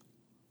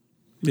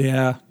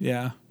 Yeah.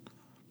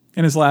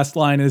 And his last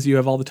line is, "You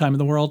have all the time in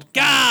the world."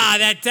 God,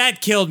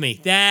 that killed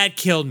me. That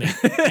killed me.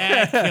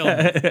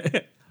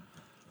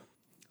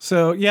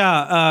 So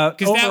yeah,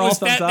 overall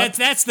thumbs up.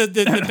 That's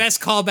the best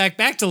callback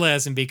back to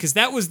Lazenby, because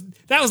that was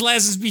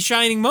Lazenby's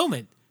shining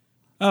moment.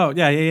 Oh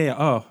yeah.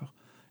 Oh.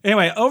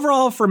 Anyway,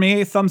 overall for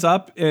me, thumbs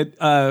up. It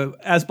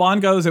as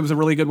Bond goes, it was a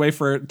really good way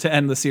to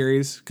end the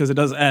series because it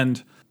does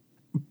end.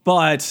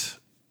 But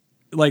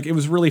like it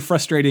was really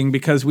frustrating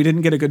because we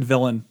didn't get a good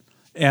villain,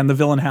 and the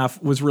villain half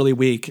was really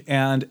weak,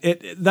 and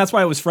that's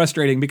why it was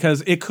frustrating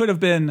because it could have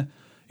been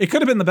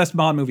the best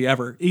Bond movie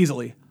ever,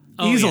 easily.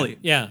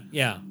 Yeah.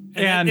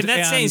 And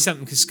that's saying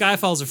something because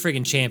Skyfall's a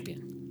friggin'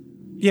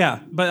 champion. Yeah,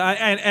 but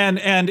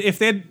and if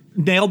they'd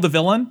nailed the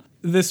villain,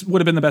 this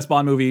would have been the best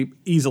Bond movie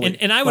easily.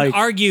 And I would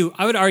argue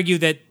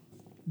that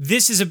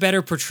this is a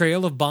better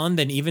portrayal of Bond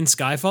than even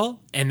Skyfall,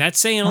 and that's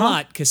saying a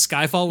lot because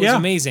Skyfall was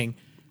amazing.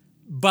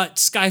 But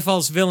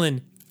Skyfall's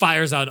villain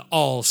fires on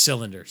all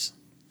cylinders.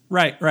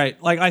 Right.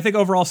 Like, I think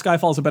overall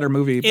Skyfall is a better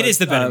movie. It is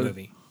the better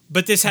movie.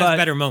 But this has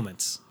better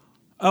moments.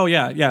 Oh,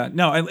 yeah.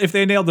 No, if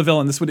they nailed the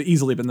villain, this would have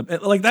easily been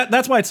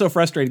that's why it's so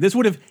frustrating. This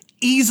would have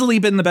easily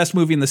been the best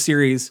movie in the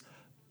series,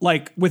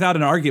 like, without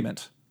an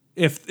argument,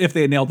 if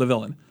they had nailed the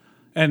villain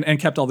and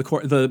kept all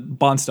the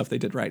Bond stuff they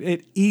did right.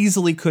 It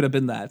easily could have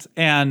been that.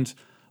 And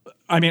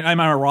I mean, am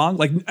I wrong?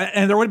 Like,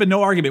 and there would have been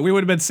no argument. We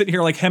would have been sitting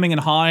here like hemming and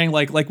hawing,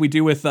 like we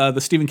do with the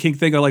Stephen King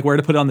thing, or like where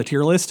to put it on the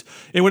tier list.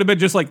 It would have been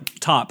just like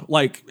top,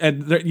 like,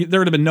 and there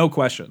would have been no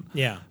question.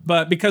 Yeah.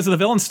 But because of the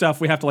villain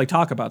stuff, we have to like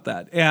talk about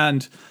that.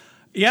 And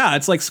yeah,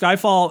 it's like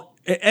Skyfall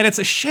and it's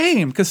a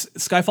shame because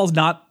Skyfall's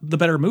not the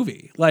better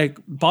movie. Like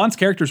Bond's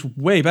character's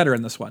way better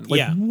in this one.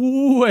 Like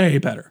way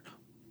better.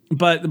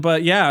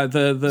 But yeah,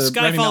 the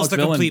Skyfall's the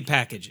complete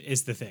package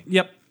is the thing.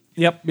 Yep.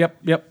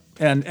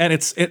 And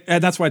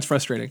that's why it's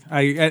frustrating.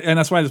 And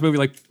that's why this movie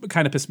like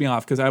kind of pissed me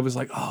off because I was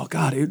like, oh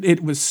god,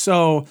 it was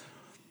so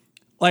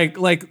like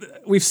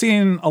we've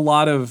seen a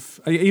lot of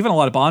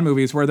Bond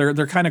movies where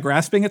they're kind of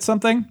grasping at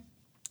something.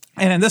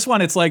 And in this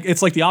one, it's like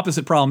the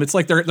opposite problem. It's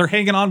like they're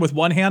hanging on with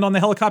one hand on the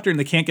helicopter and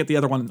they can't get the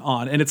other one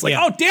on. And it's like,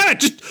 oh damn it,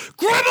 just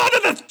grab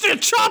onto the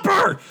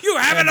chopper. You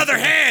have another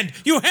hand.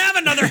 You have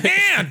another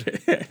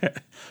hand.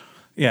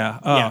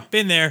 Yeah.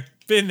 Been there.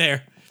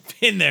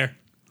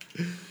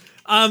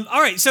 All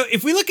right. So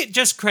if we look at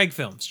just Craig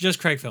films,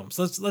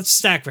 let's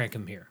stack rank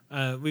them here.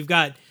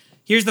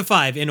 Here's the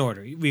 5 in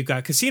order. We've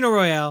got Casino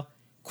Royale,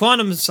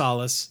 Quantum of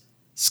Solace,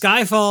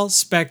 Skyfall,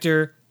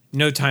 Spectre,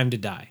 No Time to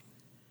Die.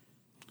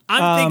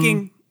 I'm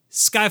thinking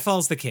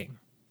Skyfall's the king.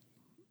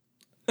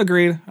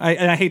 Agreed.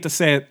 I hate to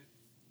say it.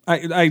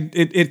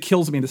 It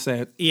kills me to say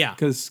it. Yeah.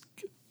 Because,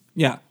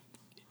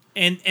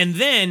 And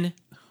then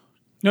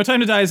No Time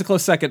to Die is a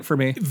close second for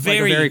me.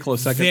 Very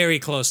close second. Very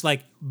close,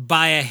 like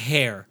by a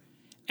hair.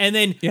 And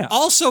then Yeah.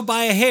 also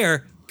by a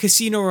hair,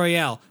 Casino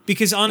Royale.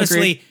 Because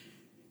honestly, Agreed.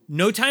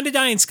 No Time to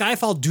Die and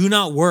Skyfall do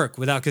not work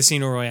without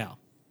Casino Royale.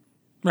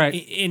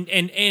 Right.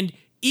 And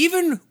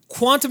even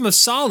Quantum of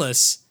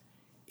Solace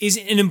is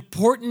an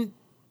important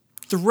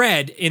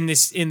thread in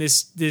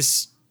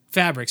this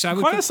fabric. So I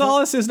would Quantum of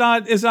Solace is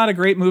not a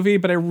great movie,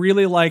 but I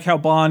really like how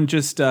Bond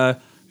just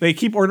they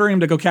keep ordering him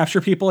to go capture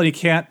people and he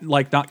can't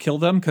like not kill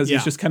them because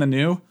he's just kind of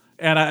new.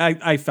 And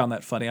I found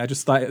that funny. I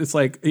just thought it's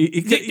like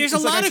there's a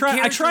lot of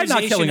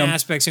characterization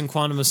aspects in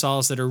Quantum of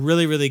Solace that are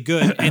really, really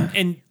good.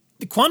 and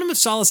the Quantum of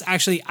Solace,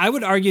 actually, I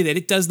would argue that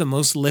it does the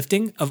most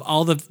lifting of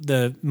all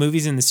the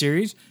movies in the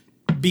series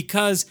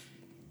because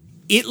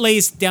it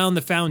lays down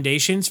the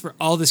foundations for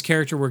all this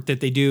character work that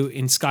they do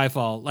in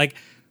Skyfall. Like,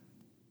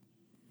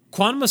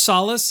 Quantum of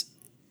Solace,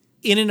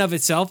 in and of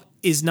itself,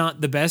 is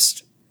not the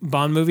best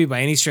Bond movie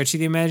by any stretch of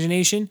the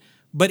imagination,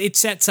 but it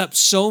sets up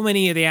so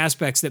many of the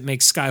aspects that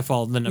make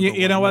Skyfall the number one.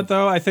 You know what,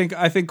 movie. though? I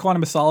think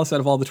Quantum of Solace, out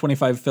of all the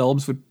 25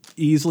 films, would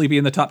easily be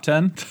in the top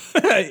 10.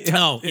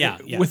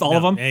 With all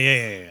of them.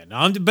 Yeah.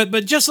 No,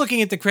 but just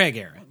looking at the Craig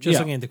era.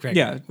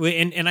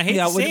 And I hate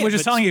to say we're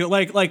just telling you,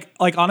 like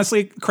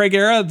honestly, Craig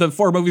era, the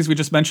 4 movies we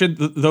just mentioned,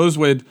 those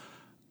would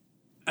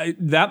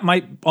that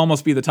might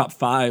almost be the top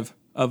 5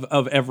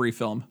 of every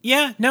film.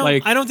 Yeah, no,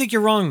 I don't think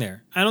you're wrong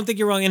there. I don't think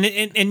you're wrong,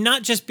 and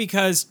not just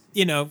because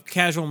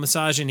casual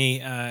misogyny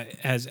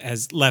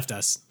has left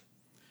us.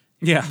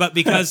 Yeah, but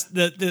because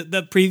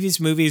the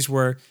previous movies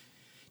were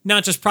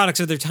not just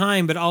products of their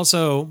time, but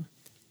also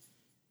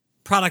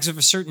products of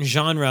a certain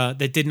genre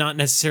that did not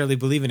necessarily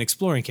believe in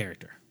exploring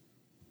character.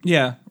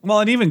 Yeah, well,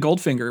 and even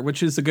Goldfinger,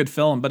 which is a good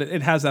film, but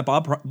it has that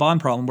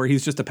Bond problem where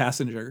he's just a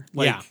passenger.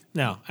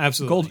 No,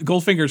 absolutely.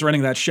 Goldfinger's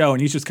running that show,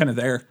 and he's just kind of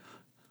there.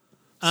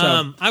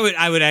 So.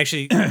 I would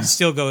actually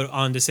still go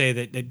on to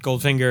say that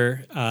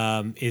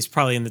Goldfinger is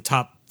probably in the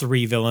top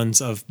 3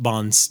 villains of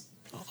Bond's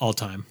all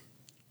time.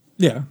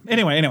 Yeah.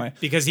 Anyway,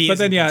 because he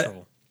is in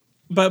control.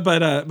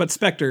 But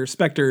Spectre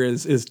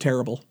is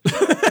terrible.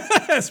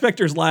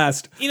 Spectre's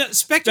last.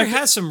 Spectre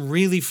has some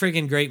really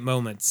friggin' great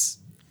moments,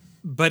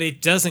 but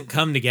it doesn't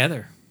come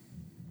together.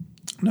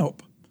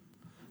 Nope.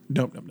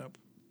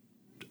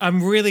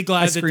 I'm really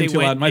glad that they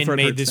went and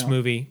made this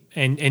movie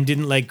and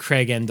didn't let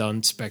Craig end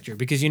on Spectre,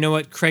 because you know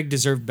what? Craig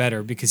deserved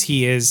better because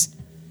he is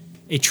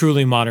a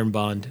truly modern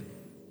Bond.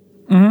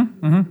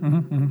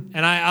 And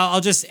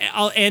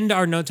I'll end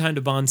our No Time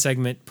to Bond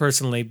segment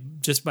personally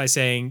just by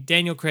saying,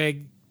 Daniel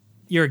Craig,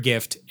 you're a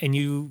gift, and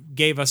you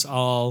gave us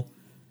all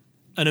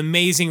an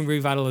amazing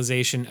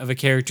revitalization of a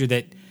character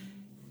that,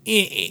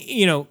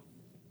 in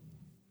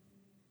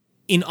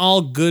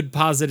all good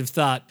positive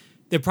thought,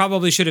 that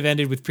probably should have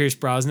ended with Pierce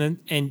Brosnan,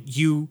 and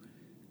you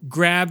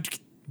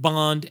grabbed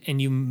Bond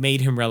and you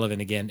made him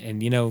relevant again.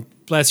 And,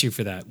 bless you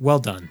for that. Well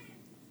done.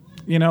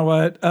 You know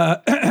what?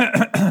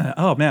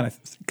 Oh, man.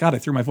 I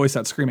threw my voice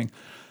out screaming.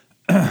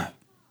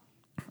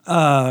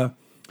 Daniel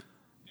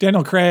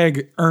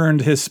Craig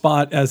earned his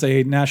spot as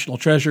a national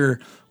treasure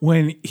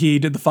when he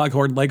did the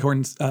Foghorn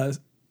Leghorn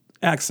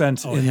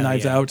accent in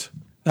Knives Out.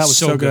 That was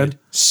so good.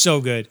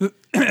 So good.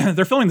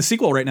 They're filming the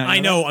sequel right now. I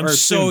know. I'm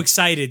so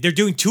excited. They're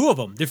doing 2 of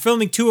them. They're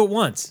filming 2 at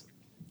once.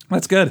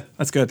 That's good.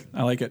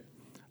 I like it.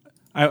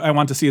 I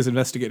want to see his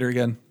investigator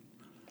again.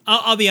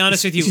 I'll be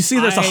honest with you. You see,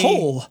 there's a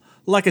hole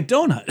like a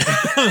donut.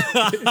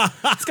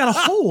 It's got a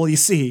hole, you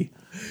see.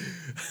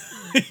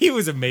 He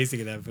was amazing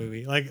in that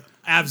movie. Like,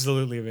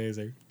 absolutely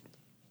amazing.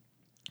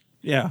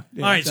 Yeah.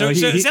 All right. So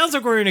it sounds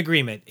like we're in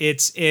agreement.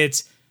 It's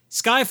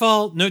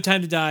Skyfall, No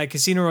Time to Die,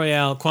 Casino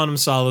Royale, Quantum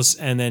Solace,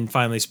 and then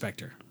finally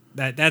Spectre.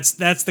 That's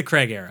the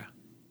Craig era.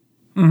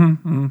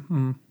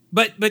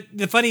 But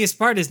the funniest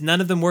part is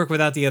none of them work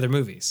without the other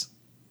movies.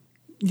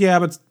 Yeah,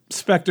 but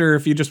Spectre,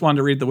 if you just wanted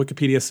to read the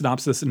Wikipedia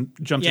synopsis and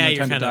jump to No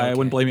Time to Die, I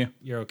wouldn't blame you.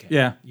 You're okay.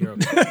 Yeah. You're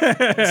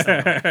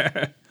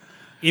okay.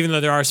 Even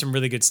though there are some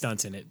really good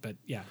stunts in it, but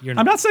yeah, you're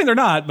not. I'm not saying they're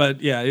not,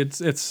 but yeah, it's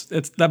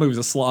that movie's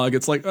a slog.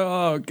 It's like,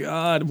 oh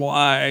God,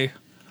 why?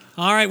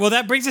 All right, well,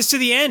 that brings us to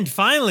the end.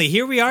 Finally,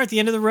 here we are at the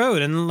end of the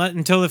road, and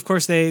until, of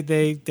course,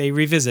 they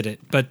revisit it.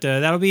 But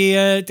that'll be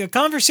a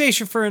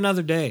conversation for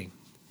another day.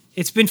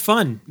 It's been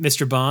fun,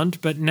 Mr. Bond,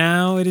 but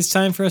now it is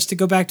time for us to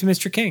go back to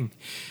Mr. King.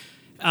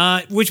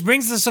 Which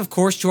brings us, of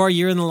course, to our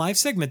Year in the Life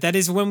segment. That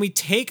is when we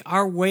take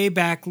our way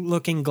back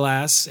looking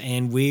glass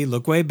and we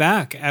look way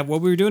back at what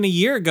we were doing a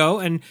year ago.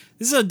 And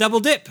this is a double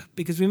dip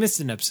because we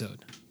missed an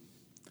episode.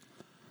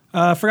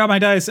 Forgot My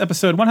Dice,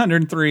 episode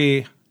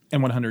 103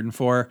 and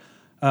 104.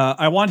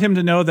 I want him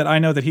to know that I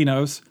know that he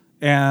knows.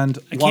 And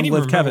long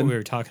live Kevin. What we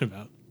were talking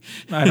about.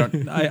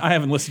 I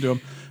haven't listened to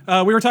him.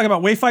 We were talking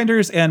about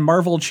Wayfinders and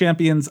Marvel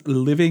Champions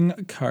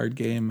living card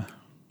game.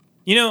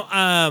 You know,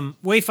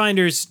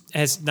 Wayfinders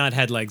has not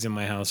had legs in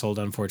my household,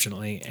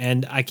 unfortunately,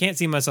 and I can't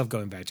see myself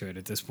going back to it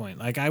at this point.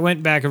 Like, I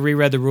went back and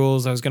reread the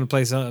rules. I was going to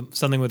play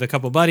something with a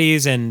couple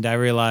buddies, and I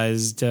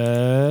realized,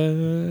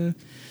 I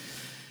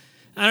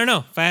don't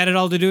know. If I had it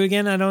all to do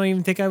again, I don't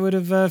even think I would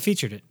have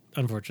featured it,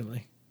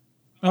 unfortunately.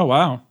 Oh,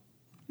 wow.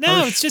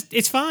 No,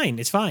 it's fine.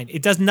 It's fine.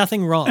 It does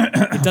nothing wrong.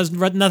 It does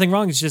nothing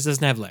wrong. It just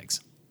doesn't have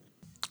legs.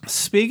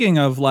 Speaking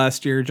of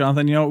last year,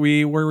 Jonathan, you know what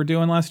we were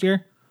doing last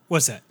year?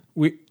 What's that?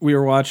 We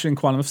were watching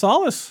Quantum of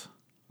Solace.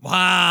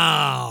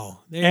 Wow.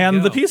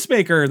 And The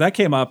Peacemaker, that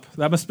came up.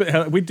 That must be,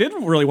 we did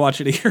really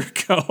watch it a year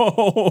ago.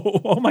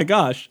 Oh my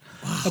gosh.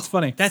 Wow. That's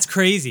funny. That's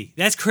crazy.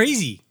 That's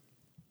crazy.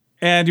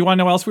 And you want to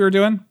know what else we were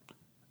doing?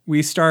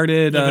 We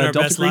started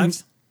Delta Green.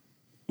 Lives?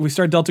 We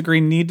started Delta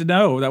Green Need to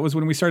Know. That was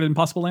when we started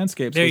Impossible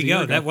Landscapes. There you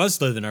go. That was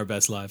Living Our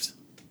Best Lives.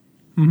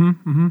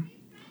 Mm-hmm.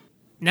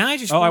 Now I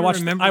just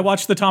remember. I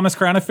watched the Thomas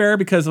Crown Affair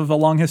because of A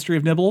Long History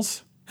of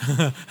Nibbles.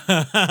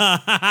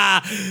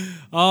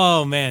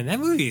 Oh man, that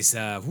movie's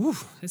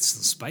it's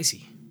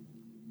spicy.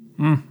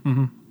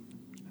 Mm-hmm.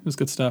 It was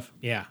good stuff.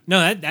 Yeah,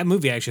 no, that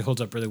movie actually holds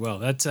up really well.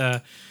 That's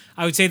I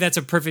would say that's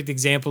a perfect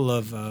example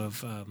of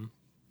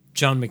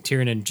John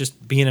McTiernan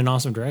just being an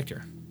awesome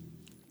director.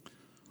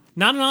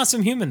 Not an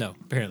awesome human though.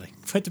 Apparently,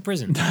 went to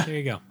prison. There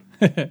you go.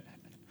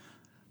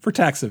 For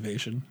tax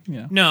evasion.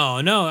 Yeah. No,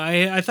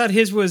 I thought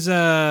his was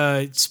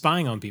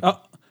spying on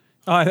people.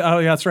 Oh,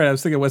 yeah, that's right. I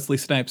was thinking Wesley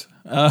Snipes.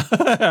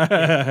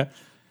 Oh,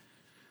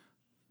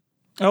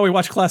 we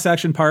watched Class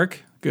Action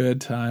Park.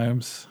 Good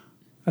times.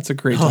 That's a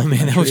great documentary.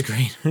 Oh, man, that was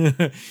great.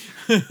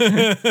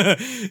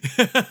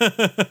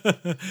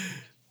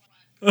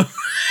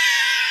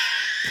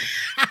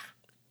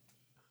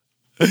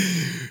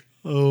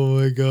 Oh,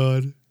 my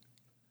God.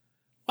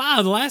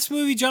 Wow, the last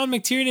movie John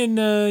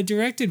McTiernan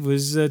directed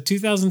was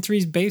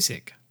 2003's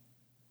Basic,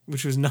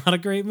 which was not a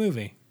great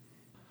movie.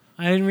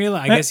 I didn't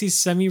realize. I guess he's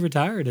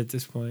semi-retired at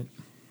this point.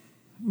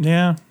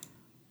 Yeah.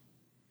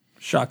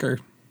 Shocker.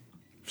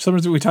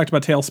 Sometimes we talked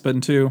about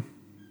Tailspin, too.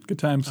 Good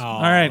times. Oh,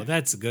 all right.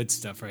 That's good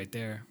stuff right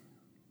there.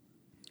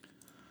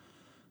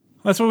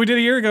 That's what we did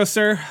a year ago,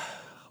 sir.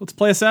 Let's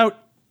play us out.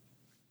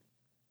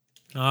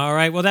 All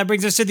right. Well, that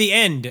brings us to the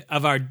end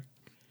of our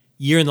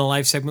Year in the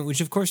Life segment,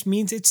 which, of course,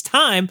 means it's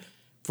time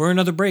for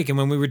another break. And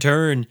when we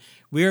return,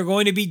 we are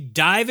going to be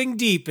diving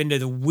deep into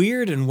the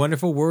weird and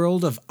wonderful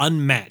world of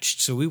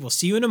Unmatched. So we will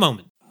see you in a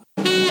moment.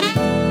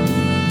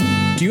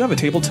 Do you have a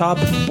tabletop,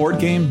 board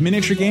game,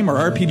 miniature game, or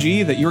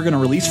RPG that you're going to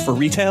release for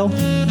retail?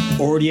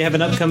 Or do you have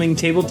an upcoming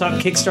tabletop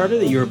Kickstarter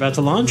that you're about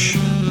to launch?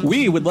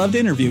 We would love to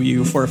interview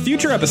you for a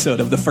future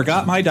episode of the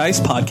Forgot My Dice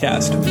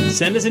podcast.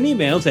 Send us an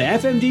email to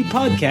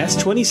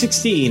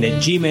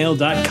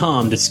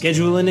fmdpodcast2016@gmail.com to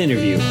schedule an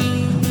interview.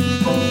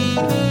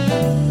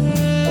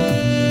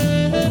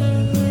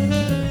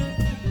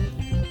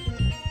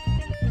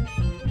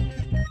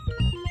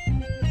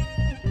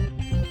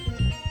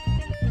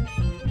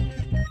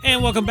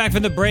 And welcome back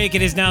from the break.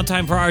 It is now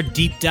time for our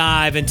deep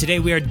dive, and today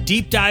we are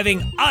deep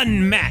diving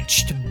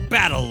Unmatched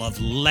Battle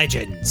of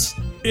Legends.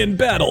 In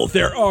battle,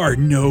 there are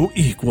no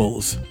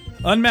equals.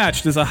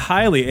 Unmatched is a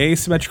highly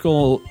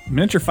asymmetrical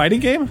miniature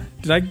fighting game.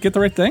 Did I get the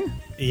right thing?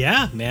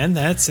 Yeah, man,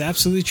 that's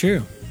absolutely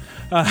true.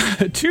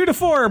 2 to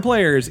 4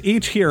 players.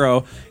 Each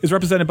hero is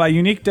represented by a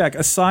unique deck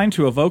assigned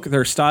to evoke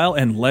their style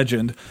and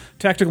legend.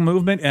 Tactical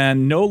movement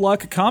and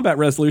no-luck combat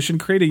resolution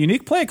create a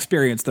unique play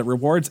experience that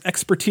rewards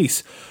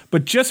expertise.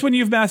 But just when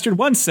you've mastered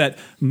one set,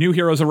 new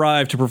heroes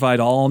arrive to provide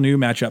all new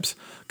matchups.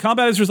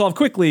 Combat is resolved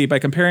quickly by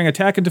comparing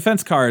attack and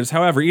defense cards.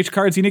 However, each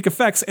card's unique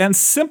effects and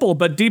simple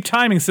but deep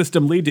timing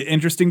system lead to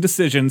interesting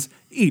decisions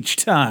each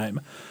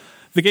time.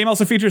 The game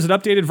also features an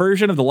updated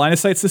version of the line of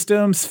sight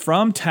systems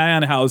from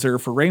Tannhauser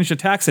for ranged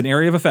attacks and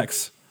area of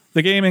effects.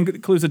 The game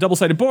includes a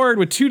double-sided board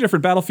with 2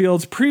 different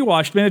battlefields,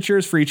 pre-washed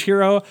miniatures for each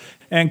hero,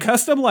 and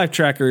custom life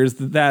trackers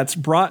that's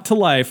brought to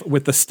life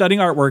with the stunning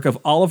artwork of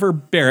Oliver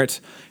Barrett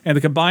and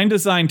the combined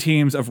design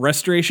teams of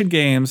Restoration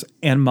Games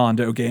and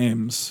Mondo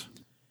Games.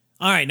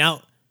 All right,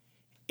 now,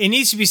 it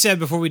needs to be said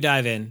before we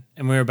dive in,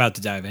 and we're about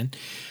to dive in,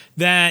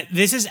 that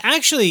this is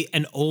actually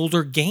an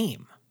older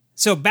game.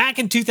 So back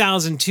in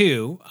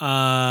 2002...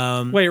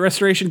 Wait,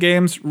 Restoration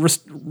Games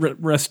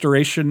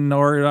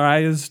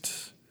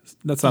restorationized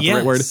That's not the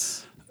right word.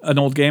 An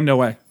old game? No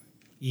way.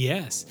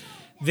 Yes.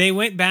 They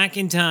went back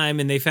in time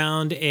and they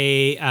found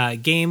a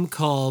game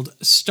called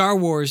Star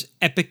Wars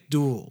Epic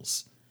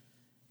Duels.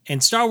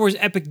 And Star Wars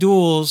Epic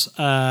Duels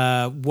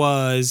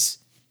was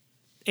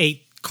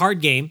a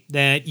card game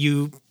that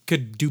you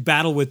could do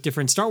battle with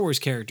different Star Wars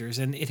characters.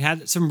 And it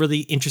had some really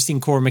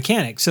interesting core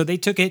mechanics. So they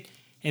took it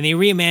and they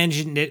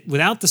reimagined it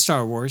without the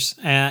Star Wars,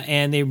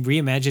 and they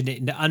reimagined it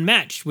into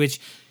Unmatched,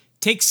 which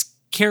takes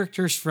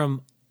characters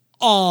from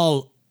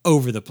all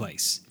over the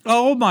place.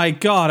 Oh my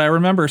God, I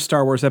remember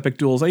Star Wars Epic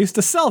Duels. I used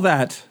to sell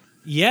that.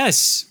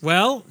 Yes,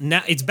 well,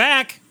 now it's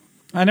back.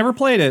 I never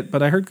played it,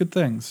 but I heard good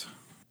things.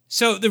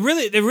 So the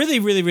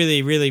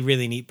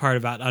really neat part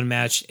about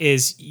Unmatched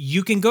is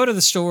you can go to the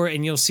store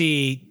and you'll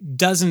see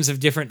dozens of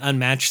different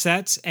Unmatched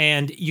sets,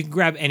 and you can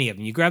grab any of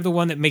them. You grab the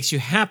one that makes you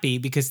happy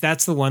because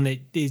that's the one that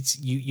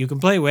you can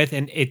play with,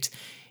 and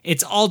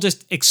it's all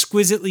just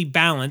exquisitely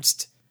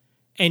balanced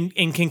and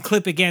can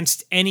clip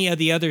against any of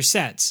the other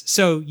sets.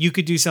 So you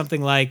could do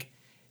something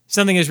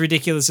as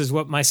ridiculous as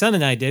what my son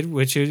and I did,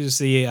 which is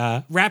the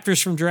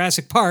Raptors from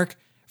Jurassic Park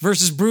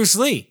versus Bruce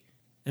Lee,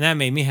 and that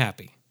made me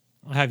happy.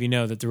 I'll have you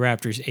know that the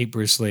Raptors ate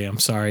Bruce Lee. I'm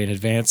sorry in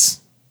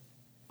advance,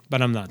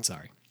 but I'm not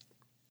sorry.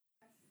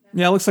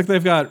 Yeah, it looks like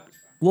they've got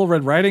Little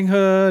Red Riding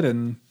Hood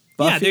and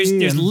Buffy. Yeah,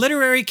 there's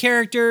literary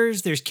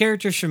characters. There's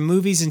characters from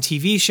movies and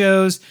TV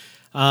shows.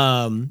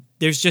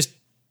 There's just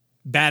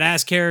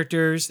badass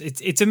characters.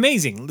 It's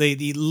amazing,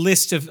 the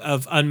list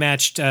of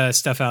Unmatched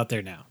stuff out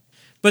there now.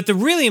 But the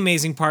really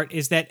amazing part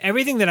is that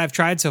everything that I've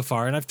tried so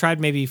far, and I've tried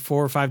maybe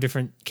 4 or 5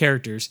 different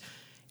characters,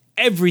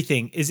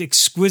 everything is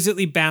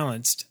exquisitely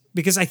balanced.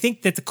 Because I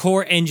think that the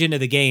core engine of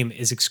the game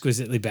is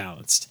exquisitely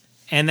balanced.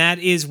 And that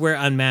is where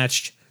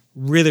Unmatched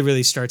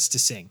really starts to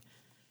sing.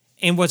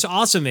 And what's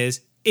awesome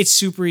is it's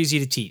super easy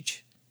to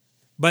teach.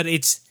 But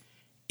it's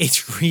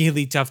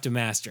really tough to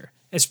master.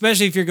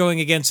 Especially if you're going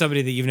against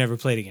somebody that you've never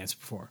played against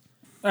before.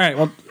 All right,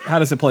 well, how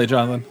does it play,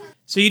 Jonathan?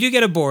 So you do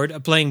get a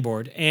playing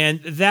board.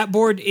 And that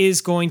board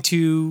is going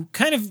to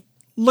kind of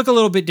look a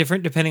little bit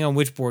different depending on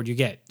which board you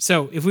get.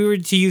 So if we were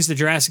to use the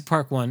Jurassic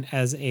Park one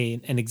as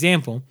an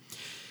example,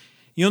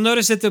 you'll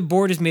notice that the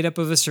board is made up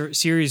of a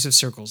series of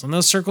circles, and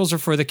those circles are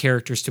for the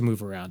characters to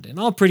move around in.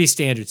 All pretty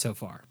standard so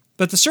far.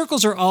 But the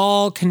circles are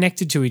all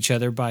connected to each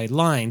other by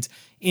lines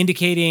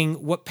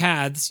indicating what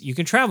paths you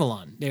can travel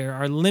on. There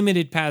are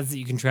limited paths that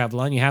you can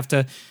travel on. You have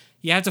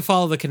to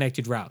follow the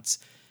connected routes.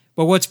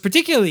 But what's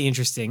particularly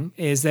interesting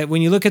is that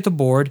when you look at the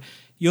board,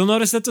 you'll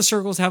notice that the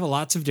circles have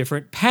lots of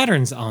different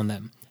patterns on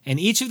them. And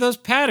each of those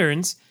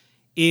patterns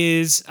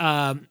is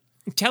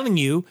telling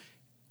you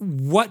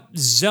what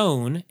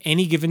zone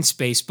any given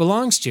space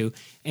belongs to.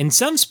 And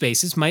some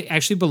spaces might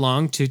actually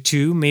belong to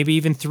 2, maybe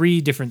even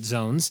 3 different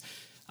zones.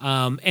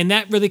 And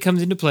that really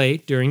comes into play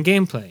during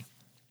gameplay.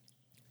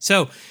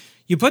 So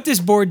you put this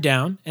board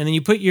down, and then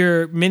you put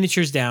your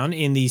miniatures down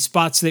in the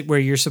spots where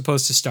you're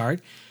supposed to start,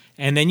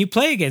 and then you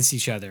play against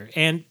each other.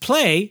 And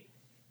play,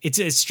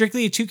 it's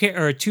strictly a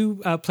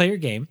two-player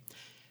game.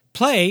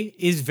 Play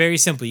is very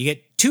simple. You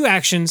get 2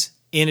 actions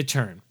in a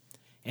turn.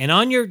 And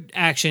on your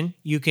action,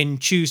 you can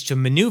choose to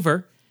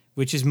maneuver,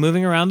 which is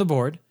moving around the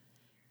board.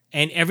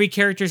 And every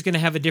character is going to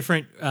have a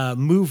different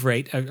move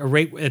rate, a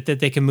rate that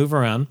they can move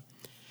around.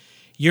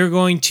 You're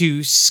going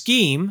to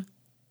scheme,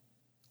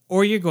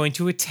 or you're going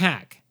to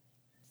attack.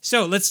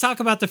 So let's talk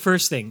about the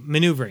first thing,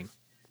 maneuvering.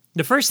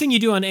 The first thing you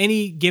do on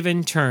any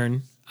given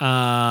turn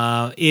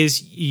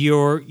is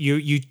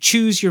you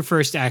choose your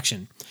first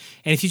action.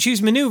 And if you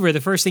choose maneuver, the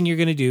first thing you're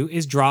going to do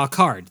is draw a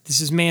card. This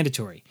is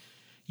mandatory.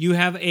 You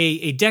have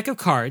a deck of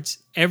cards.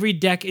 Every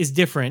deck is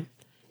different,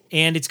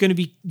 and it's going to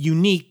be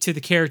unique to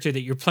the character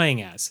that you're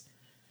playing as.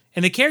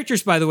 And the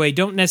characters, by the way,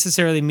 don't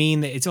necessarily mean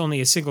that it's only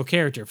a single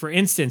character. For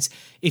instance,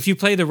 if you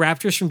play the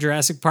Raptors from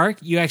Jurassic Park,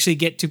 you actually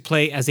get to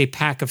play as a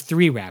pack of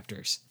 3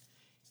 Raptors.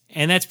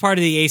 And that's part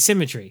of the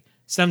asymmetry.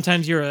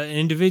 Sometimes you're an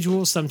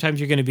individual, sometimes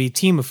you're going to be a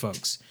team of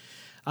folks.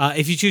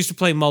 If you choose to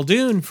play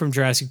Muldoon from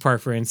Jurassic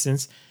Park, for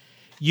instance,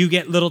 you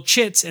get little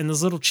chits, and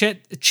those little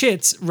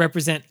chits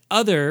represent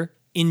other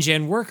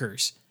InGen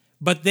workers,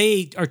 but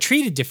they are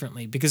treated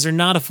differently because they're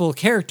not a full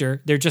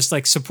character. They're just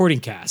like supporting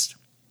cast.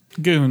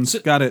 Goons,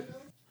 got it.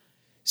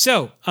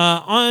 So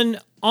on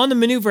the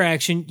maneuver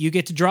action, you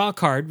get to draw a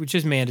card, which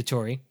is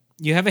mandatory.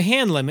 You have a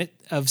hand limit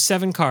of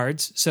 7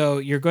 cards, so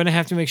you're going to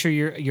have to make sure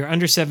you're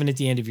under 7 at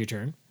the end of your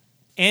turn.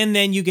 And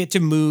then you get to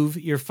move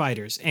your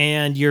fighters,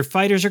 and your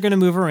fighters are going to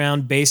move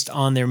around based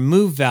on their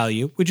move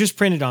value, which is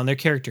printed on their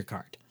character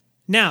card.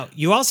 Now,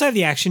 you also have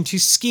the action to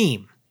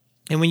scheme.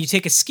 And when you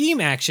take a scheme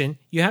action,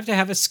 you have to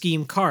have a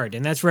scheme card,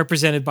 and that's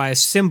represented by a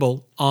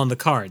symbol on the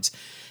cards.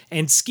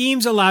 And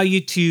schemes allow you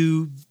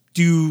to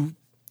do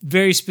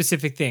very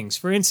specific things.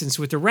 For instance,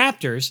 with the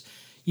Raptors,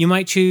 you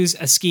might choose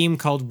a scheme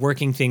called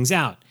Working Things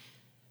Out.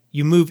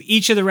 You move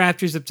each of the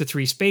Raptors up to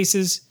 3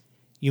 spaces.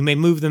 You may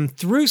move them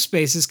through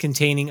spaces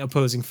containing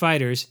opposing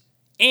fighters,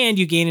 and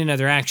you gain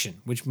another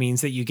action, which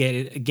means that you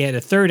get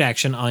a third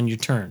action on your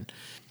turn.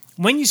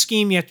 When you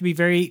scheme, you have to be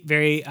very,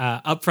 very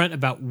upfront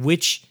about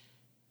which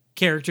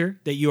character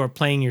that you are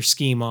playing your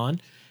scheme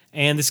on.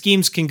 And the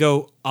schemes can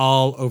go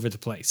all over the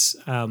place.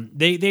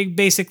 They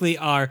basically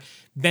are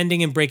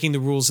bending and breaking the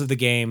rules of the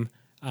game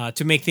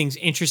to make things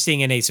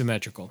interesting and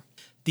asymmetrical.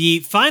 The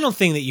final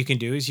thing that you can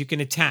do is you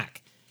can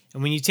attack.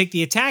 And when you take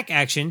the attack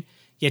action,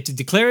 you have to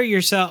declare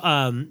yourself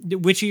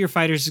which of your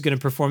fighters is going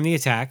to perform the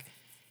attack,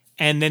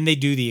 and then they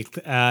do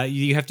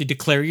you have to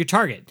declare your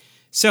target.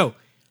 So,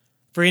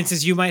 for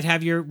instance, you might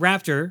have your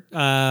Raptor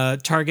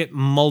target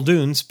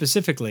Muldoon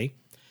specifically,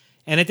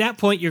 and at that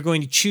point you're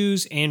going to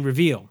choose and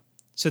reveal.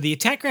 So the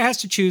attacker has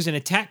to choose an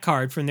attack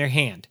card from their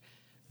hand,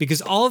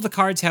 because all of the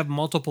cards have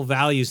multiple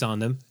values on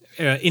them,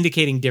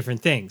 indicating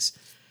different things.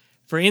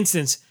 For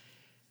instance,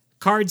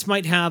 cards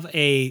might have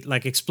a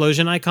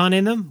explosion icon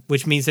in them,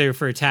 which means they're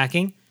for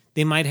attacking.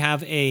 They might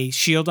have a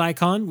shield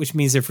icon, which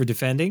means they're for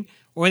defending,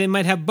 or they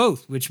might have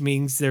both, which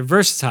means they're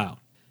versatile.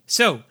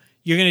 So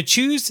you're going to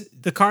choose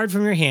the card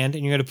from your hand,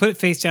 and you're going to put it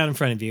face down in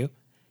front of you,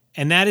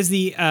 and that is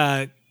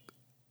the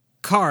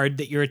card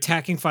that your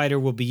attacking fighter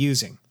will be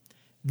using.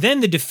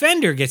 Then the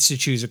defender gets to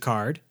choose a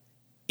card,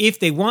 if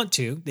they want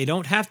to. They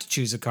don't have to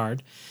choose a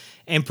card,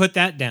 and put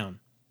that down.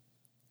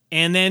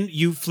 And then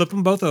you flip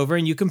them both over,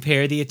 and you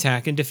compare the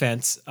attack and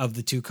defense of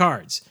the two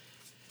cards.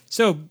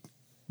 So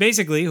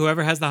basically,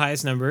 whoever has the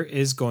highest number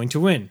is going to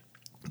win.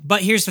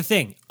 But here's the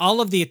thing. All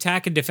of the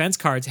attack and defense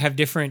cards have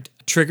different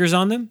triggers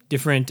on them,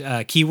 different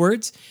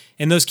keywords.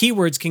 And those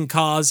keywords can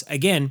cause,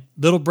 again,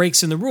 little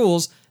breaks in the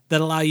rules that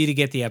allow you to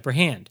get the upper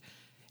hand.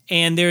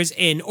 And there's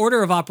an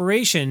order of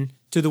operation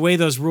to the way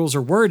those rules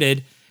are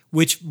worded,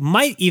 which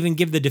might even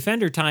give the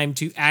defender time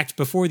to act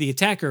before the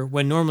attacker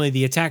when normally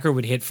the attacker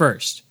would hit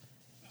first.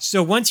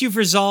 So once you've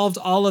resolved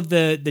all of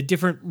the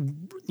different,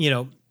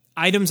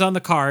 items on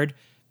the card,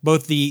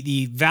 both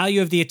the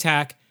value of the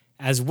attack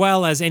as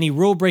well as any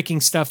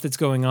rule-breaking stuff that's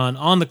going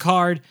on the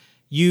card,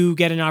 you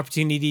get an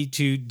opportunity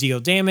to deal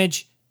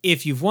damage.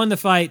 If you've won the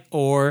fight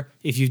or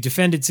if you've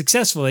defended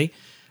successfully,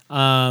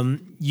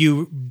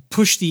 you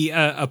push the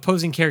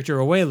opposing character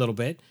away a little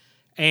bit,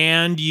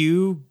 and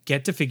you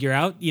get to figure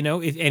out,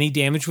 if any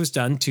damage was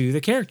done to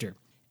the character.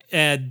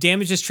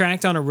 Damage is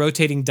tracked on a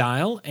rotating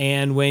dial,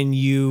 and when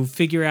you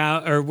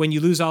when you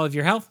lose all of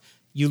your health,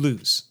 you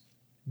lose.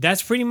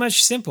 That's pretty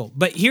much simple.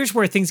 But here's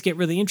where things get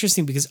really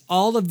interesting, because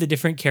all of the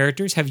different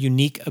characters have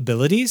unique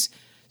abilities.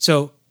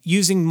 So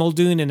using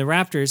Muldoon and the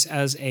Raptors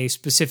as a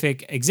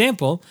specific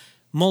example,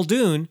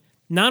 Muldoon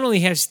not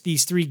only has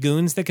these 3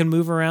 goons that can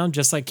move around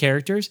just like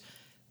characters,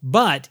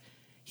 but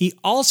he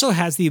also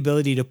has the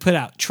ability to put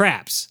out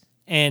traps.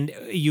 And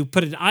you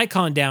put an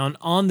icon down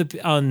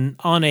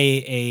on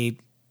a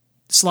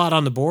slot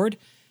on the board,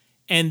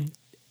 and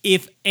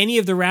if any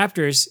of the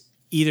Raptors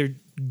either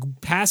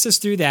passes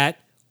through that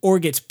or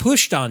gets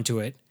pushed onto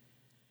it,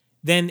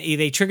 then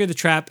they trigger the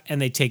trap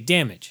and they take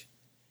damage.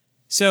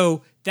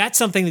 So that's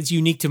something that's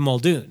unique to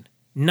Muldoon.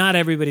 Not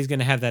everybody's going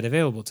to have that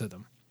available to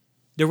them.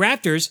 The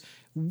Raptors,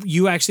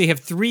 you actually have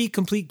 3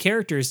 complete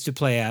characters to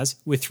play as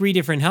with 3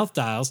 different health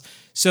dials.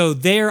 So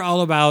they're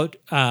all about,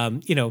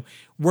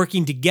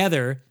 working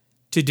together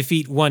to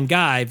defeat one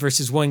guy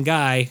versus one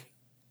guy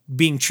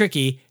being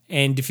tricky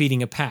and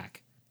defeating a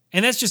pack.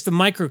 And that's just the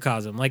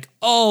microcosm. Like,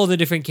 all the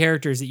different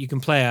characters that you can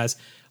play as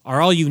are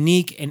all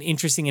unique and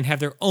interesting and have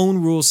their own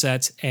rule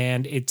sets,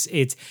 and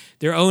it's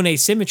their own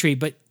asymmetry,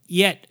 but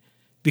yet,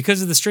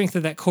 because of the strength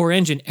of that core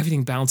engine,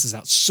 everything balances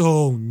out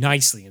so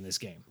nicely in this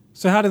game.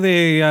 So how do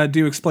they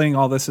do explaining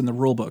all this in the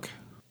rulebook?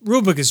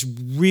 Rulebook is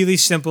really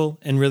simple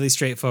and really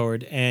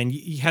straightforward, and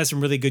it has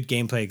some really good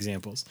gameplay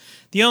examples.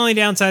 The only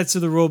downsides to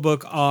the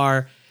rulebook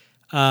are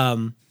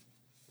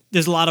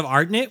there's a lot of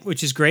art in it,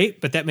 which is great,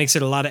 but that makes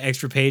it a lot of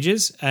extra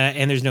pages,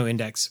 and there's no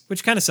index,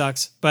 which kind of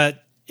sucks,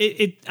 but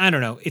I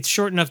don't know. It's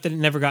short enough that it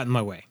never got in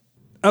my way.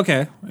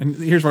 Okay, and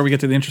here's where we get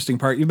to the interesting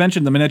part. You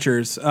mentioned the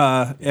miniatures,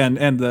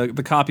 and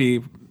the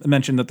copy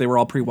mentioned that they were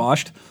all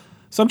pre-washed.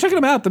 So I'm checking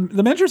them out.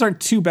 The miniatures aren't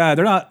too bad.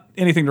 They're not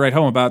anything to write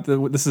home about.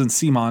 This isn't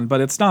CMON, but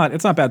it's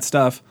not bad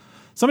stuff.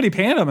 Somebody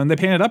painted them, and they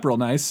painted up real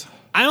nice.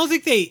 I don't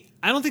think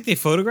they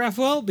photograph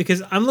well,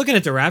 because I'm looking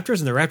at the Raptors,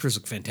 and the Raptors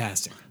look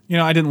fantastic.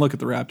 I didn't look at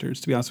the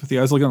Raptors, to be honest with you.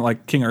 I was looking at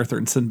like King Arthur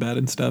and Sinbad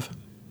and stuff.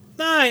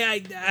 No,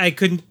 I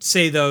couldn't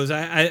say those.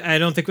 I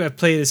don't think I've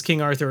played as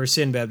King Arthur or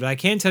Sinbad, but I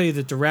can tell you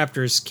that the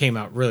Raptors came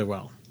out really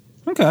well.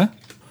 Okay.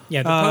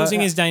 Yeah, the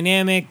posing is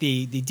dynamic.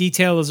 The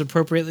detail is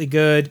appropriately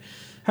good.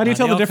 How do you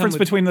tell the difference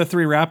between the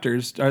 3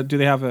 Raptors? Do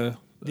they have a...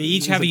 They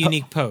each have a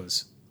unique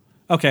pose.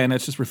 Okay, and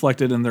it's just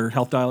reflected in their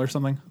health dial or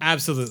something?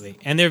 Absolutely.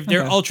 And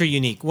they're ultra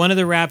unique. One of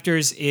the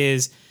Raptors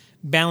is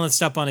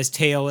balanced up on his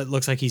tail. It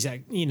looks like he's,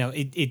 they're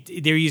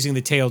using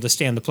the tail to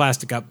stand the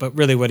plastic up, but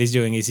really what he's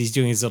doing is he's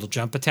doing his little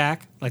jump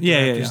attack like the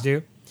Raptors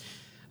do.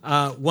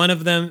 One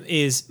of them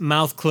is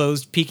mouth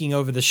closed, peeking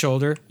over the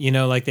shoulder,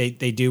 like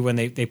they do when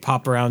they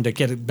pop around to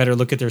get a better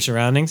look at their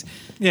surroundings.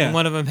 Yeah. And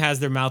one of them has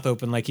their mouth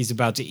open like he's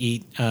about to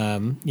eat,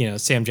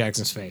 Sam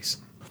Jackson's face.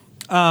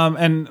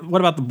 And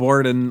what about the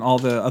board and all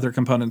the other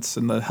components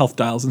and the health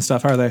dials and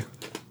stuff? How are they?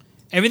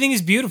 Everything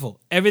is beautiful.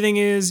 Everything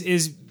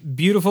is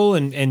beautiful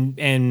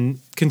and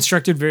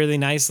constructed very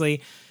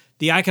nicely.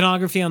 The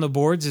iconography on the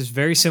boards is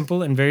very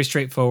simple and very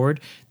straightforward.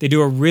 They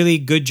do a really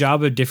good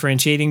job of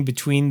differentiating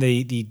between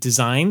the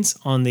designs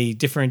on the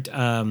different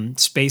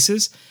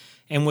spaces.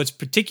 And what's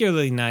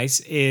particularly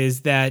nice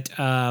is that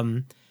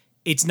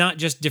it's not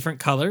just different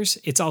colors,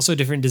 it's also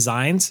different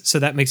designs. So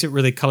that makes it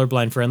really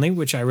colorblind friendly,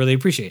 which I really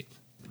appreciate.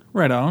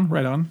 Right on,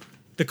 right on.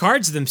 The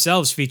cards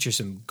themselves feature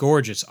some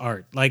gorgeous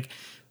art. Like,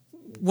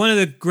 one of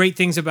the great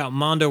things about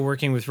Mondo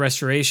working with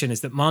Restoration is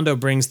that Mondo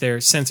brings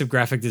their sense of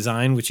graphic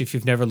design, which if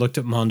you've never looked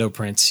at Mondo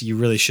prints, you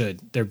really should.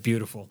 They're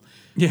beautiful.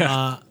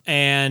 Yeah.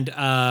 It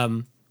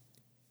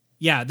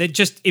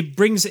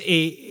brings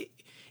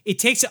it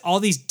takes all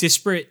these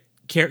disparate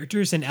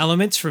characters and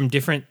elements from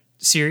different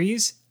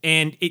series,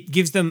 and it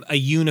gives them a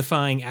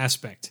unifying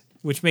aspect,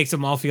 which makes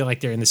them all feel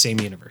like they're in the same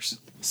universe.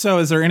 So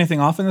is there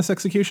anything off in this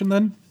execution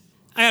then?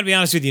 I gotta be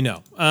honest with you,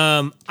 no.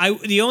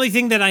 The only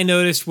thing that I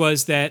noticed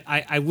was that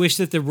I wish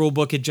that the rule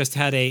book had just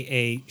had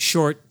a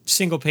short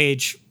single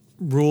page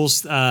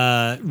rules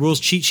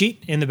cheat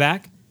sheet in the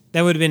back.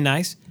 That would have been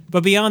nice.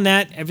 But beyond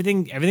that,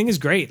 everything is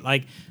great.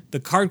 Like, the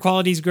card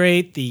quality is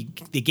great, the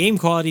game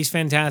quality is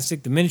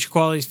fantastic, the miniature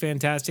quality is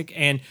fantastic,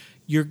 and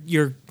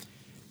the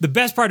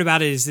best part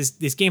about it is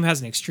this game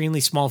has an extremely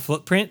small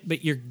footprint,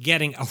 but you're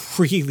getting a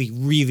really,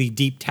 really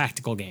deep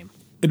tactical game.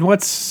 And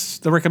what's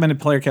the recommended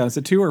player count? Is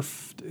it 2 or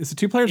is it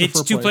 2 players? It's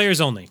or 4 2 players?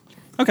 players only.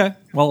 Okay,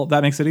 well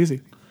that makes it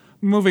easy.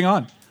 Moving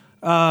on.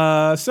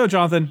 So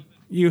Jonathan,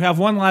 you have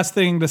one last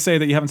thing to say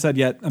that you haven't said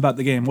yet about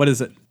the game. What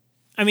is it?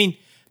 I mean,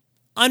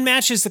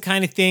 Unmatched is the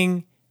kind of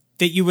thing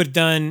that you would have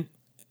done,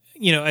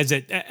 as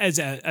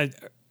a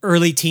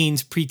early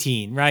teens,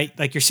 preteen, right?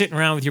 Like, you're sitting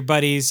around with your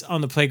buddies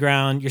on the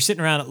playground. You're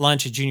sitting around at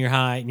lunch at junior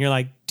high, and you're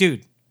like,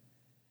 dude,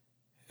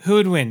 who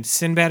would win,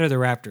 Sinbad or the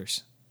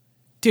Raptors?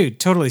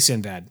 Dude, totally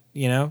Sinbad.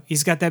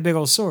 He's got that big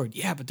old sword.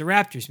 Yeah, but the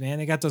Raptors, man,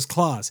 they got those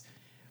claws.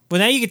 Well,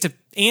 now you get to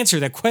answer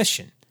that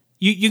question.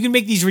 You can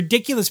make these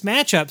ridiculous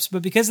matchups,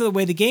 but because of the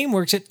way the game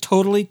works, it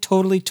totally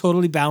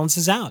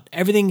balances out.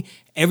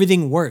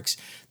 Everything works.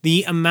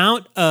 The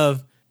amount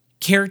of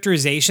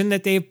characterization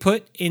that they've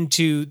put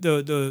into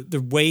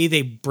the way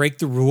they break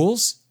the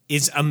rules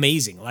is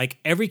amazing. Like,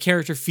 every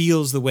character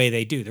feels the way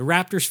they do. The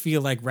Raptors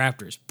feel like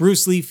Raptors.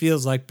 Bruce Lee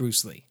feels like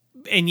Bruce Lee.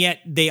 And yet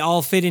they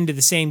all fit into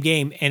the same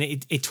game, and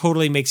it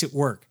totally makes it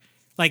work.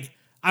 Like,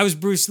 I was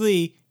Bruce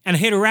Lee, and I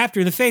hit a raptor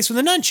in the face with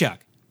a nunchuck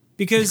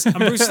because I'm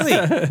Bruce Lee.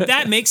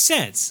 That makes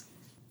sense.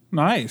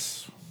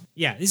 Nice.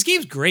 Yeah, this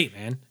game's great,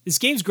 man. This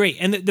game's great.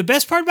 And the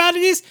best part about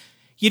it is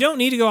you don't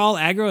need to go all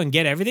aggro and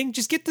get everything.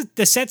 Just get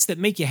the sets that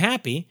make you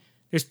happy.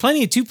 There's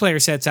plenty of 2-player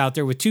sets out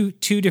there with two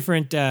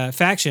different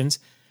factions,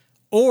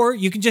 or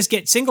you can just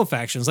get single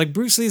factions. Like,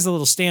 Bruce Lee's a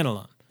little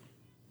standalone.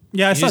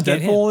 Yeah, I saw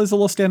Deadpool is a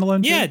little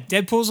standalone. Yeah, too.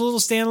 Deadpool's a little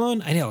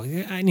standalone. I know.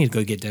 I need to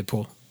go get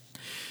Deadpool.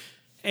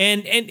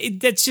 And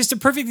that's just a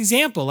perfect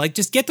example. Like,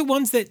 just get the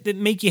ones that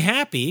make you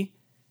happy.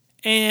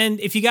 And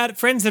if you got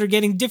friends that are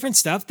getting different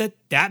stuff,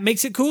 that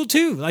makes it cool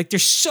too. Like,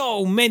 there's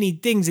so many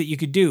things that you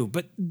could do,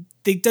 but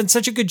they've done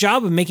such a good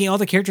job of making all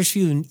the characters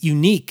feel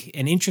unique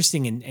and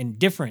interesting and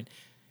different.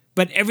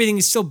 But everything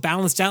is still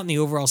balanced out in the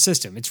overall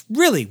system. It's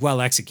really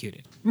well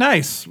executed.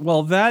 Nice.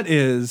 Well, that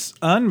is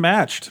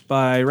Unmatched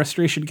by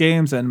Restoration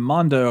Games and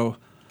Mondo.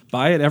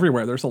 Buy it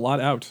everywhere. There's a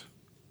lot out.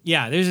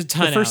 Yeah, there's a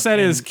ton. The first set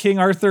is King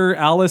Arthur,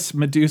 Alice,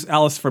 Medusa,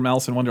 Alice from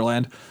Alice in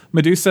Wonderland,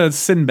 Medusa,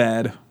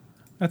 Sinbad.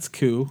 That's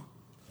cool.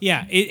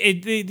 Yeah,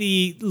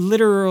 the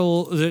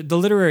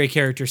literary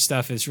character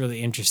stuff is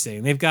really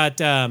interesting. They've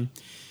got a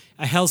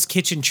Hell's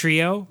Kitchen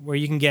trio where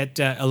you can get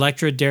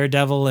Elektra,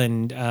 Daredevil,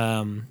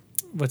 and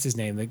what's his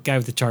name? The guy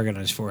with the target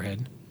on his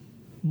forehead.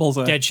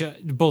 Bullseye.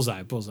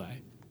 Bullseye.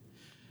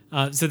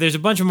 So there's a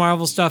bunch of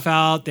Marvel stuff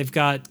out. They've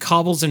got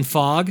Cobbles and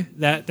Fog.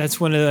 That's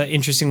one of the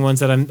interesting ones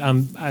that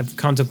I've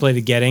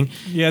contemplated getting.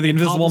 Yeah, the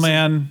Invisible Cobbles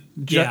Man,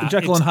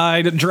 Jekyll and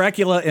Hyde,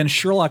 Dracula, and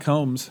Sherlock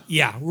Holmes.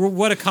 Yeah,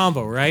 what a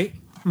combo, right?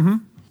 Mm-hmm.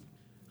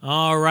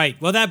 All right.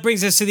 Well, that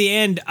brings us to the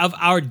end of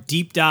our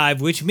deep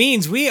dive, which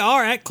means we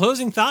are at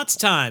closing thoughts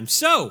time.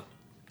 So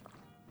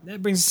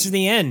that brings us to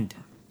the end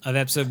of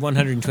episode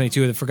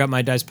 122 of the Forgot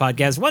My Dice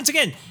podcast. Once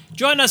again,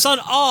 join us on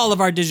all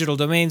of our digital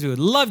domains. We would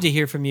love to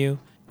hear from you.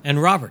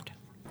 And Robert,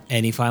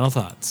 any final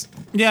thoughts?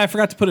 Yeah, I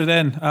forgot to put it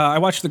in. I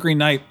watched The Green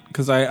Knight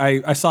because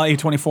I saw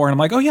A24 and I'm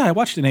like, oh yeah, I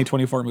watched an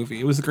A24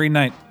 movie. It was The Green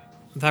Knight.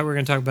 I thought we were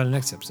going to talk about it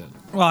next episode.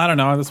 Well, I don't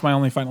know. That's my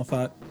only final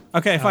thought.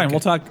 Okay, fine.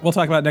 Okay. We'll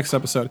talk about it next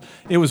episode.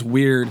 It was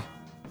weird.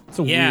 It's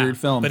a weird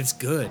film, but it's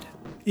good.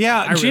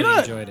 Yeah, I really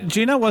enjoyed it.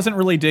 Gina wasn't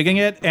really digging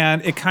it,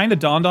 and it kind of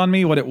dawned on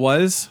me what it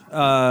was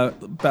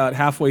about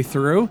halfway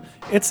through.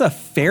 It's a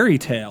fairy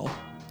tale.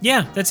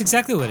 Yeah, that's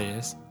exactly what it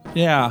is.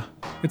 Yeah,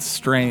 it's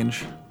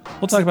strange.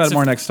 We'll talk about it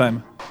more next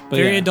time. But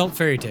very adult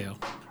fairy tale.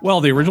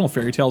 Well, the original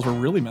fairy tales were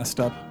really messed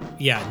up.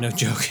 Yeah, no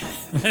joke.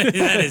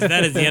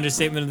 that is the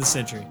understatement of the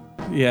century.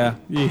 Yeah.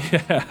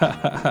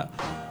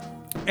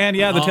 And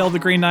yeah, The Tale of the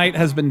Green Knight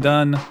has been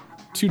done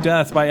to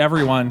death by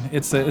everyone.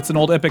 It's an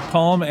old epic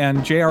poem,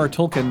 and J.R.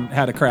 Tolkien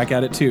had a crack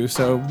at it too.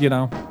 So,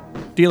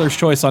 dealer's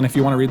choice on if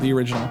you want to read the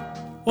original.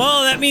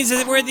 Well, that means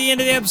that we're at the end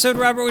of the episode,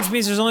 Robert, which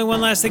means there's only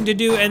one last thing to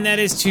do, and that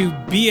is to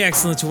be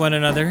excellent to one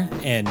another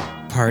and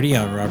party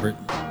on, Robert.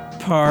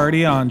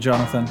 Party on,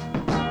 Jonathan.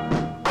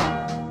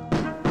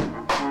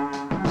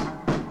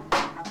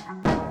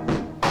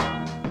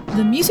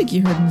 The music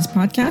you heard in this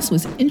podcast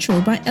was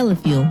introed by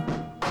Eliphiel.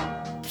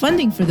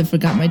 Funding for the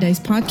Forgot My Dice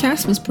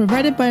podcast was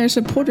provided by our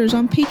supporters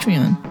on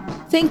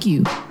Patreon. Thank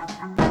you.